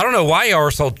happens. I don't know why y'all are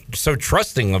so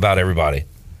trusting about everybody.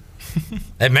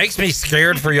 It makes me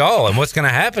scared for y'all and what's going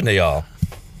to happen to y'all.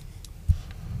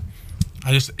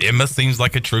 Emma seems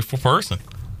like a truthful person.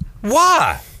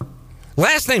 Why?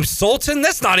 Last name Sultan?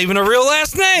 That's not even a real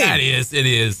last name. It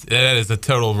is. That is a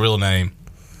total real name.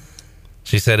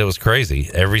 She said it was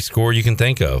crazy. Every score you can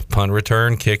think of. Punt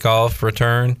return, kickoff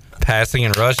return, passing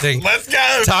and rushing. Let's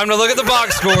go. Time to look at the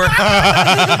box score.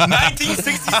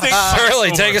 1966. Shirley,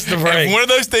 take us to break. If one of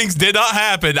those things did not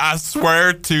happen, I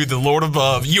swear to the Lord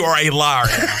above, you are a liar.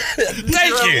 Thank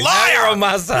You're you. a liar. You're on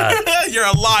my side. You're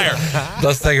a liar.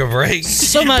 Let's take a break.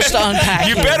 So much to unpack.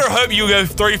 You better hope you go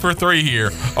 3 for 3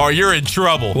 here, or you're in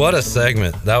trouble. What a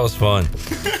segment. That was fun.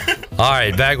 All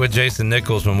right, back with Jason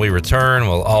Nichols when we return.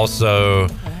 We'll also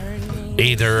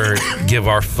either give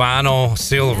our final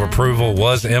seal of approval.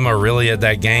 Was Emma really at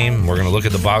that game? We're going to look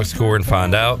at the box score and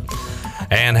find out.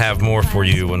 And have more for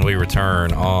you when we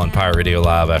return on Pirate Radio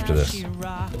Live after this.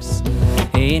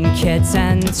 In kits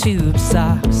and tube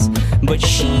socks, but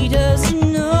she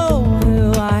doesn't know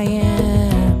who I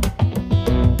am.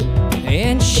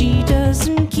 And she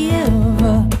doesn't give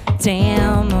a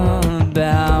damn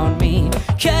about me,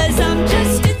 'cause I'm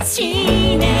just a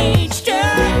teenage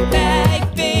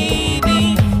dirtbag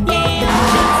baby. Yeah,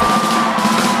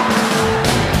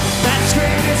 That's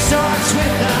great, it starts with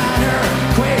an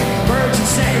earthquake, birds and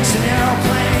snakes, an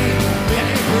airplane.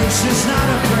 Benny Bruce is not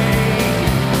afraid.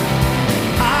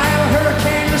 I have a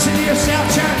hurricane, listen to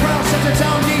yourself, Chad Brown, set the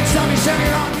tone, needs, tell me, send me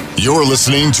wrong. You're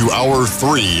listening to Hour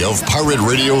 3 of Pirate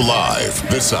Radio Live.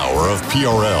 This hour of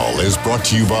PRL is brought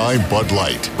to you by Bud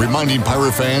Light, reminding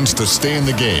pirate fans to stay in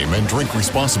the game and drink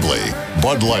responsibly.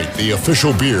 Bud Light, the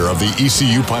official beer of the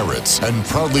ECU Pirates, and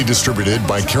proudly distributed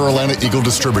by Carolina Eagle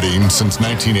Distributing since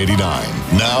 1989.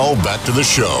 Now, back to the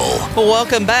show. Well,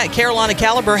 welcome back. Carolina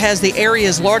Caliber has the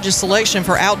area's largest selection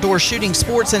for outdoor shooting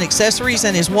sports and accessories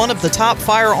and is one of the top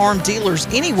firearm dealers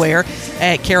anywhere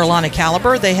at Carolina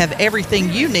Caliber. They have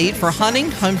everything you need for hunting,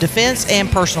 home defense,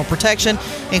 and personal protection,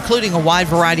 including a wide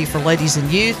variety for ladies and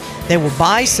youth. They will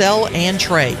buy, sell, and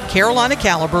trade. Carolina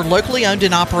Caliber, locally owned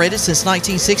and operated since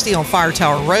 1960 on Fire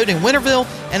Tower Road in Winterville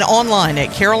and online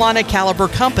at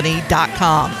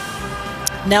carolinacalibercompany.com.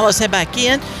 Now let's head back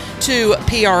in to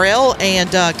PRL and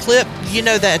Clip. You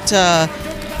know that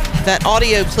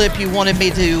audio clip you wanted me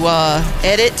to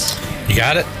edit? You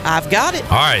got it? I've got it.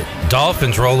 All right.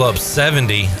 Dolphins roll up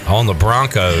 70 on the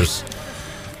Broncos.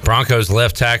 Broncos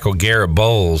left tackle Garrett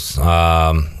Bowles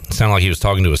sounded like he was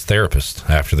talking to his therapist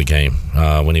after the game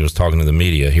when he was talking to the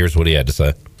media. Here's what he had to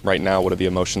say. Right now, what are the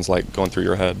emotions like going through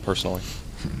your head personally?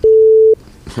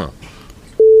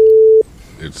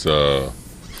 It's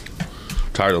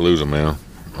tired of losing, man.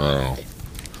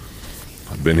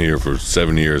 I've been here for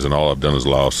 7 years and all I've done is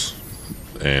loss,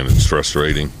 and it's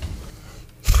frustrating.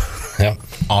 Yep.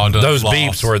 Those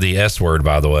beeps were the S word,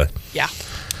 by the way. Yeah.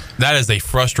 That is a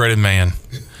frustrated man.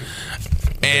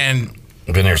 And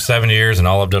I've been here 7 years and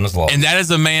all I've done is lost. And that is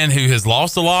a man who has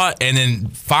lost a lot and then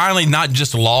finally not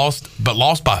just lost, but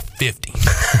lost by 50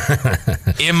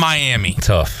 in Miami.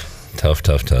 Tough. So,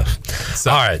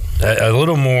 all right. A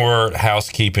little more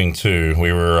housekeeping, too.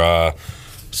 We were,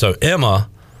 so Emma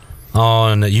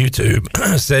on YouTube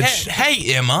said,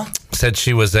 Hey, Emma. Said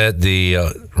she was at the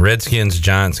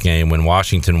Redskins-Giants game when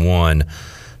Washington won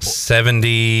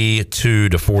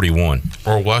 72-41.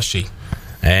 Or was she?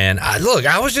 And I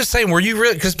was just saying, were you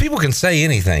really? Because people can say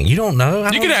anything. You don't know.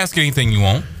 You can ask anything you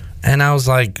want. And I was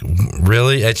like,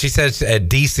 really? And she said at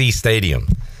DC Stadium.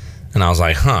 And I was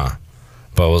like, huh.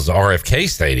 But it was the RFK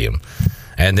Stadium.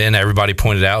 And then everybody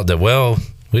pointed out that, well,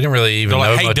 We didn't really even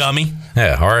know. Hey, much. dummy.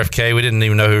 Yeah, RFK. We didn't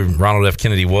even know who Ronald F.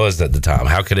 Kennedy was at the time.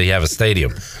 How could he have a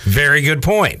stadium? Very good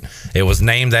point. It was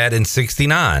named that in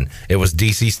 '69. It was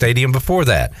DC Stadium before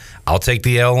that. I'll take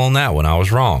the L on that one. I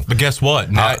was wrong. But guess what?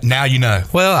 Now you know.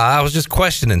 Well, I was just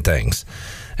questioning things.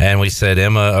 And we said,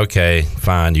 Emma, okay,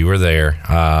 fine, you were there.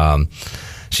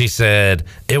 She said,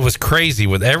 it was crazy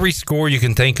with every score you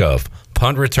can think of.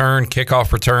 Punt return,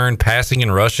 kickoff return, passing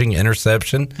and rushing,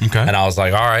 interception. Okay. And I was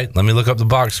like, all right, let me look up the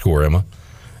box score, Emma,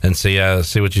 and see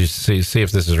what you see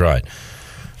if this is right.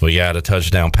 We got a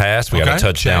touchdown pass. We got a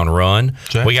touchdown run.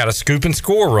 Check. We got a scoop and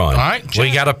score run. All right, check.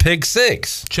 We got a pick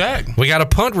six. Check. We got a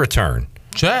punt return.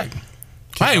 Check.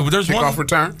 Hey, there's kickoff one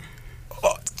return.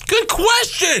 Good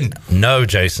question. No,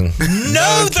 Jason.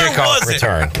 No, there kickoff wasn't.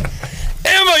 return.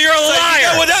 Emma, you're a liar. You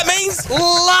know what that means?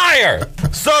 Liar.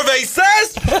 Survey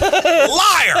says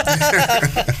liar.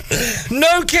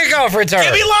 No kickoff return.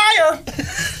 Give me liar.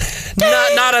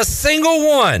 Not a single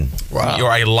one. Wow. You're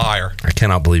a liar. I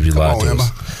cannot believe you lied on, to Emma.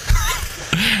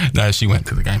 us. No, she went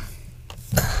to the game.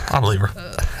 I believe her.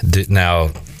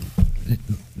 Now,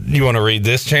 you want to read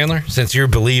this, Chandler? Since you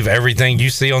believe everything you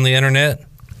see on the internet?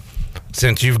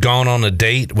 Since you've gone on a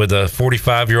date with a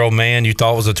 45-year-old man you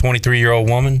thought was a 23-year-old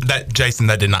woman? Jason,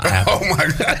 that did not happen. Oh, my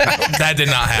God. That did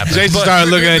not happen. Jason started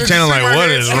looking at the channel like, what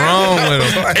is wrong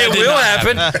with him? It will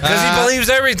happen because he believes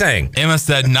everything. Emma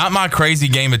said, not my crazy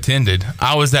game attended.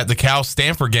 I was at the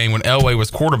Cal-Stanford game when Elway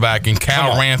was quarterback and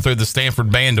Cal ran through the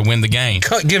Stanford band to win the game.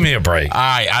 Give me a break. All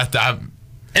right, I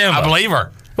Emma. believe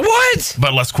her. What?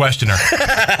 But let's question her.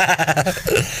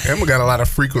 Emma got a lot of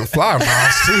frequent flyer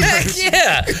miles, too.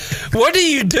 Yeah. What do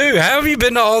you do? How have you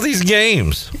been to all these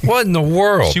games? What in the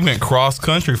world? She went cross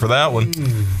country for that one.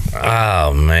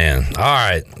 Oh, man. All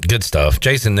right. Good stuff.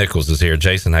 Jason Nichols is here.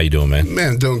 Jason, how you doing, man?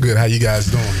 Man, doing good. How you guys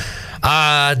doing?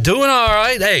 Doing all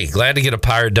right. Hey, glad to get a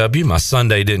Pirate W. My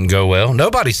Sunday didn't go well.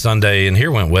 Nobody's Sunday in here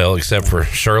went well except for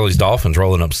Shirley's Dolphins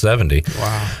rolling up 70.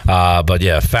 Wow. But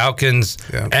yeah, Falcons.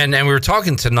 Yeah. And we were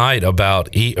talking tonight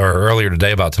about, or earlier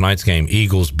today about tonight's game,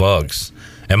 Eagles-Bucks.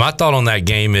 And my thought on that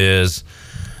game is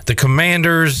the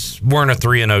Commanders weren't a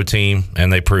 3-0 team,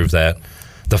 and they proved that.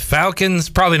 The Falcons,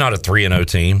 probably not a 3-0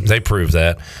 team. They proved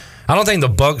that. I don't think the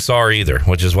Bucks are either,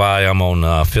 which is why I'm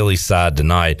on Philly's side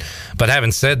tonight. But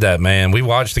having said that, man, we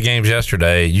watched the games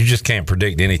yesterday. You just can't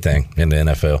predict anything in the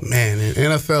NFL. Man, in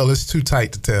NFL, it's too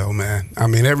tight to tell, man. I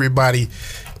mean, everybody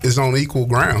is on equal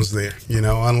grounds there,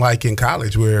 unlike in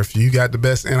college where if you got the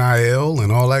best NIL and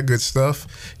all that good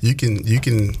stuff, you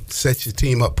can set your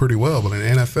team up pretty well. But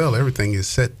in NFL, everything is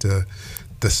set to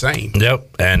the same.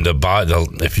 Yep. And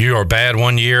if you are bad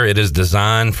one year, it is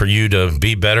designed for you to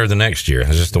be better the next year.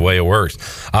 It's just the way it works.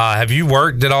 Have you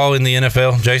worked at all in the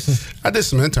NFL, Jason? I did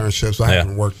some internships. I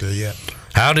haven't worked there yet.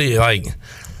 How do you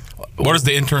what does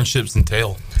the internships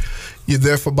entail? You're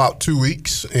there for about 2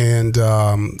 weeks, and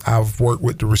I've worked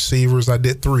with the receivers. I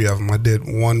did 3 of them. I did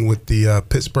one with the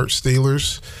Pittsburgh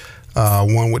Steelers,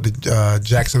 one with the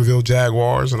Jacksonville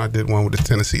Jaguars, and I did one with the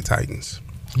Tennessee Titans.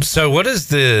 So what is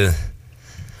the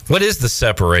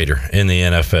separator in the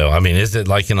NFL? I mean, is it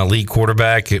like an elite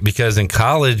quarterback? Because in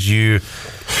college, you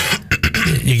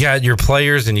got your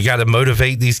players and you got to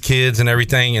motivate these kids and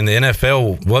everything. In the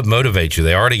NFL, what motivates you?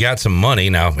 They already got some money.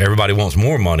 Now, everybody wants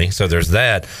more money, so there's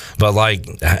that. But,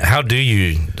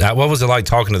 what was it like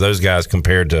talking to those guys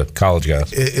compared to college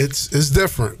guys? It's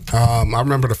different. I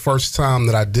remember the first time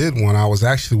that I did one, I was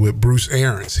actually with Bruce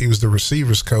Arians. He was the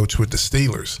receivers coach with the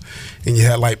Steelers. And you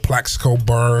had like Plaxico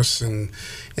Burress and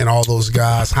all those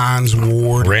guys, Hines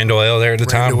Ward. Randall L. there at the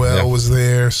time? Randall L. was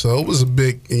there. So it was a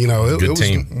big, it was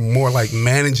team. more like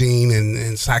managing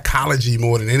and psychology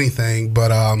more than anything.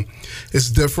 But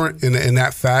it's different in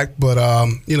that fact. But,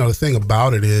 the thing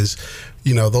about it is,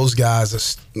 those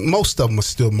guys, most of them are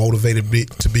still motivated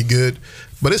to be good.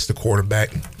 But it's the quarterback.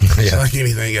 It's like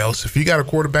anything else. If you got a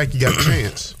quarterback, you got a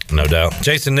chance. No doubt.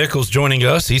 Jason Nichols joining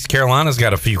us. East Carolina's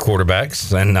got a few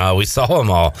quarterbacks, and we saw them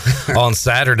all on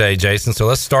Saturday, Jason. So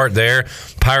let's start there.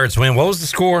 Pirates win. What was the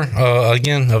score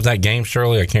again of that game,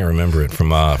 Shirley? I can't remember it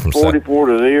from 44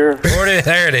 to 0. 40,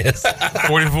 there it is.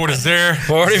 44 to 0.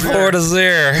 44 to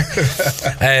 0.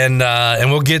 And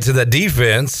we'll get to the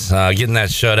defense, getting that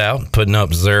shutout, putting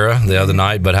up 0 the other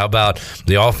night. But how about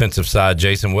the offensive side,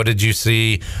 Jason? What did you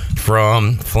see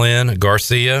from Flynn,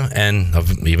 Garcia, and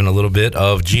even a little bit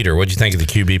of Jeter? What did you think of the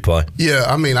QB play? Yeah,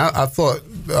 I mean, I thought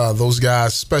those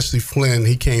guys, especially Flynn,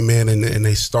 he came in and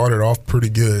they started off pretty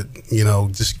good,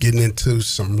 just getting into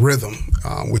some rhythm,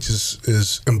 which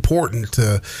is important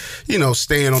to,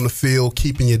 staying on the field,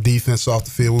 keeping your defense off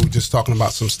the field. We were just talking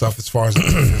about some stuff as far as the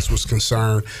defense was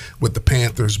concerned with the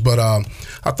Panthers. But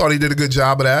I thought he did a good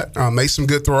job of that. Made some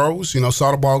good throws,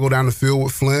 saw the ball go down the field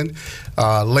with Flynn.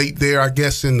 Late there, I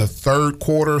guess in the third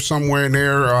quarter, somewhere in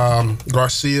there,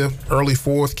 Garcia, early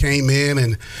fourth, came in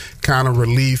and kind of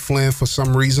relieved Flynn for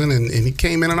some reason, and he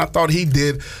came in and I thought he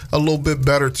did a little bit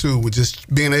better too, with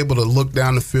just being able to look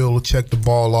down the field, check the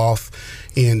ball off,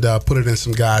 and put it in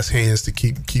some guys' hands to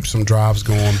keep some drives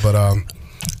going. But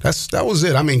that was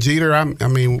it. I mean, Jeter, I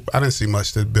didn't see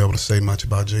much to be able to say much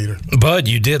about Jeter. But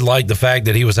you did like the fact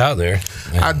that he was out there.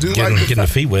 I do getting the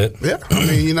feet wet. Yeah, I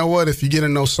mean, you know what? If you get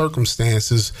in those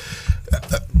circumstances,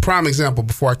 prime example,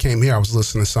 before I came here, I was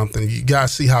listening to something. You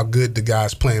guys see how good the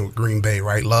guy's playing with Green Bay,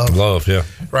 right? Love, yeah.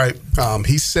 Right.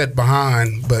 He's set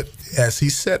behind, but as he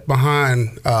set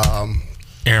behind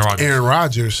Aaron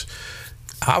Rodgers,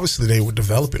 obviously they were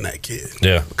developing that kid.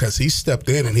 Yeah. Because he stepped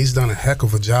in and he's done a heck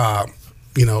of a job,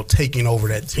 taking over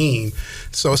that team.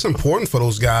 So it's important for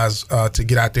those guys to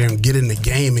get out there and get in the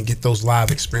game and get those live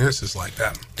experiences like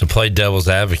that. To play devil's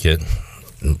advocate,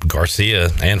 Garcia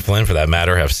and Flynn, for that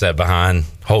matter, have sat behind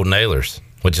Holton Ahlers,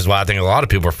 which is why I think a lot of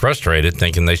people are frustrated,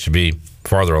 thinking they should be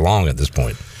farther along at this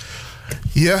point.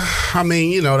 Yeah, I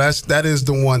mean, that is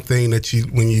the one thing that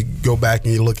when you go back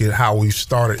and you look at how we've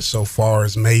started so far,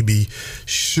 is maybe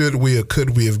should we or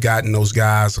could we have gotten those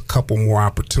guys a couple more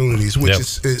opportunities, which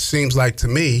it seems like to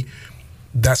me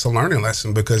that's a learning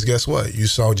lesson, because guess what? You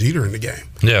saw Jeter in the game.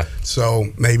 Yeah. So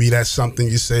maybe that's something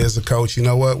you say as a coach, you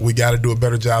know what? We got to do a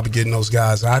better job of getting those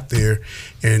guys out there,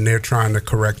 and they're trying to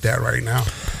correct that right now.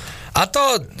 I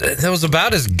thought that was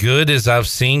about as good as I've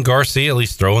seen Garcia, at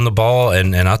least throwing the ball,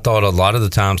 and I thought a lot of the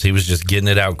times he was just getting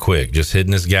it out quick, just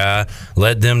hitting his guy,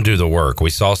 let them do the work. We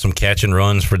saw some catch and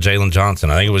runs for Jalen Johnson.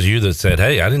 I think it was you that said,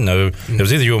 hey, I didn't know, it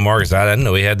was either you or Marcus, I didn't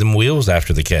know he had them wheels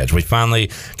after the catch. We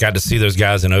finally got to see those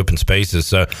guys in open spaces.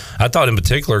 So I thought in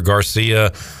particular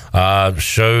Garcia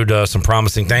showed some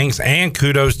promising things, and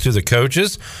kudos to the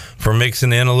coaches for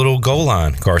mixing in a little goal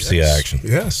line Garcia action.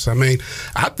 Yes, I mean,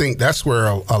 I think that's where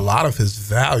a lot of his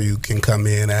value can come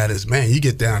in at is, man, you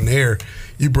get down there,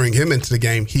 you bring him into the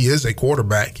game, he is a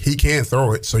quarterback, he can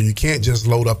throw it, so you can't just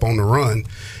load up on the run,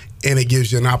 and it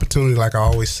gives you an opportunity, like I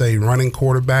always say, running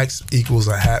quarterbacks equals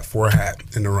a hat for a hat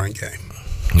in the run game.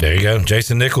 There you go.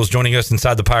 Jason Nichols joining us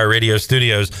inside the Pirate Radio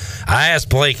studios. I asked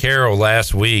Blake Harrell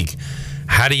last week,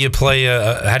 how do you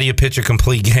pitch a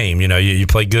complete game? You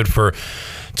play good for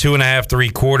 2.5, 3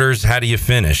 quarters. How do you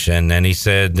finish? And he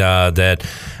said that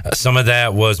some of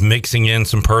that was mixing in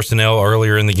some personnel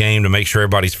earlier in the game to make sure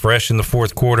everybody's fresh in the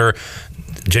fourth quarter.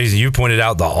 Jay-Z, you pointed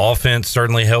out the offense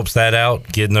certainly helps that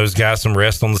out, getting those guys some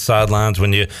rest on the sidelines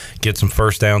when you get some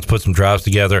first downs, put some drives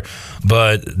together.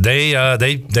 But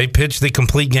they pitched the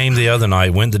complete game the other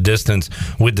night, went the distance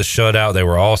with the shutout. They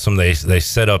were awesome. They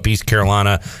set up East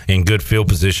Carolina in good field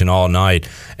position all night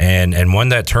and won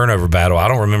that turnover battle. I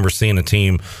don't remember seeing a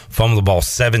team fumble the ball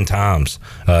 7 times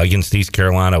against East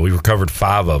Carolina. We recovered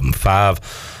 5 of them,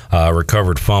 5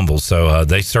 recovered fumbles. So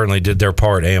they certainly did their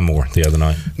part and more the other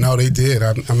night. No, they did.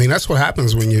 I mean, that's what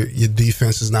happens when your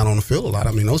defense is not on the field a lot.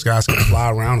 I mean, those guys can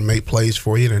fly around and make plays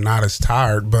for you. They're not as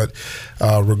tired. But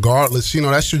regardless,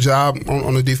 that's your job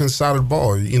on the defensive side of the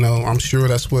ball. I'm sure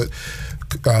that's what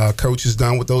coach has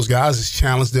done with those guys, is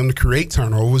challenge them to create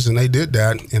turnovers, and they did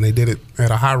that, and they did it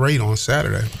at a high rate on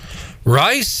Saturday.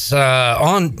 Rice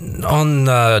on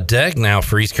deck now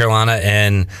for East Carolina,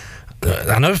 and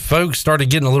I know folks started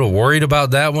getting a little worried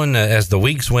about that one as the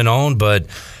weeks went on, but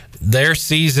their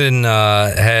season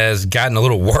has gotten a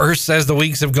little worse as the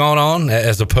weeks have gone on,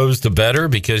 as opposed to better,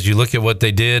 because you look at what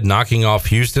they did, knocking off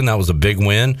Houston. That was a big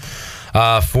win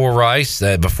for Rice.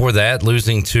 Before that,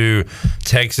 losing to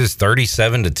Texas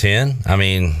 37-10. I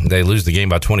mean, they lose the game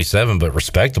by 27, but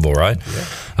respectable, right?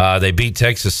 Yeah. They beat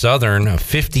Texas Southern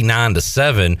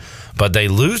 59-7, but they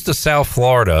lose to South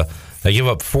Florida. They give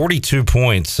up 42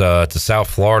 points to South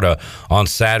Florida on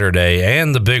Saturday,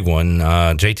 and the big one,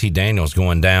 JT Daniels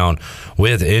going down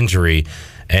with injury.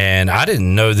 And I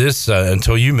didn't know this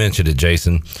until you mentioned it,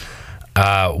 Jason.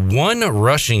 1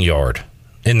 rushing yard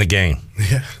in the game.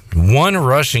 Yeah. 1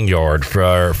 rushing yard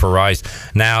for Rice.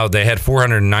 Now, they had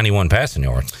 491 passing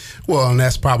yards. Well, and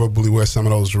that's probably where some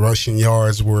of those rushing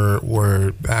yards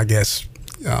were I guess,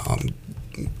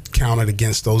 counted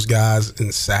against those guys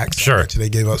in sacks. Sure. I bet you they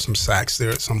gave up some sacks there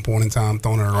at some point in time,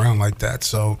 throwing it around like that.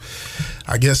 So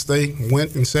I guess they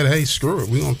went and said, hey, screw it.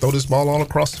 We're going to throw this ball all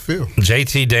across the field.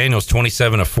 JT Daniels,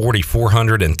 27 of 40,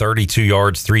 432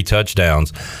 yards, 3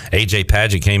 touchdowns. AJ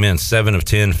Padgett came in 7 of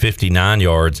 10, 59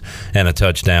 yards and a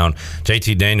touchdown.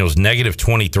 JT Daniels, negative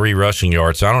 23 rushing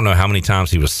yards. So I don't know how many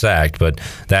times he was sacked, but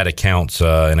that accounts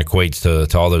and equates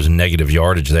to all those negative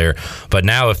yardage there. But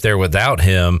now if they're without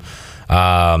him,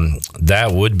 that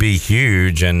would be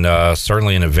huge and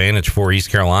certainly an advantage for East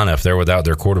Carolina if they're without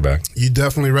their quarterback. You'd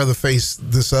definitely rather face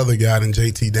this other guy than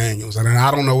JT Daniels. And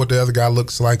I don't know what the other guy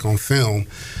looks like on film.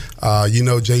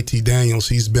 JT Daniels,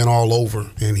 he's been all over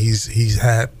and he's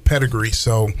had pedigree.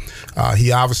 So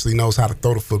he obviously knows how to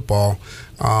throw the football.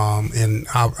 And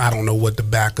I don't know what the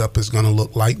backup is going to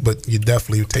look like, but you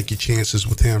definitely take your chances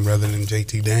with him rather than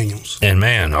JT Daniels. And,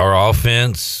 man, our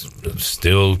offense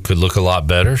still could look a lot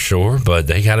better, sure, but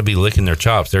they got to be licking their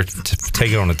chops. They're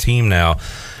taking on a team now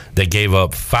that gave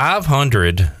up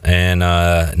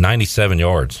 597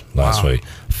 yards last week.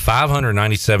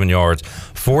 597 yards,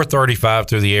 435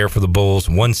 through the air for the Bulls,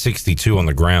 162 on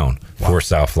the ground for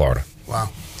South Florida. Wow.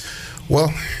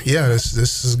 Well, yeah, this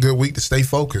is a good week to stay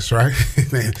focused, right?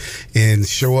 and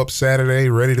show up Saturday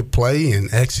ready to play and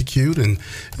execute. And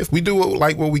if we do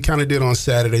what we kind of did on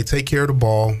Saturday, take care of the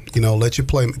ball, let you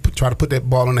play, try to put that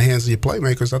ball in the hands of your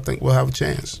playmakers, I think we'll have a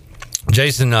chance.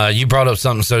 Jason, you brought up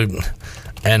something,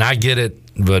 and I get it,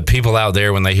 but people out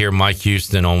there, when they hear Mike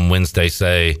Houston on Wednesday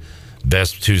say,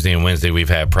 best Tuesday and Wednesday we've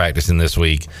had practicing this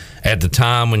week. At the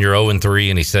time when you're 0-3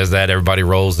 and he says that, everybody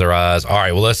rolls their eyes. All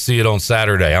right, well, let's see it on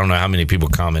Saturday. I don't know how many people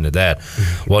commented that.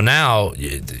 Well, now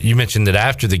you mentioned that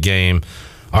after the game.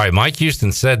 All right, Mike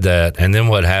Houston said that, and then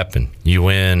what happened? You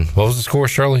win. What was the score,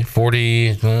 Shirley?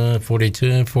 40,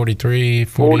 42, 43,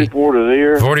 44 to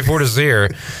 0. 44 to 0.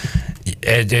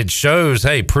 It shows,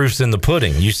 hey, proof's in the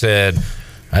pudding. You said,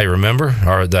 hey, remember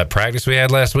that practice we had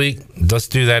last week? Let's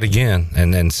do that again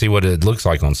and see what it looks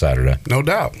like on Saturday. No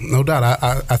doubt.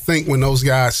 I think when those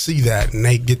guys see that and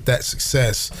they get that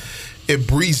success, it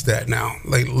breeds that now.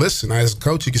 Like, listen, as a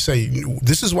coach, you can say,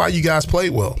 this is why you guys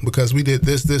played well, because we did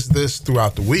this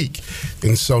throughout the week.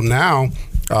 And so now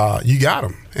you got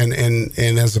them. And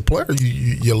as a player,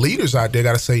 your leaders out there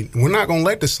got to say, we're not going to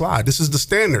let this slide. This is the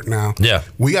standard now. Yeah.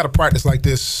 We got to practice like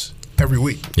this every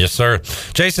week. Yes, sir.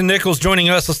 Jason Nichols joining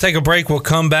us. Let's take a break. We'll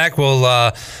come back.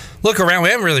 We'll look around. We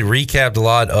haven't really recapped a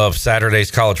lot of Saturday's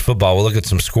college football. We'll look at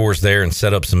some scores there and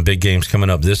set up some big games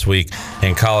coming up this week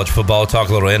in college football. Talk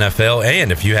a little NFL.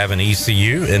 And if you have an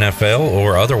ECU, NFL,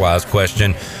 or otherwise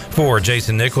question for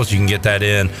Jason Nichols, you can get that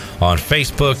in on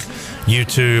Facebook,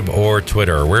 YouTube, or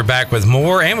Twitter. We're back with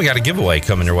more, and we got a giveaway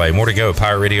coming your way. More to go.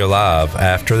 Pirate Radio Live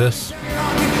after this.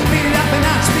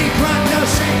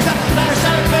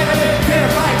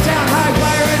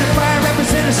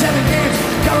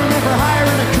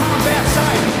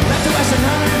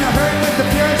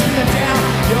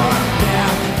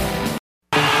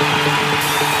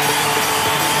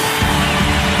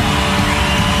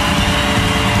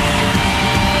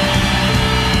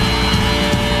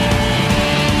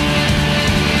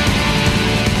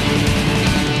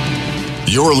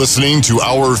 You're listening to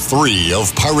Hour 3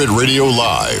 of Pirate Radio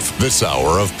Live. This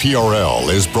hour of PRL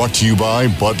is brought to you by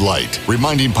Bud Light,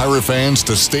 reminding Pirate fans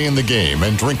to stay in the game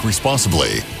and drink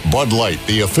responsibly. Bud Light,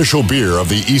 the official beer of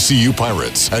the ECU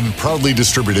Pirates, and proudly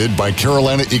distributed by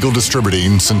Carolina Eagle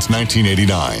Distributing since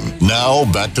 1989. Now,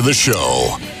 back to the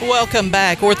show. Welcome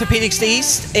back. Orthopedics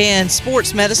East and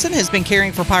Sports Medicine has been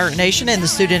caring for Pirate Nation and the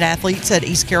student athletes at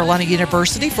East Carolina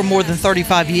University for more than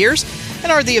 35 years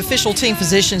and are the official team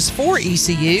physicians for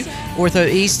ECU. Ortho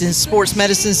East and Sports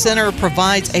Medicine Center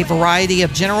provides a variety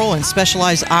of general and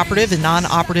specialized operative and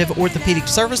non-operative orthopedic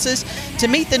services to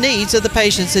meet the needs of the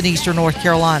patients in Eastern North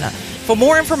Carolina. For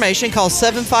more information, call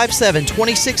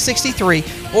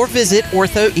 757-2663 or visit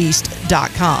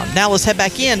orthoeast.com. Now let's head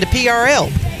back in to PRL.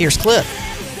 Here's Cliff.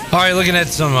 All right, looking at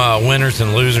some winners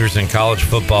and losers in college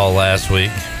football last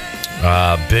week.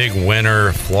 Big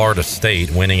winner, Florida State,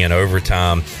 winning in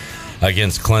overtime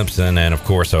against Clemson, and, of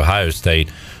course, Ohio State,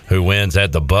 who wins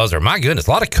at the buzzer. My goodness,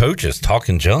 a lot of coaches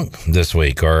talking junk this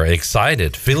week, or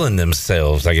excited, feeling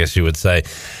themselves, I guess you would say.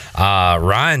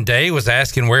 Ryan Day was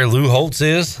asking where Lou Holtz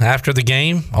is after the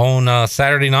game on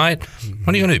Saturday night.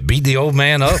 What are you going to do, beat the old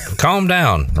man up? Calm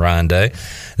down, Ryan Day.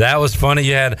 That was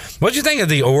funny. What'd you think of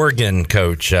the Oregon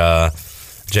coach,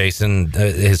 Jason?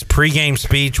 His pregame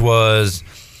speech was,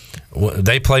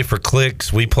 they play for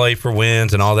clicks, we play for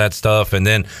wins, and all that stuff. And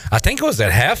then I think it was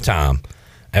at halftime.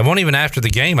 It wasn't even after the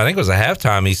game. I think it was at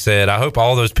halftime. He said, I hope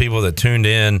all those people that tuned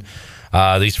in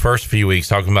these first few weeks,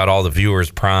 talking about all the viewers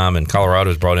Prime and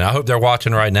Colorado's brought in. I hope they're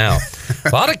watching right now. A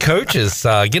lot of coaches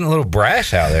getting a little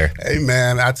brash out there. Hey,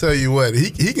 man, I tell you what,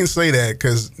 he can say that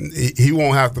because he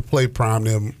won't have to play Prime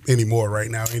them anymore right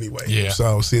now anyway. Yeah.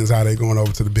 So, seeing as how they're going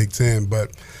over to the Big Ten.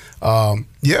 But,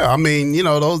 yeah, I mean, you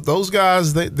know, those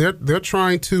guys, they're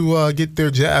trying to get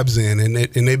their jabs in, and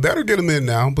they better get them in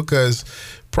now because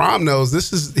Prime knows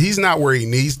he's not where he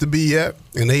needs to be yet,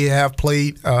 and they have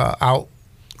played out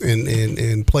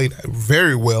and played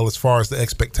very well as far as the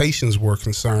expectations were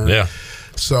concerned. Yeah.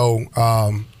 So,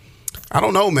 I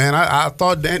don't know, man. I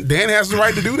thought Dan has the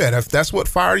right to do that. If that's what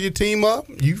fired your team up,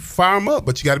 you fire them up.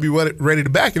 But you got to be ready to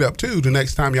back it up, too, the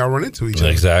next time y'all run into each other.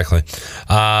 Exactly.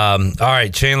 All right,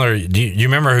 Chandler, do you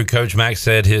remember who Coach Mack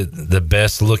said the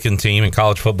best-looking team in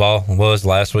college football was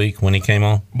last week when he came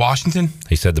on? Washington?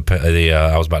 He said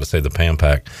I was about to say the Pam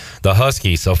Pack. The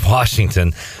Huskies of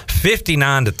Washington,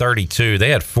 59-32. They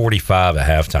had 45 at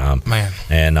halftime. Man.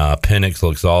 And Penix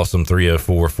looks awesome,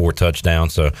 304, 4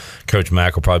 touchdowns. So Coach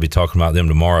Mack will probably be talking about them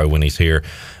tomorrow when he's here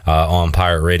on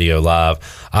Pirate Radio Live.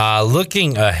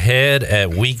 Looking ahead at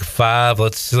Week 5,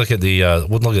 let's look at we'll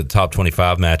look at the top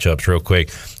 25 matchups real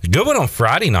quick. Good one on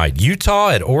Friday night. Utah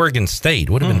at Oregon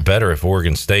State. Would have been better if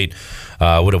Oregon State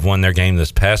would have won their game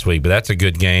this past week, but that's a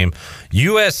good game.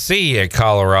 USC at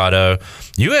Colorado.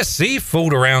 USC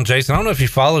fooled around, Jason. I don't know if you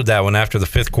followed that one after the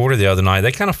fifth quarter the other night.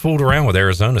 They kind of fooled around with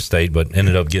Arizona State, but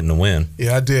ended up getting the win.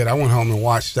 Yeah, I did. I went home and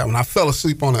watched that one. I fell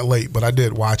asleep on it late, but I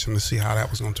did watch them to see how that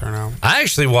was going to turn out. I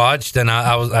actually watched, and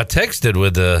I texted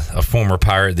with a former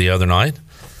Pirate the other night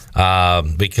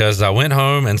because I went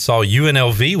home and saw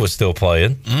UNLV was still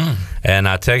playing, and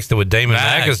I texted with Damon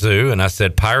Magazoo, and I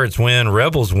said, Pirates win,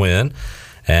 Rebels win.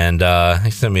 And he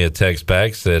sent me a text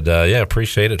back, said, yeah,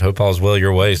 appreciate it. Hope all's well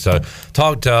your way. So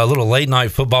talked a little late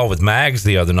night football with Mags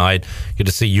the other night. Good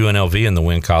to see UNLV in the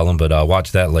win column, but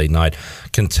watch that late night.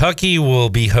 Kentucky will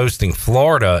be hosting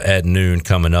Florida at noon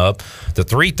coming up. The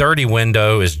 3:30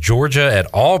 window is Georgia at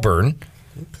Auburn.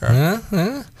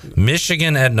 Okay.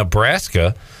 Michigan at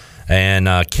Nebraska. And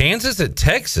Kansas at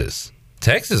Texas.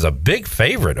 Texas a big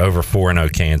favorite over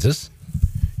 4-0 Kansas.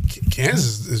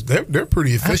 Kansas, they're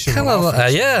pretty efficient.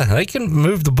 Yeah, they can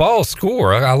move the ball,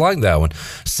 score. I like that one.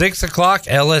 6 o'clock,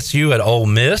 LSU at Ole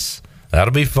Miss.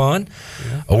 That'll be fun.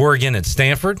 Yeah. Oregon at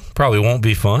Stanford. Probably won't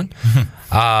be fun.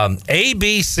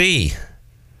 ABC.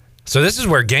 So this is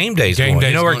where game day's going.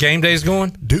 You know where game day's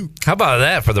going? Duke. How about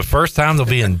that? For the first time, they'll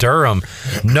be in Durham.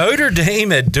 Notre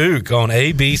Dame at Duke on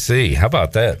ABC. How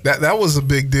about that? That was a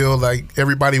big deal. Like,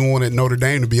 everybody wanted Notre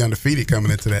Dame to be undefeated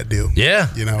coming into that deal.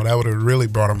 Yeah. You know, that would have really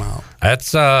brought them out.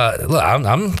 That's look,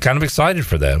 I'm kind of excited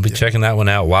for that. I'll be checking that one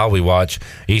out while we watch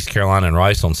East Carolina and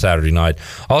Rice on Saturday night.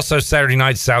 Also Saturday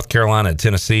night, South Carolina at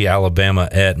Tennessee, Alabama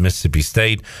at Mississippi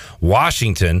State,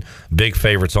 Washington, big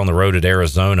favorites on the road at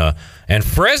Arizona, and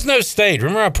Fresno State.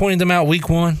 Remember I pointed them out week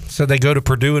 1? Said they go to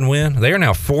Purdue and win. They are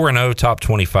now 4-0, top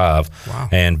 25,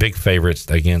 and big favorites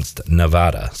against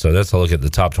Nevada. So that's a look at the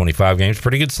top 25 games.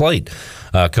 Pretty good slate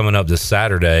coming up this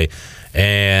Saturday.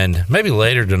 And maybe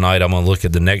later tonight, I'm going to look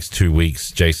at the next 2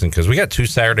 weeks, Jason, because we got 2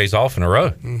 Saturdays off in a row.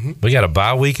 Mm-hmm. We got a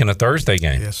bye week and a Thursday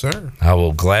game. Yes, sir. I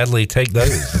will gladly take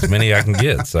those, as many I can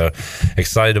get. So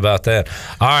excited about that.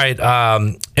 All right,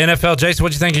 NFL, Jason,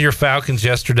 what did you think of your Falcons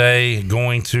yesterday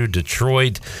going to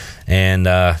Detroit and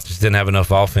just didn't have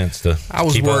enough offense to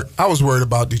keep up? I was worried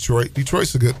about Detroit.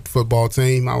 Detroit's a good football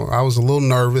team. I was a little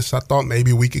nervous. I thought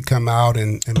maybe we could come out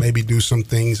and maybe do some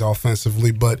things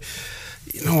offensively, but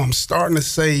you know, I'm starting to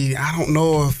say I don't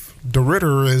know if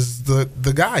DeRitter is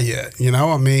the guy yet. You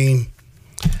know, I mean,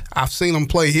 I've seen him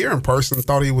play here in person,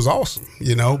 thought he was awesome,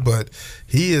 you know, but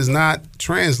he is not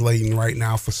translating right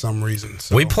now for some reason.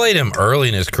 So. We played him early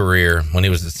in his career when he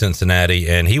was at Cincinnati,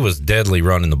 and he was deadly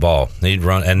running the ball. He'd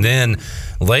run, and then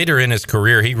later in his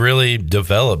career, he really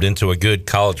developed into a good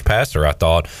college passer, I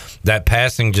thought. That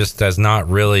passing just has not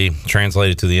really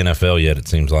translated to the NFL yet, it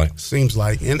seems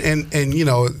like. And you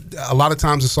know, a lot of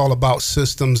times it's all about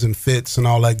systems and fits and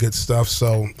all that good stuff,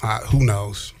 so who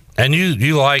knows? And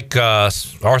you like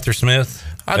Arthur Smith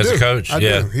as a coach? I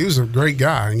do. He was a great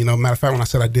guy. You know, matter of fact, when I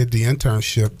said I did the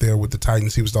internship there with the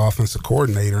Titans, he was the offensive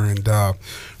coordinator, and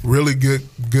really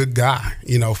good guy,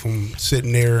 you know, from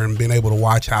sitting there and being able to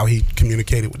watch how he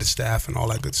communicated with the staff and all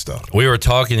that good stuff. We were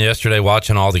talking yesterday,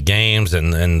 watching all the games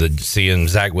and seeing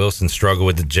Zach Wilson struggle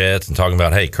with the Jets and talking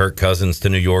about, hey, Kirk Cousins to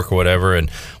New York or whatever,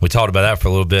 and we talked about that for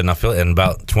a little bit, and I feel, and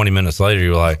about 20 minutes later,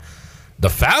 you were like, the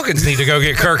Falcons need to go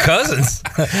get Kirk Cousins.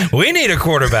 We need a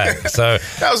quarterback. So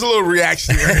that was a little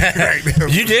reaction right there.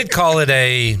 You did call it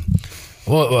a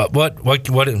What?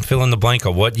 Fill in the blank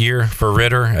of what year for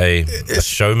Ritter? A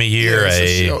show me year.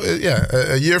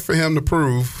 A year for him to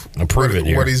prove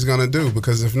what he's going to do.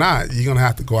 Because if not, you're going to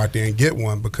have to go out there and get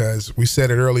one. Because we said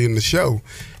it early in the show,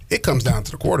 it comes down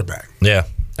to the quarterback. Yeah,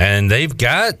 and they've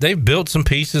built some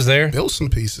pieces there. Built some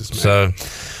pieces, man.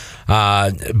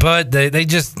 So, but they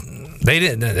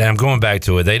didn't. I'm going back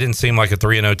to it. They didn't seem like a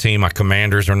 3-0 team. My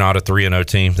Commanders are not a 3-0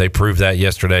 team. They proved that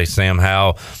yesterday. Sam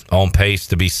Howell on pace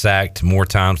to be sacked more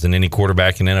times than any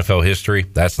quarterback in NFL history.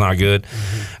 That's not good.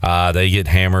 They get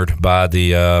hammered by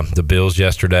the Bills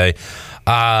yesterday.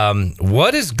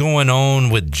 What is going on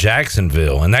with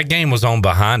Jacksonville? And that game was on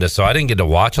behind us, so I didn't get to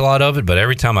watch a lot of it. But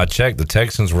every time I checked, the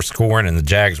Texans were scoring and the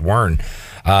Jags weren't.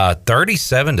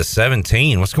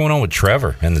 37-17. What's going on with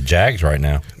Trevor and the Jags right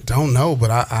now? Don't know, but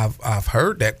I've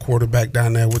heard that quarterback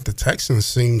down there with the Texans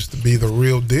seems to be the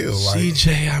real deal.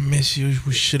 CJ, I miss you.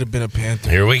 We should have been a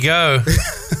Panther. Here we go.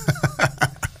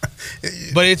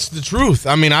 But it's the truth.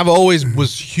 I mean, I've always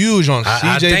was huge on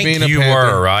CJ being a Panther. You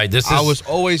were, right? I was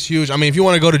always huge. I mean, if you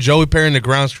want to go to Joey Perry and the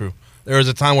grounds crew, there was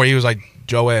a time where he was like,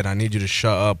 Joe Ed, I need you to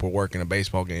shut up. We're working a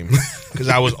baseball game. Because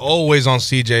I was always on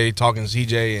CJ, talking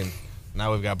CJ, and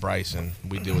now we've got Bryce, and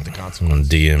we deal with the consequences.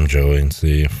 DM Joey and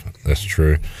see if that's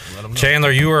true.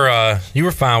 Chandler, you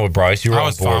were fine with Bryce. You were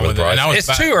on board with Bryce.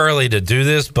 It's too early to do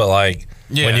this, but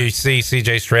when you see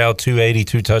CJ Stroud 280,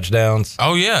 2 touchdowns.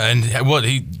 Oh yeah, and what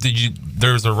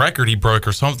there's a record he broke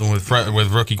or something with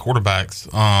rookie quarterbacks.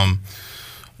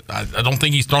 I don't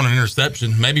think he's thrown an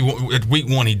interception. Maybe at week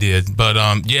 1 he did. But,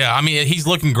 yeah, I mean, he's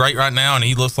looking great right now, and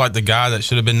he looks like the guy that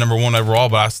should have been number 1 overall.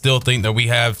 But I still think that we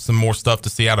have some more stuff to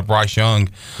see out of Bryce Young.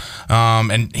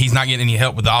 And he's not getting any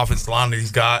help with the offensive line that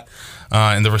he's got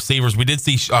and the receivers. We did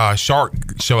see Shark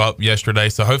show up yesterday.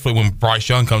 So hopefully when Bryce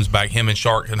Young comes back, him and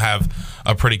Shark can have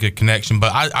a pretty good connection.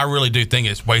 But I really do think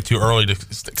it's way too early to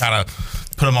kind of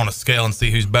put them on a scale and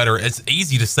see who's better. It's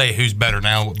easy to say who's better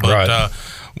now.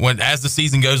 But as the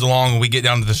season goes along and we get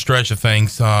down to the stretch of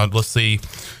things, let's see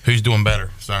who's doing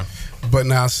better. So, but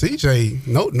now CJ,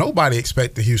 nobody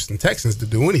expect the Houston Texans to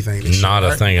do anything this year. Not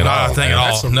a thing at all. Not a thing at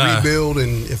all. That's a rebuild,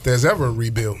 and if there's ever a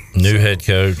rebuild, new head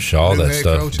coach, all that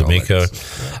stuff. D'Amico.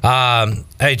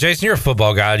 Hey, Jason, you're a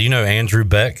football guy. Do you know Andrew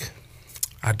Beck?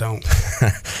 I don't.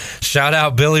 Shout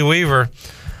out Billy Weaver.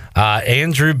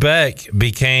 Andrew Beck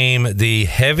became the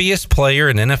heaviest player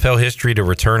in NFL history to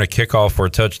return a kickoff for a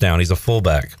touchdown. He's a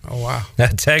fullback. Oh, wow.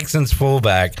 That Texans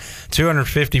fullback,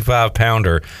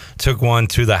 255-pounder, took one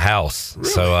to the house. Really?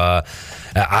 So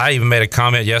I even made a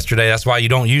comment yesterday. That's why you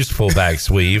don't use fullbacks,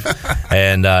 Weave.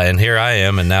 And here I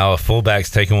am, and now a fullback's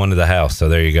taking one to the house. So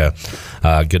there you go.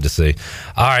 Good to see.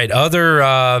 All right, other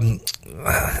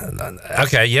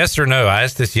okay, yes or no? I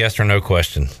asked this yes or no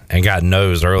question and got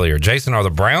no's earlier. Jason, are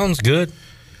the Browns good?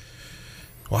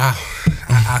 Wow,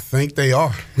 I think they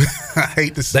are. I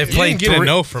hate to say they've played. You didn't get a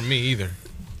no from me either.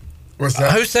 What's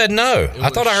that? Who said no? I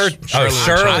thought I heard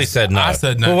Shirley said no. I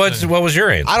said no. Well, what was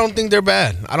your answer? I don't think they're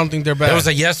bad. It was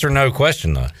a yes or no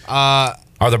question though. Are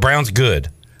the Browns good?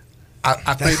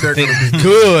 I think they're going to be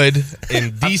good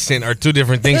and decent are two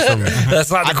different things for me.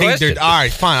 That's not the question. All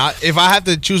right, fine. If I have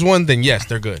to choose one, then yes,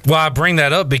 they're good. Well, I bring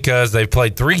that up because they've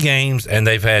played 3 games and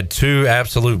they've had 2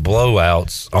 absolute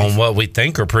blowouts on what we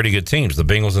think are pretty good teams, the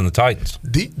Bengals and the Titans.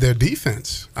 Their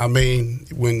defense. I mean,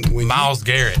 when Myles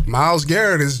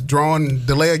Garrett is drawing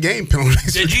delay of game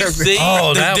penalties. Did you see?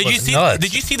 Nuts.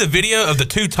 Did you see the video of the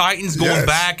 2 Titans going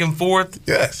back and forth?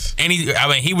 Yes. And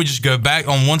he would just go back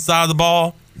on one side of the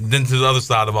ball, then to the other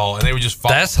side of the ball, and they would just fall.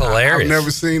 That's hilarious. I've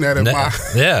never seen that in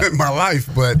my life,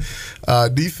 but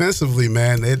defensively,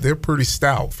 man, they're pretty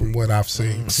stout from what I've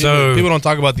seen. So people don't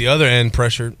talk about the other end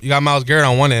pressure. You got Myles Garrett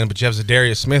on one end, but you have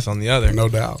Zadarius Smith on the other. No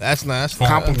doubt. That's nice.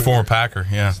 Former Packer,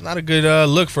 yeah. It's not a good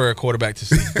look for a quarterback to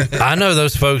see. I know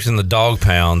those folks in the dog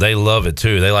pound, they love it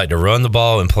too. They like to run the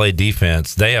ball and play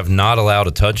defense. They have not allowed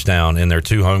a touchdown in their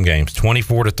 2 home games,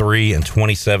 24-3 and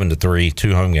 27-3,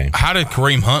 2 home games. How did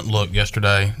Kareem Hunt look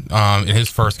yesterday in his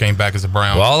first game back as a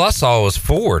Brown? Well, all I saw was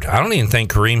Ford. I don't even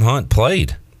think Kareem Hunt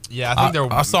played. Yeah, I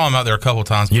think I saw him out there a couple of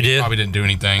times, but he probably didn't do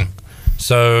anything.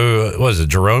 So, what was it,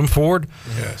 Jerome Ford?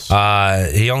 Yes.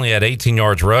 He only had 18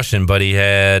 yards rushing, but he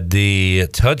had the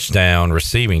touchdown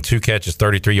receiving, 2 catches,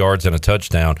 33 yards, and a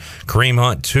touchdown. Kareem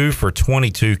Hunt, 2 for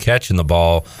 22 catching the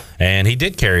ball, and he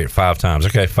did carry it 5 times.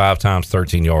 Okay, 5 times,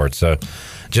 13 yards. So,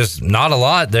 just not a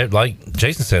lot. They're, like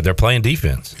Jason said, they're playing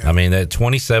defense. Yeah. I mean, at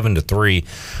 27-3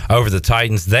 over the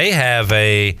Titans. They have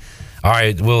all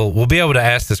right, we'll be able to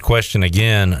ask this question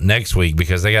again next week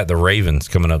because they got the Ravens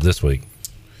coming up this week.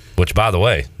 which, by the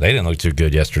way, they didn't look too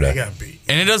good yesterday. They got beat.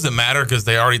 And it doesn't matter because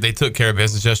they took care of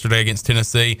business yesterday against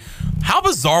Tennessee. How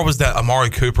bizarre was that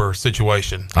Amari Cooper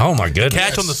situation? Oh, my goodness. The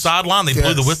catch on the sideline, they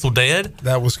blew the whistle dead.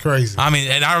 That was crazy. I mean,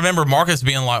 and I remember Marcus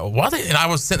being like, what? And I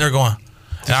was sitting there going,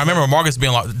 and I remember Marcus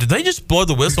being like, did they just blow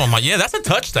the whistle? I'm like, yeah, that's a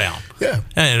touchdown. Yeah.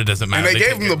 And it doesn't matter. And they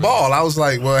gave him the ball. I was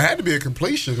like, well, it had to be a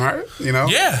completion, right? You know?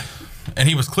 Yeah. And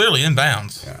he was clearly in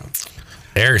bounds. Yeah.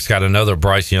 Eric's got another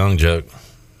Bryce Young joke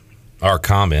or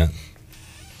comment.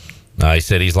 He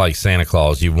said he's like Santa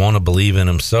Claus. You want to believe in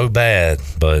him so bad,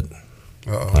 but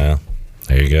well,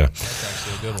 there you go.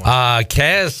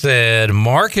 Kaz said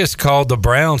Marcus called the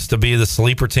Browns to be the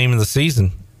sleeper team of the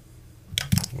season.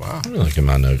 Wow. Let me look at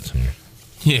my notes here.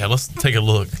 Yeah, let's take a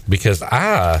look. Because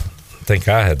I think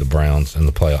I had the Browns in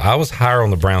the playoff. I was higher on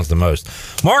the Browns the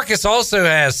most. Marcus also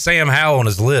has Sam Howell on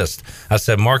his list. I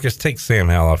said, Marcus, take Sam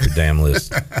Howell off your damn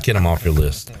list. Get him off your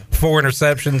list. 4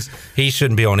 interceptions. He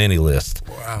shouldn't be on any list.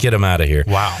 Wow. Get him out of here.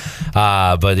 Wow.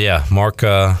 But yeah, Mark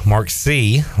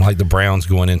C, like the Browns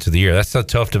going into the year. That's a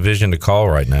tough division to call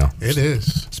right now. It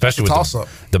is. Especially with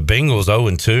the Bengals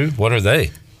 0-2. What are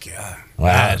they? God.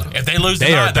 Wow. If they lose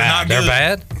tonight, they're not good. They're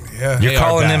bad? Yeah. You're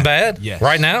calling them bad? Yes.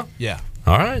 Right now? Yeah.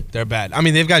 All right. They're bad. I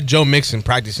mean, they've got Joe Mixon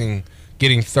practicing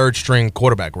getting third-string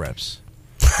quarterback reps.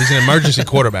 He's an emergency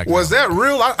quarterback. Was that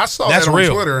real? I saw That's that on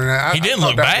real. Twitter. And he didn't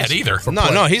look bad either.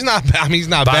 No, he's not bad. I mean, he's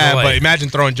not bad, but imagine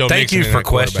throwing Joe Mixon. Thank you for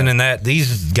questioning that.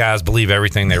 These guys believe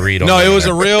everything they read on No, it was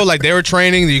there. a real, like, they were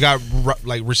training. You got,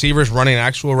 like, receivers running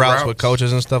actual routes with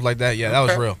coaches and stuff like that. Yeah, that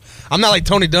was real. I'm not like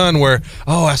Tony Dunn where,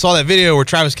 I saw that video where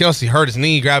Travis Kelce hurt his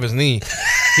knee, grabbed his knee.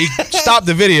 He stopped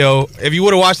the video. If you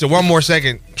would have watched it one more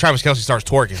second, Travis Kelce starts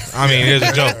twerking. I mean, it was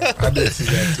a joke. I did see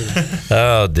that, too.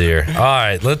 Oh, dear. All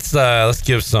right, let's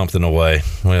give something away.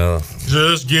 Well,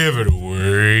 just give it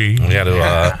away. We got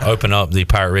to open up the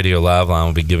Pirate Radio Live line.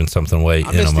 We'll be giving something away I in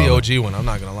a missed moment. the OG one. I'm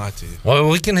not going to lie to you. Well,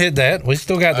 we can hit that. We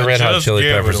still got the Red Hot Chili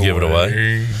Peppers give it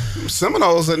away.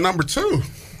 Seminoles at number 2.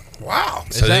 Wow.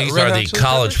 So these are the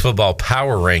college football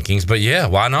power rankings. But, yeah,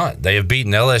 why not? They have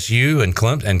beaten LSU and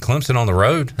Clemson on the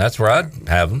road. That's where I'd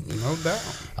have them. No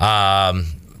doubt.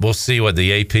 We'll see what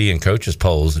the AP and coaches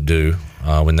polls do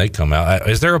when they come out.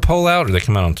 Is there a poll out or they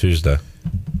come out on Tuesday?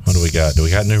 What do we got? Do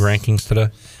we got new rankings today?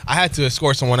 I had to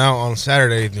escort someone out on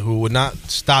Saturday who would not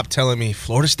stop telling me,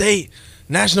 Florida State,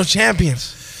 national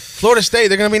champions. Florida State,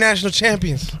 they're going to be national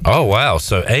champions. Oh, wow.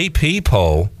 So AP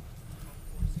poll,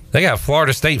 they got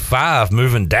Florida State 5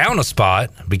 moving down a spot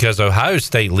because Ohio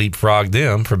State leapfrogged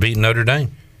them for beating Notre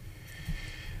Dame.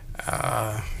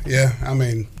 Yeah, I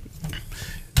mean,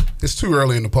 it's too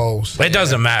early in the polls. It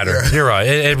doesn't matter. Yeah. You're right.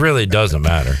 It really doesn't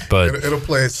matter. But it'll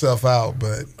play itself out.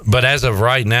 But as of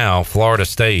right now, Florida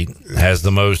State has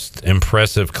the most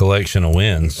impressive collection of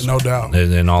wins. No doubt.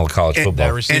 In all of college football.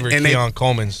 That receiver, Keon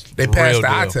Coleman's they passed real the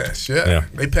eye deal. test. Yeah.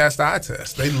 They passed the eye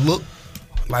test. They look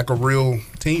like a real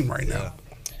team right now.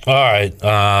 All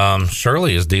right.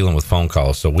 Shirley is dealing with phone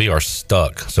calls, so we are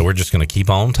stuck. So we're just going to keep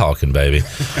on talking, baby.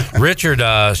 Richard,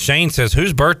 Shane says,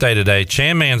 whose birthday today?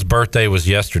 Chan Man's birthday was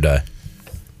yesterday.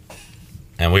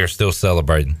 And we are still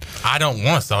celebrating. I don't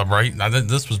want to celebrate.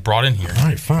 This was brought in here. All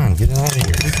right, fine. Get it out of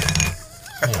here.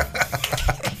 Yeah.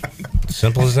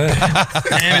 Simple as that.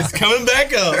 And it's coming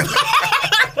back up.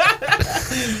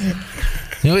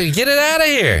 Get it out of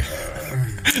here.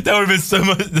 That would have been so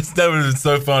much. That would have been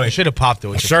so funny. Should have popped it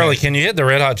with Shirley, can you hit the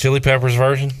Red Hot Chili Peppers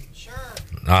version? Sure.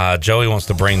 Joey wants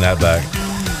to bring that back.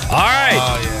 All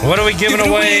right. What are we giving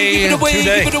away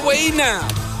today? Give it away now.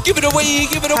 Give it away.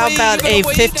 Give it away. How about a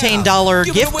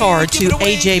 $15 gift card to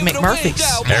AJ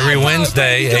McMurphy's? Every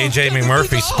Wednesday, AJ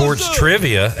McMurphy Sports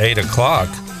Trivia, 8 o'clock.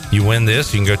 You win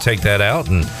this, you can go take that out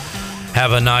and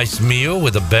have a nice meal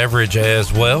with a beverage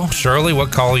as well. Shirley,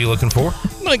 what call are you looking for?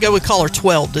 I'm going to go with caller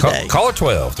 12 today. Caller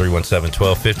 12,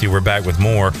 317-1250. We're back with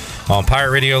more on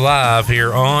Pirate Radio Live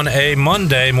here on a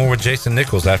Monday. More with Jason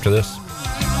Nichols after this.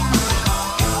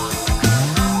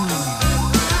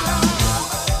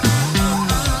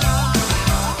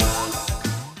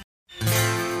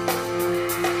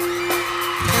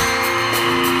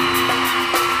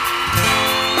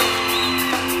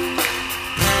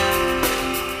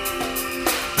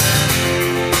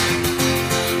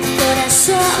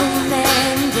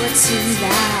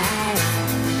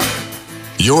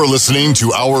 You're listening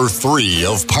to Hour 3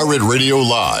 of Pirate Radio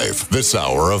Live. This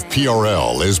hour of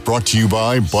PRL is brought to you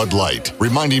by Bud Light,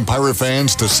 reminding Pirate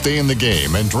fans to stay in the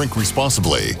game and drink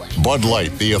responsibly. Bud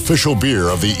Light, the official beer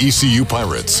of the ECU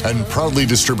Pirates, and proudly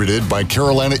distributed by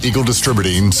Carolina Eagle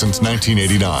Distributing since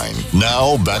 1989.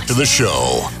 Now, back to the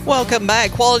show. Welcome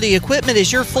back. Quality Equipment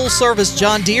is your full-service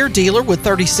John Deere dealer with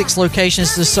 36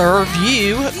 locations to serve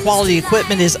you. Quality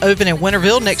Equipment is open in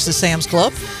Winterville next to Sam's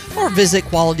Club, or visit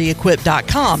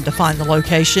qualityequip.com to find the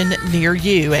location near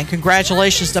you. And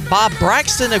congratulations to Bob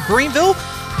Braxton of Greenville.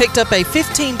 Picked up a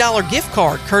 $15 gift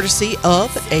card courtesy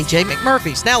of A.J.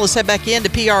 McMurphy's. Now let's head back into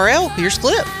PRL. Here's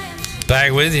Clip.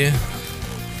 Back with you.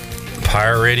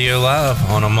 Pirate Radio Live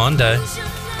on a Monday.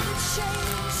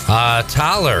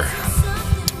 Tyler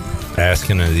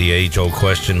asking the age-old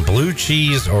question, blue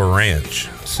cheese or ranch?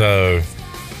 So...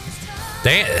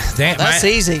 That's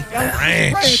easy.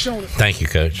 Ranch. Thank you,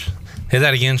 Coach. Hit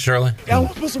that again, Shirley. Y'all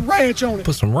want to put some ranch on it.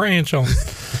 Put some ranch on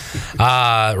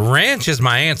it. Ranch is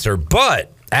my answer,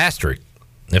 but asterisk.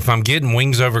 If I'm getting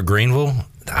wings over Greenville,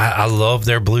 I love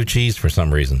their blue cheese for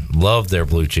some reason. Love their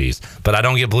blue cheese. But I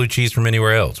don't get blue cheese from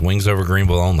anywhere else. Wings over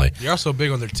Greenville only. You're also big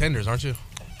on their tenders, aren't you?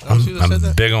 I'm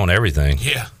big on everything.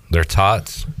 Yeah. Their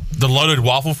tots. The loaded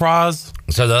waffle fries.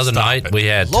 So the other night we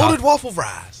had loaded waffle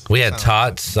fries. We had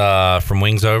tots from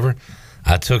Wings Over.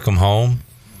 I took them home,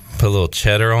 put a little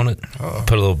cheddar on it,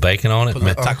 put a little bacon on it. Put a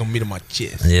little taco meat on my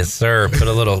chest. Yes, sir.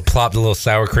 Plopped a little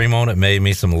sour cream on it, made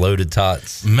me some loaded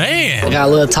tots. Man. I got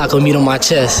a little taco meat on my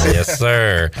chest. Yes,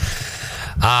 sir.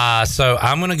 So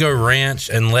I'm going to go ranch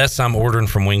unless I'm ordering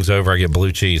from Wings Over. I get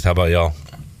blue cheese. How about y'all?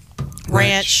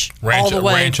 Ranch all the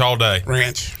way. Ranch all day.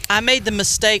 Ranch. I made the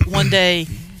mistake one day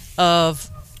of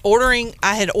ordering.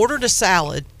 I had ordered a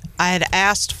salad. I had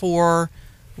asked for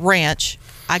ranch.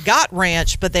 I got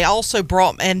ranch, but they also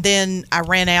brought, and then I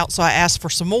ran out, so I asked for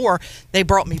some more. They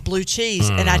brought me blue cheese,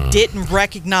 and I didn't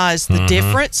recognize the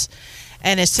difference.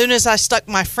 And as soon as I stuck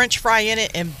my French fry in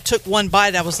it and took one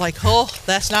bite, I was like, oh,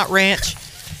 that's not ranch,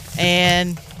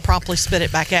 and promptly spit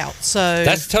it back out. So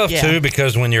that's tough too,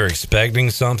 because when you're expecting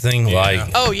something like,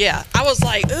 oh yeah, I was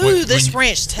like, ooh, this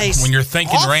ranch tastes. When you're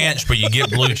thinking awful. Ranch, but you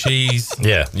get blue cheese.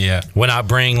 yeah. When I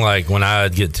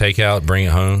get takeout, bring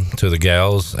it home to the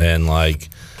gals, and like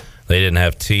they didn't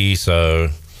have tea, so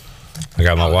I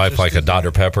got my wife like a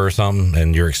Dr. Pepper or something,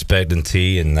 and you're expecting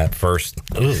tea, and that first,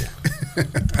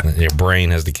 your brain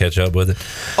has to catch up with it.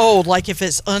 Oh, like if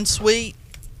it's unsweet.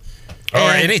 Or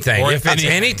anything. If it's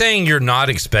anything you're not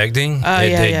expecting,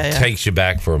 it takes you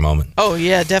back for a moment. Oh,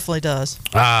 yeah, it definitely does.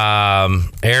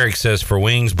 Eric says for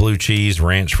wings, blue cheese,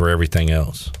 ranch for everything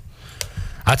else.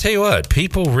 I tell you what,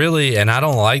 people really, and I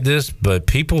don't like this, but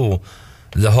people,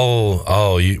 the whole,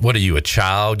 what are you, a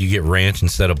child? You get ranch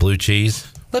instead of blue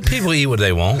cheese? Let people eat what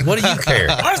they want. What do you care?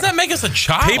 Why does that make us a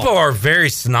child? People are very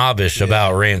snobbish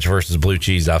about ranch versus blue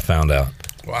cheese, I found out.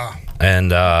 Wow.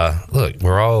 And look,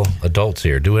 we're all adults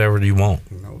here. Do whatever you want,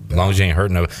 as long as you ain't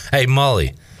hurting nobody. Hey,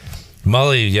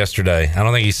 Mully yesterday, I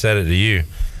don't think he said it to you.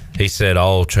 He said,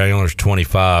 Chandler's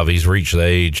 25. He's reached the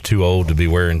age too old to be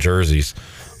wearing jerseys.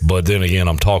 But then again,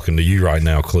 I'm talking to you right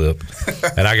now, Clip.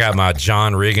 And I got my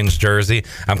John Riggins jersey.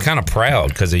 I'm kind of proud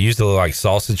because it used to look like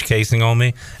sausage casing on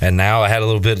me. And now I had a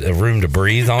little bit of room to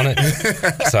breathe on it.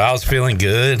 So I was feeling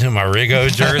good in my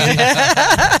Riggo jersey.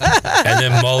 And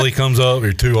then Mully comes up,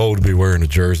 you're too old to be wearing a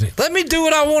jersey. Let me do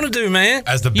what I want to do, man.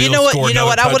 As the Bills you know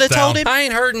what I would have told him? I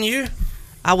ain't hurting you.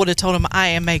 I would have told him I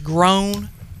am a grown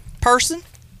person.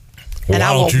 Well,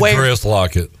 and why don't you dress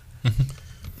like it?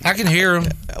 I can hear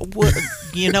him.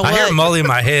 You know I hear Mully in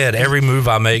my head every move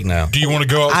I make now. Do you want to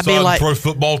go outside and throw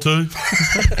football too?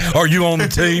 Are you on the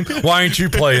team? Why ain't you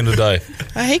playing today?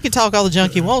 He can talk all the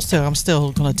junk he wants to. I'm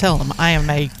still going to tell him I am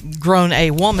a grown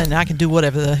woman and I can do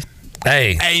whatever the.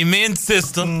 Hey, amen,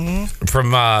 sister. Mm-hmm. From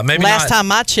maybe last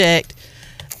time I checked,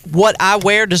 what I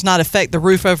wear does not affect the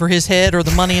roof over his head or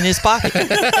the money in his pocket.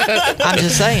 I'm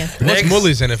just saying. What's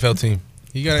Mully's NFL team?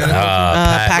 You got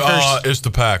Packers. It's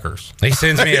the Packers. He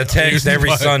sends me a text every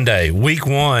Sunday. Week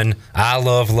 1, I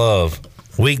love.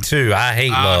 Week 2, I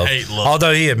hate love.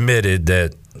 Although he admitted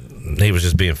that he was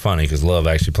just being funny because Love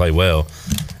actually played well.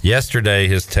 Yesterday,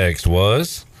 his text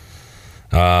was,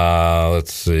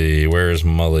 let's see, where's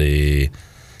Mully?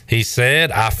 He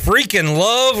said, I freaking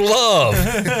love.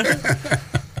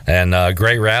 And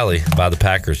great rally by the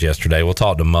Packers yesterday. We'll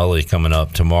talk to Mully coming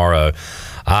up tomorrow.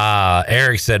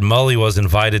 Eric said Mully was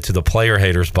invited to the Player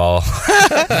Haters Ball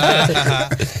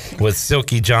with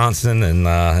Silky Johnson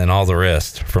and all the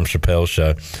rest from Chappelle's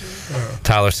show.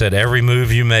 Tyler said every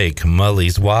move you make,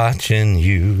 Mully's watching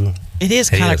you. It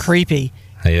is kind of creepy.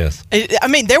 Yes. I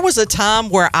mean, there was a time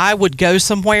where I would go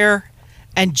somewhere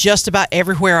and just about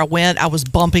everywhere I went, I was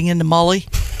bumping into Mully.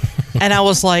 And I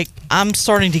was like, I'm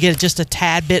starting to get just a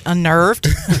tad bit unnerved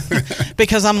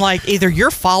because I'm like, either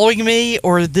you're following me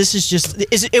or this is just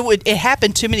it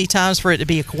happened too many times for it to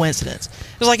be a coincidence.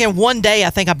 It was like in one day I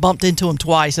think I bumped into him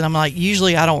twice, and I'm like,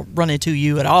 usually I don't run into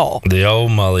you at all. The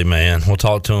old Mully man. We'll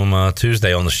talk to him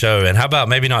Tuesday on the show. And how about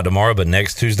maybe not tomorrow, but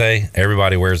next Tuesday,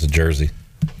 everybody wears a jersey.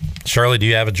 Shirley, do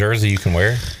you have a jersey you can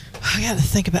wear? I got to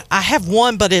think about it. I have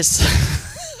one, but it's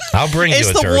I'll bring you a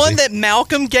jersey. It's the one that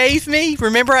Malcolm gave me.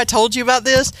 Remember I told you about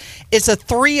this? It's a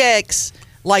 3X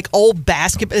like old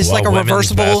basketball. It's like a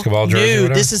reversible basketball jersey.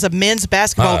 No, this is a men's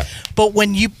basketball. But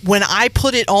when I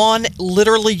put it on,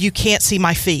 literally you can't see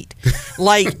my feet.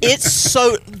 Like it's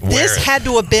so. This had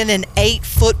to have been an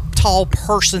 8-foot tall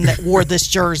person that wore this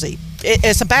jersey.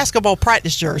 It's a basketball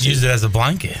practice jersey. Use it as a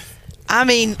blanket. I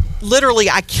mean, literally,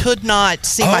 I could not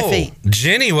see my feet.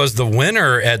 Jenny was the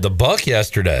winner at the Buck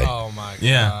yesterday. Oh, my God.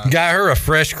 Yeah. Got her a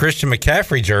fresh Christian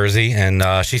McCaffrey jersey, and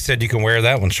she said you can wear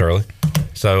that one, Shirley.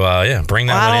 So, yeah, bring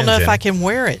that one in, I don't know Jenny. if I can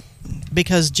wear it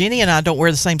because Jenny and I don't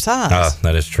wear the same size.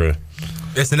 That is true.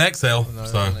 It's an XL.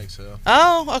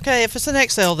 Oh, okay. If it's an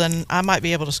XL, then I might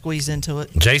be able to squeeze into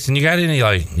it. Jason, you got any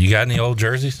old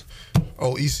jerseys?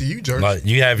 Oh, ECU jersey. Like,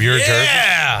 you have your jersey?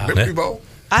 Yeah. Liberty Bowl.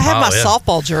 I have my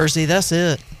softball jersey. That's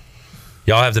it.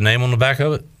 Y'all have the name on the back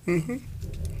of it? Mm-hmm.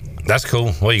 That's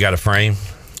cool. Well, you got a frame?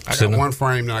 I got one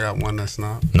frame, and I got one that's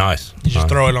not. Nice. You just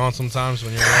throw it on sometimes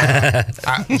when you're around.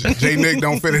 J. Nick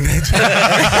don't fit in that.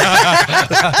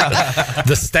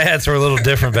 The stats were a little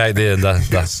different back then.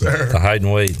 The height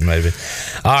and weight, maybe.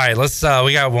 All right, let's.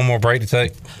 We got one more break to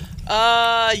take.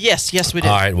 Yes, we do.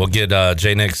 All right, we'll get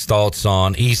J. Nick's thoughts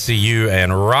on ECU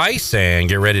and Rice and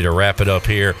get ready to wrap it up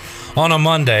here on a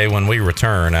Monday when we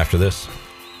return after this.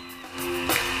 But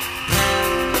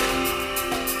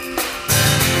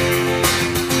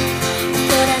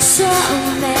I saw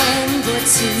a man brought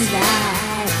to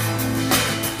life.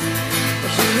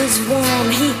 He was warm,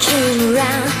 he came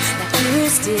around like he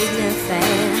was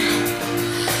dignified.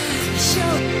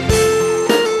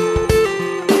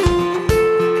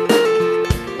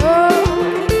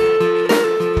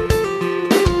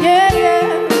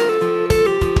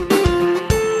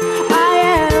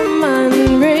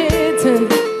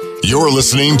 You're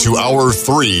listening to Hour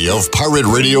 3 of Pirate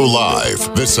Radio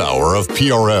Live. This hour of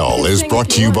PRL is brought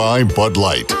to you by Bud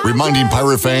Light, reminding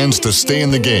Pirate fans to stay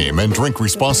in the game and drink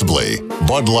responsibly.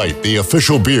 Bud Light, the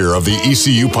official beer of the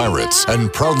ECU Pirates,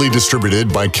 and proudly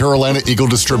distributed by Carolina Eagle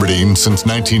Distributing since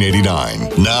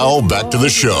 1989. Now, back to the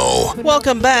show.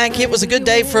 Welcome back. It was a good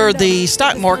day for the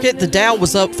stock market. The Dow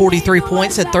was up 43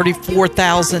 points at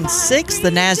 34,006.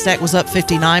 The NASDAQ was up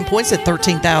 59 points at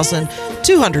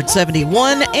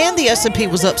 13,271. And the S&P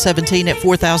was up 17 at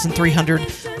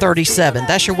 4,337.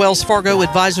 That's your Wells Fargo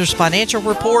Advisors financial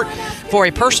report. For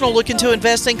a personal look into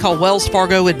investing, call Wells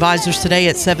Fargo Advisors today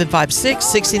at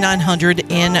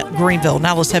 756-6900 in Greenville.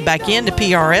 Now let's head back into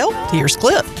PRL. Here's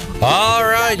Cliff. All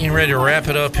right, you ready to wrap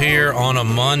it up here on a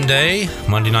Monday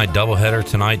night doubleheader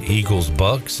tonight? Eagles,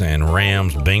 Bucks, and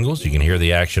Rams, Bengals. You can hear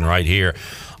the action right here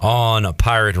on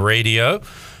Pirate Radio.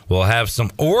 We'll have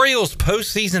some Orioles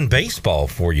postseason baseball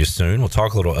for you soon. We'll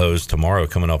talk a little O's tomorrow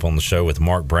coming up on the show with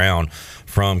Mark Brown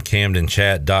from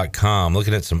CamdenChat.com.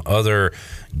 Looking at some other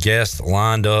guests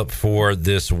lined up for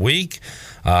this week.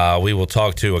 We will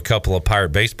talk to a couple of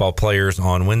Pirate baseball players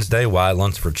on Wednesday, Wyatt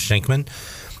Lunsford-Shinkman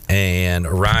and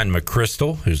Ryan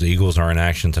McChrystal, whose Eagles are in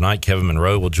action tonight. Kevin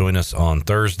Monroe will join us on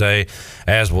Thursday,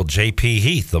 as will J.P.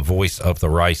 Heath, the voice of the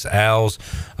Rice Owls.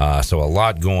 So a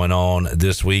lot going on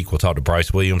this week. We'll talk to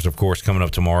Bryce Williams, of course, coming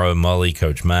up tomorrow, Mully,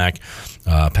 Coach Mack,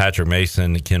 Patrick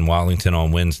Mason, Ken Watlington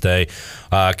on Wednesday.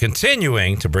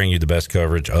 Continuing to bring you the best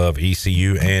coverage of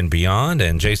ECU and beyond.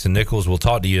 And Jason Nichols will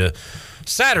talk to you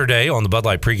Saturday on the Bud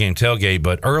Light pregame tailgate.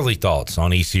 But early thoughts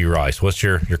on ECU Rice. What's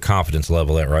your confidence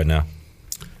level at right now?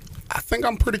 I think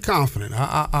I'm pretty confident.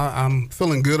 I'm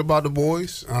feeling good about the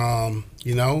boys.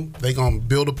 You know, they're going to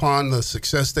build upon the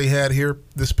success they had here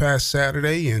this past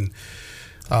Saturday and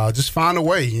just find a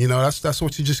way. You know, that's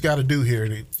what you just got to do here.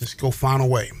 Just go find a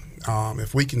way.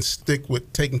 If we can stick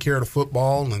with taking care of the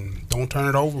football and don't turn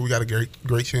it over, we got a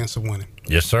great chance of winning.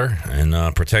 Yes, sir. And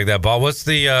protect that ball. What's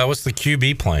the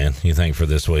QB plan, you think, for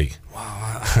this week?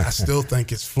 Wow, I still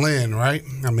think it's Flynn, right?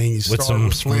 I mean, you start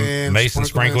with Flynn, Mason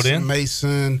sprinkled in,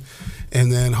 Mason,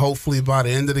 and then hopefully by the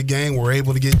end of the game we're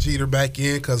able to get Jeter back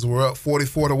in because we're up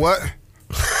 44 to what?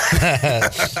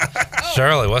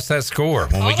 Shirley, what's that score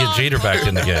when we get Jeter back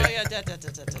in the game?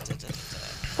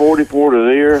 44 to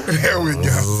 0. There we go.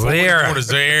 0 to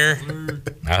 0.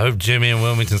 I hope Jimmy in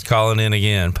Wilmington's calling in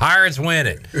again. Pirates win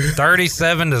it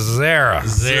 37-0.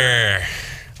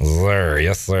 Sir,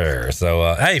 yes, sir.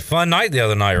 So, hey, fun night the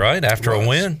other night, right? After a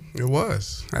win, it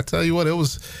was. I tell you what, it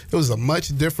was a much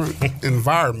different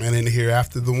environment in here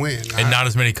after the win, and not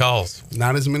as many calls.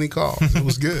 Not as many calls. It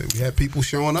was good. We had people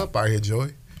showing up out here,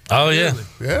 Joey. Oh yeah,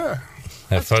 yeah.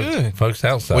 That's good. Folks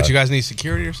outside. What, you guys need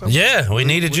security or something? Yeah, we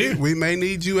needed you. We may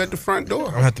need you at the front door.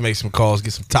 I'm gonna have to make some calls,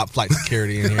 get some top flight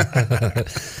security in here.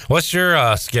 What's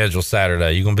your schedule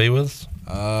Saturday? You gonna be with us?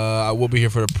 I will be here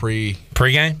for the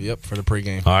pregame. Yep, for the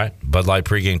pregame. All right, Bud Light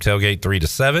pregame tailgate 3 to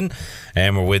 7,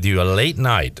 and we're with you a late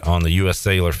night on the U.S.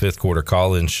 Sailor fifth quarter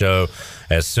call-in show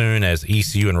as soon as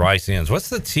ECU and Rice ends. What's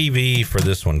the TV for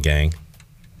this one, gang?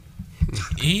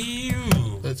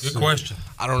 Good question.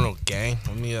 I don't know, gang.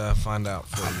 Let me find out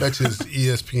for you. I bet you it's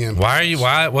ESPN.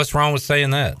 Why? What's wrong with saying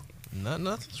that?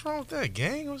 Nothing's wrong with that,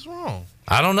 gang. What's wrong?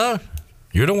 I don't know.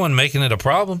 You're the one making it a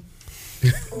problem.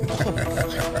 Getting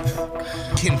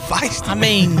feisty. I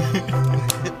mean,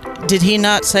 did he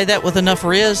not say that with enough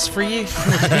riz for you?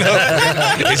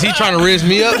 Is he trying to riz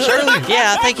me up, Shirley?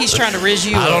 Yeah, I think he's trying to riz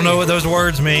you up. I don't know what those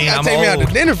words mean. I'm take old. me out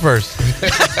to dinner first.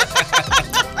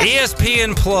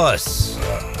 ESPN Plus.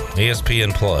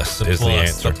 ESPN Plus is the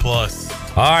answer. The plus.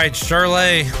 All right,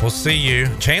 Shirley, we'll see you.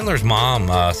 Chandler's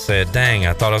mom said, dang,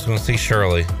 I thought I was going to see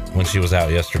Shirley when she was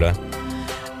out yesterday.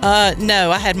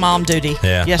 No, I had mom duty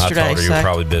yesterday. I told her you were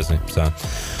probably busy. So,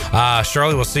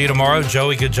 Shirley, we'll see you tomorrow.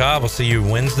 Joey, good job. We'll see you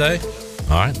Wednesday.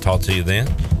 All right, talk to you then.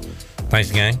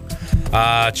 Thanks, gang.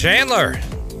 Chandler,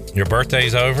 your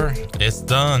birthday's over. It's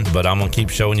done. But I'm going to keep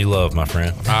showing you love, my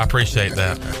friend. I appreciate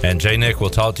that. And J. Nick, we'll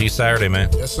talk to you Saturday, man.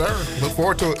 Yes, sir. Look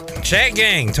forward to it. Chat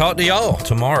gang, talk to y'all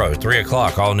tomorrow, 3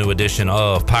 o'clock, all new edition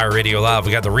of Pirate Radio Live.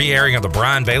 We got the re-airing of the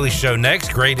Brian Bailey Show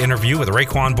next. Great interview with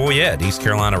Raekwon Boyette, East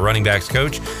Carolina running backs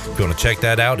coach. If you want to check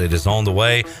that out, it is on the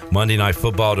way. Monday Night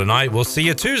Football tonight. We'll see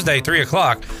you Tuesday, 3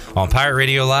 o'clock on Pirate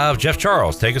Radio Live. Jeff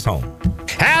Charles, take us home.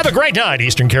 Have a great night,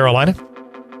 Eastern Carolina.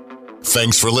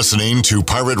 Thanks for listening to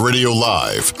Pirate Radio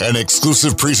Live, an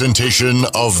exclusive presentation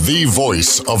of the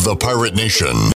voice of the Pirate Nation.